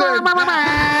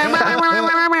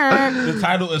 The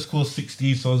title is called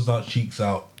 60 Suns Out, Cheeks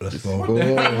Out. Let's go.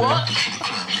 What?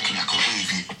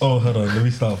 Oh, hold on. Let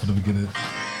me start from the beginning.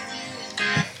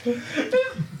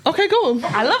 Okay, go on.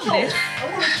 I love this.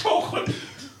 I want to talk on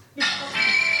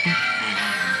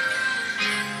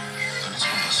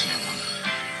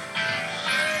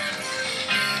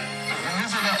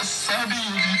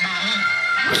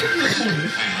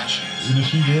In the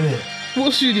studio, innit?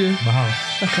 What studio? My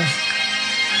house. Okay.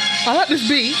 I like this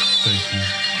beat. Thank you.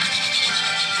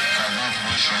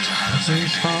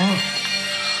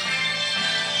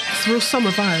 It's real summer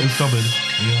It's vibes. coming.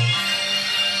 Yeah.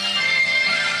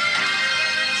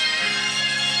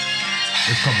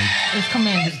 It's coming. It's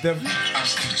coming. It's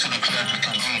dev-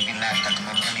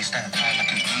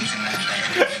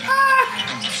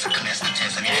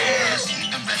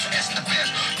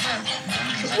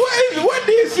 What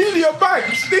do you see in your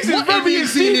bags? This is What very do you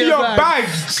see in in your your bags?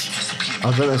 bags. I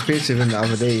was on a space with him the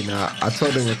other day. Now I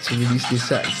told him to release these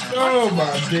sets. Oh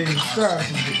my days.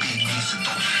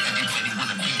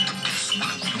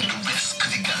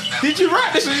 Did you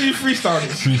write this or did you freestyle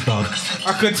this? Freestyle.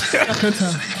 I could tell. I can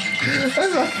tell.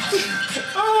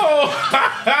 Oh!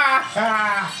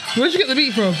 Where'd you get the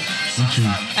beat from?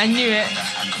 YouTube. I knew it.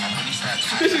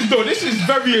 This is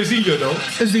very Ezekiel though.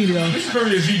 Azealia. This is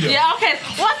very Ezekiel. Yeah, okay.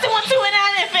 One, two, and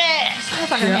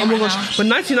elephant. Yeah, oh my gosh. But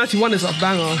 1991 is a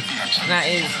banger. That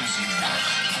is.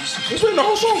 It's been the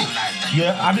whole song.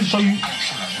 Yeah, I didn't show you.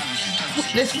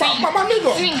 Let's see. My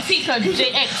nigga. Swing Tika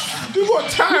JX. You got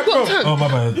time, bro. Oh, my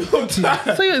bad. You got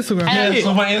time. Say your Instagram. Yeah.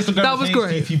 So my Instagram That was is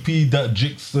great.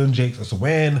 http.jixon, Jakes as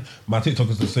when. My TikTok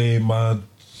is the same. My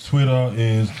Twitter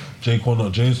is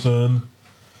Jaquan.Jason.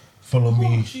 Follow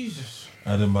me. Jesus.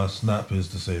 And then my Snap is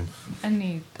the same. I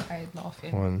need I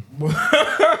laughing. One.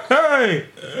 Hey.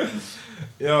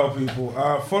 Yo, people.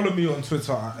 Follow me on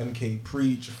Twitter at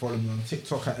NKPreach. Follow me on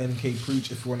TikTok at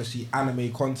NKPreach if you want to see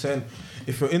anime content.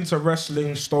 If you're into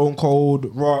wrestling, Stone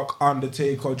Cold, Rock,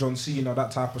 Undertaker, John Cena,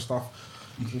 that type of stuff,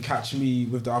 you can catch me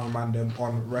with the other man them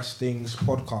on Wrestling's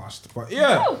podcast. But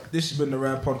yeah, this has been the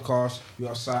Rare Podcast. We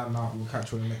are signing out. We'll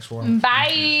catch you on the next one.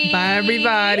 Bye. Bye,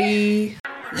 everybody.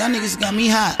 Y'all niggas got me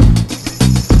hot.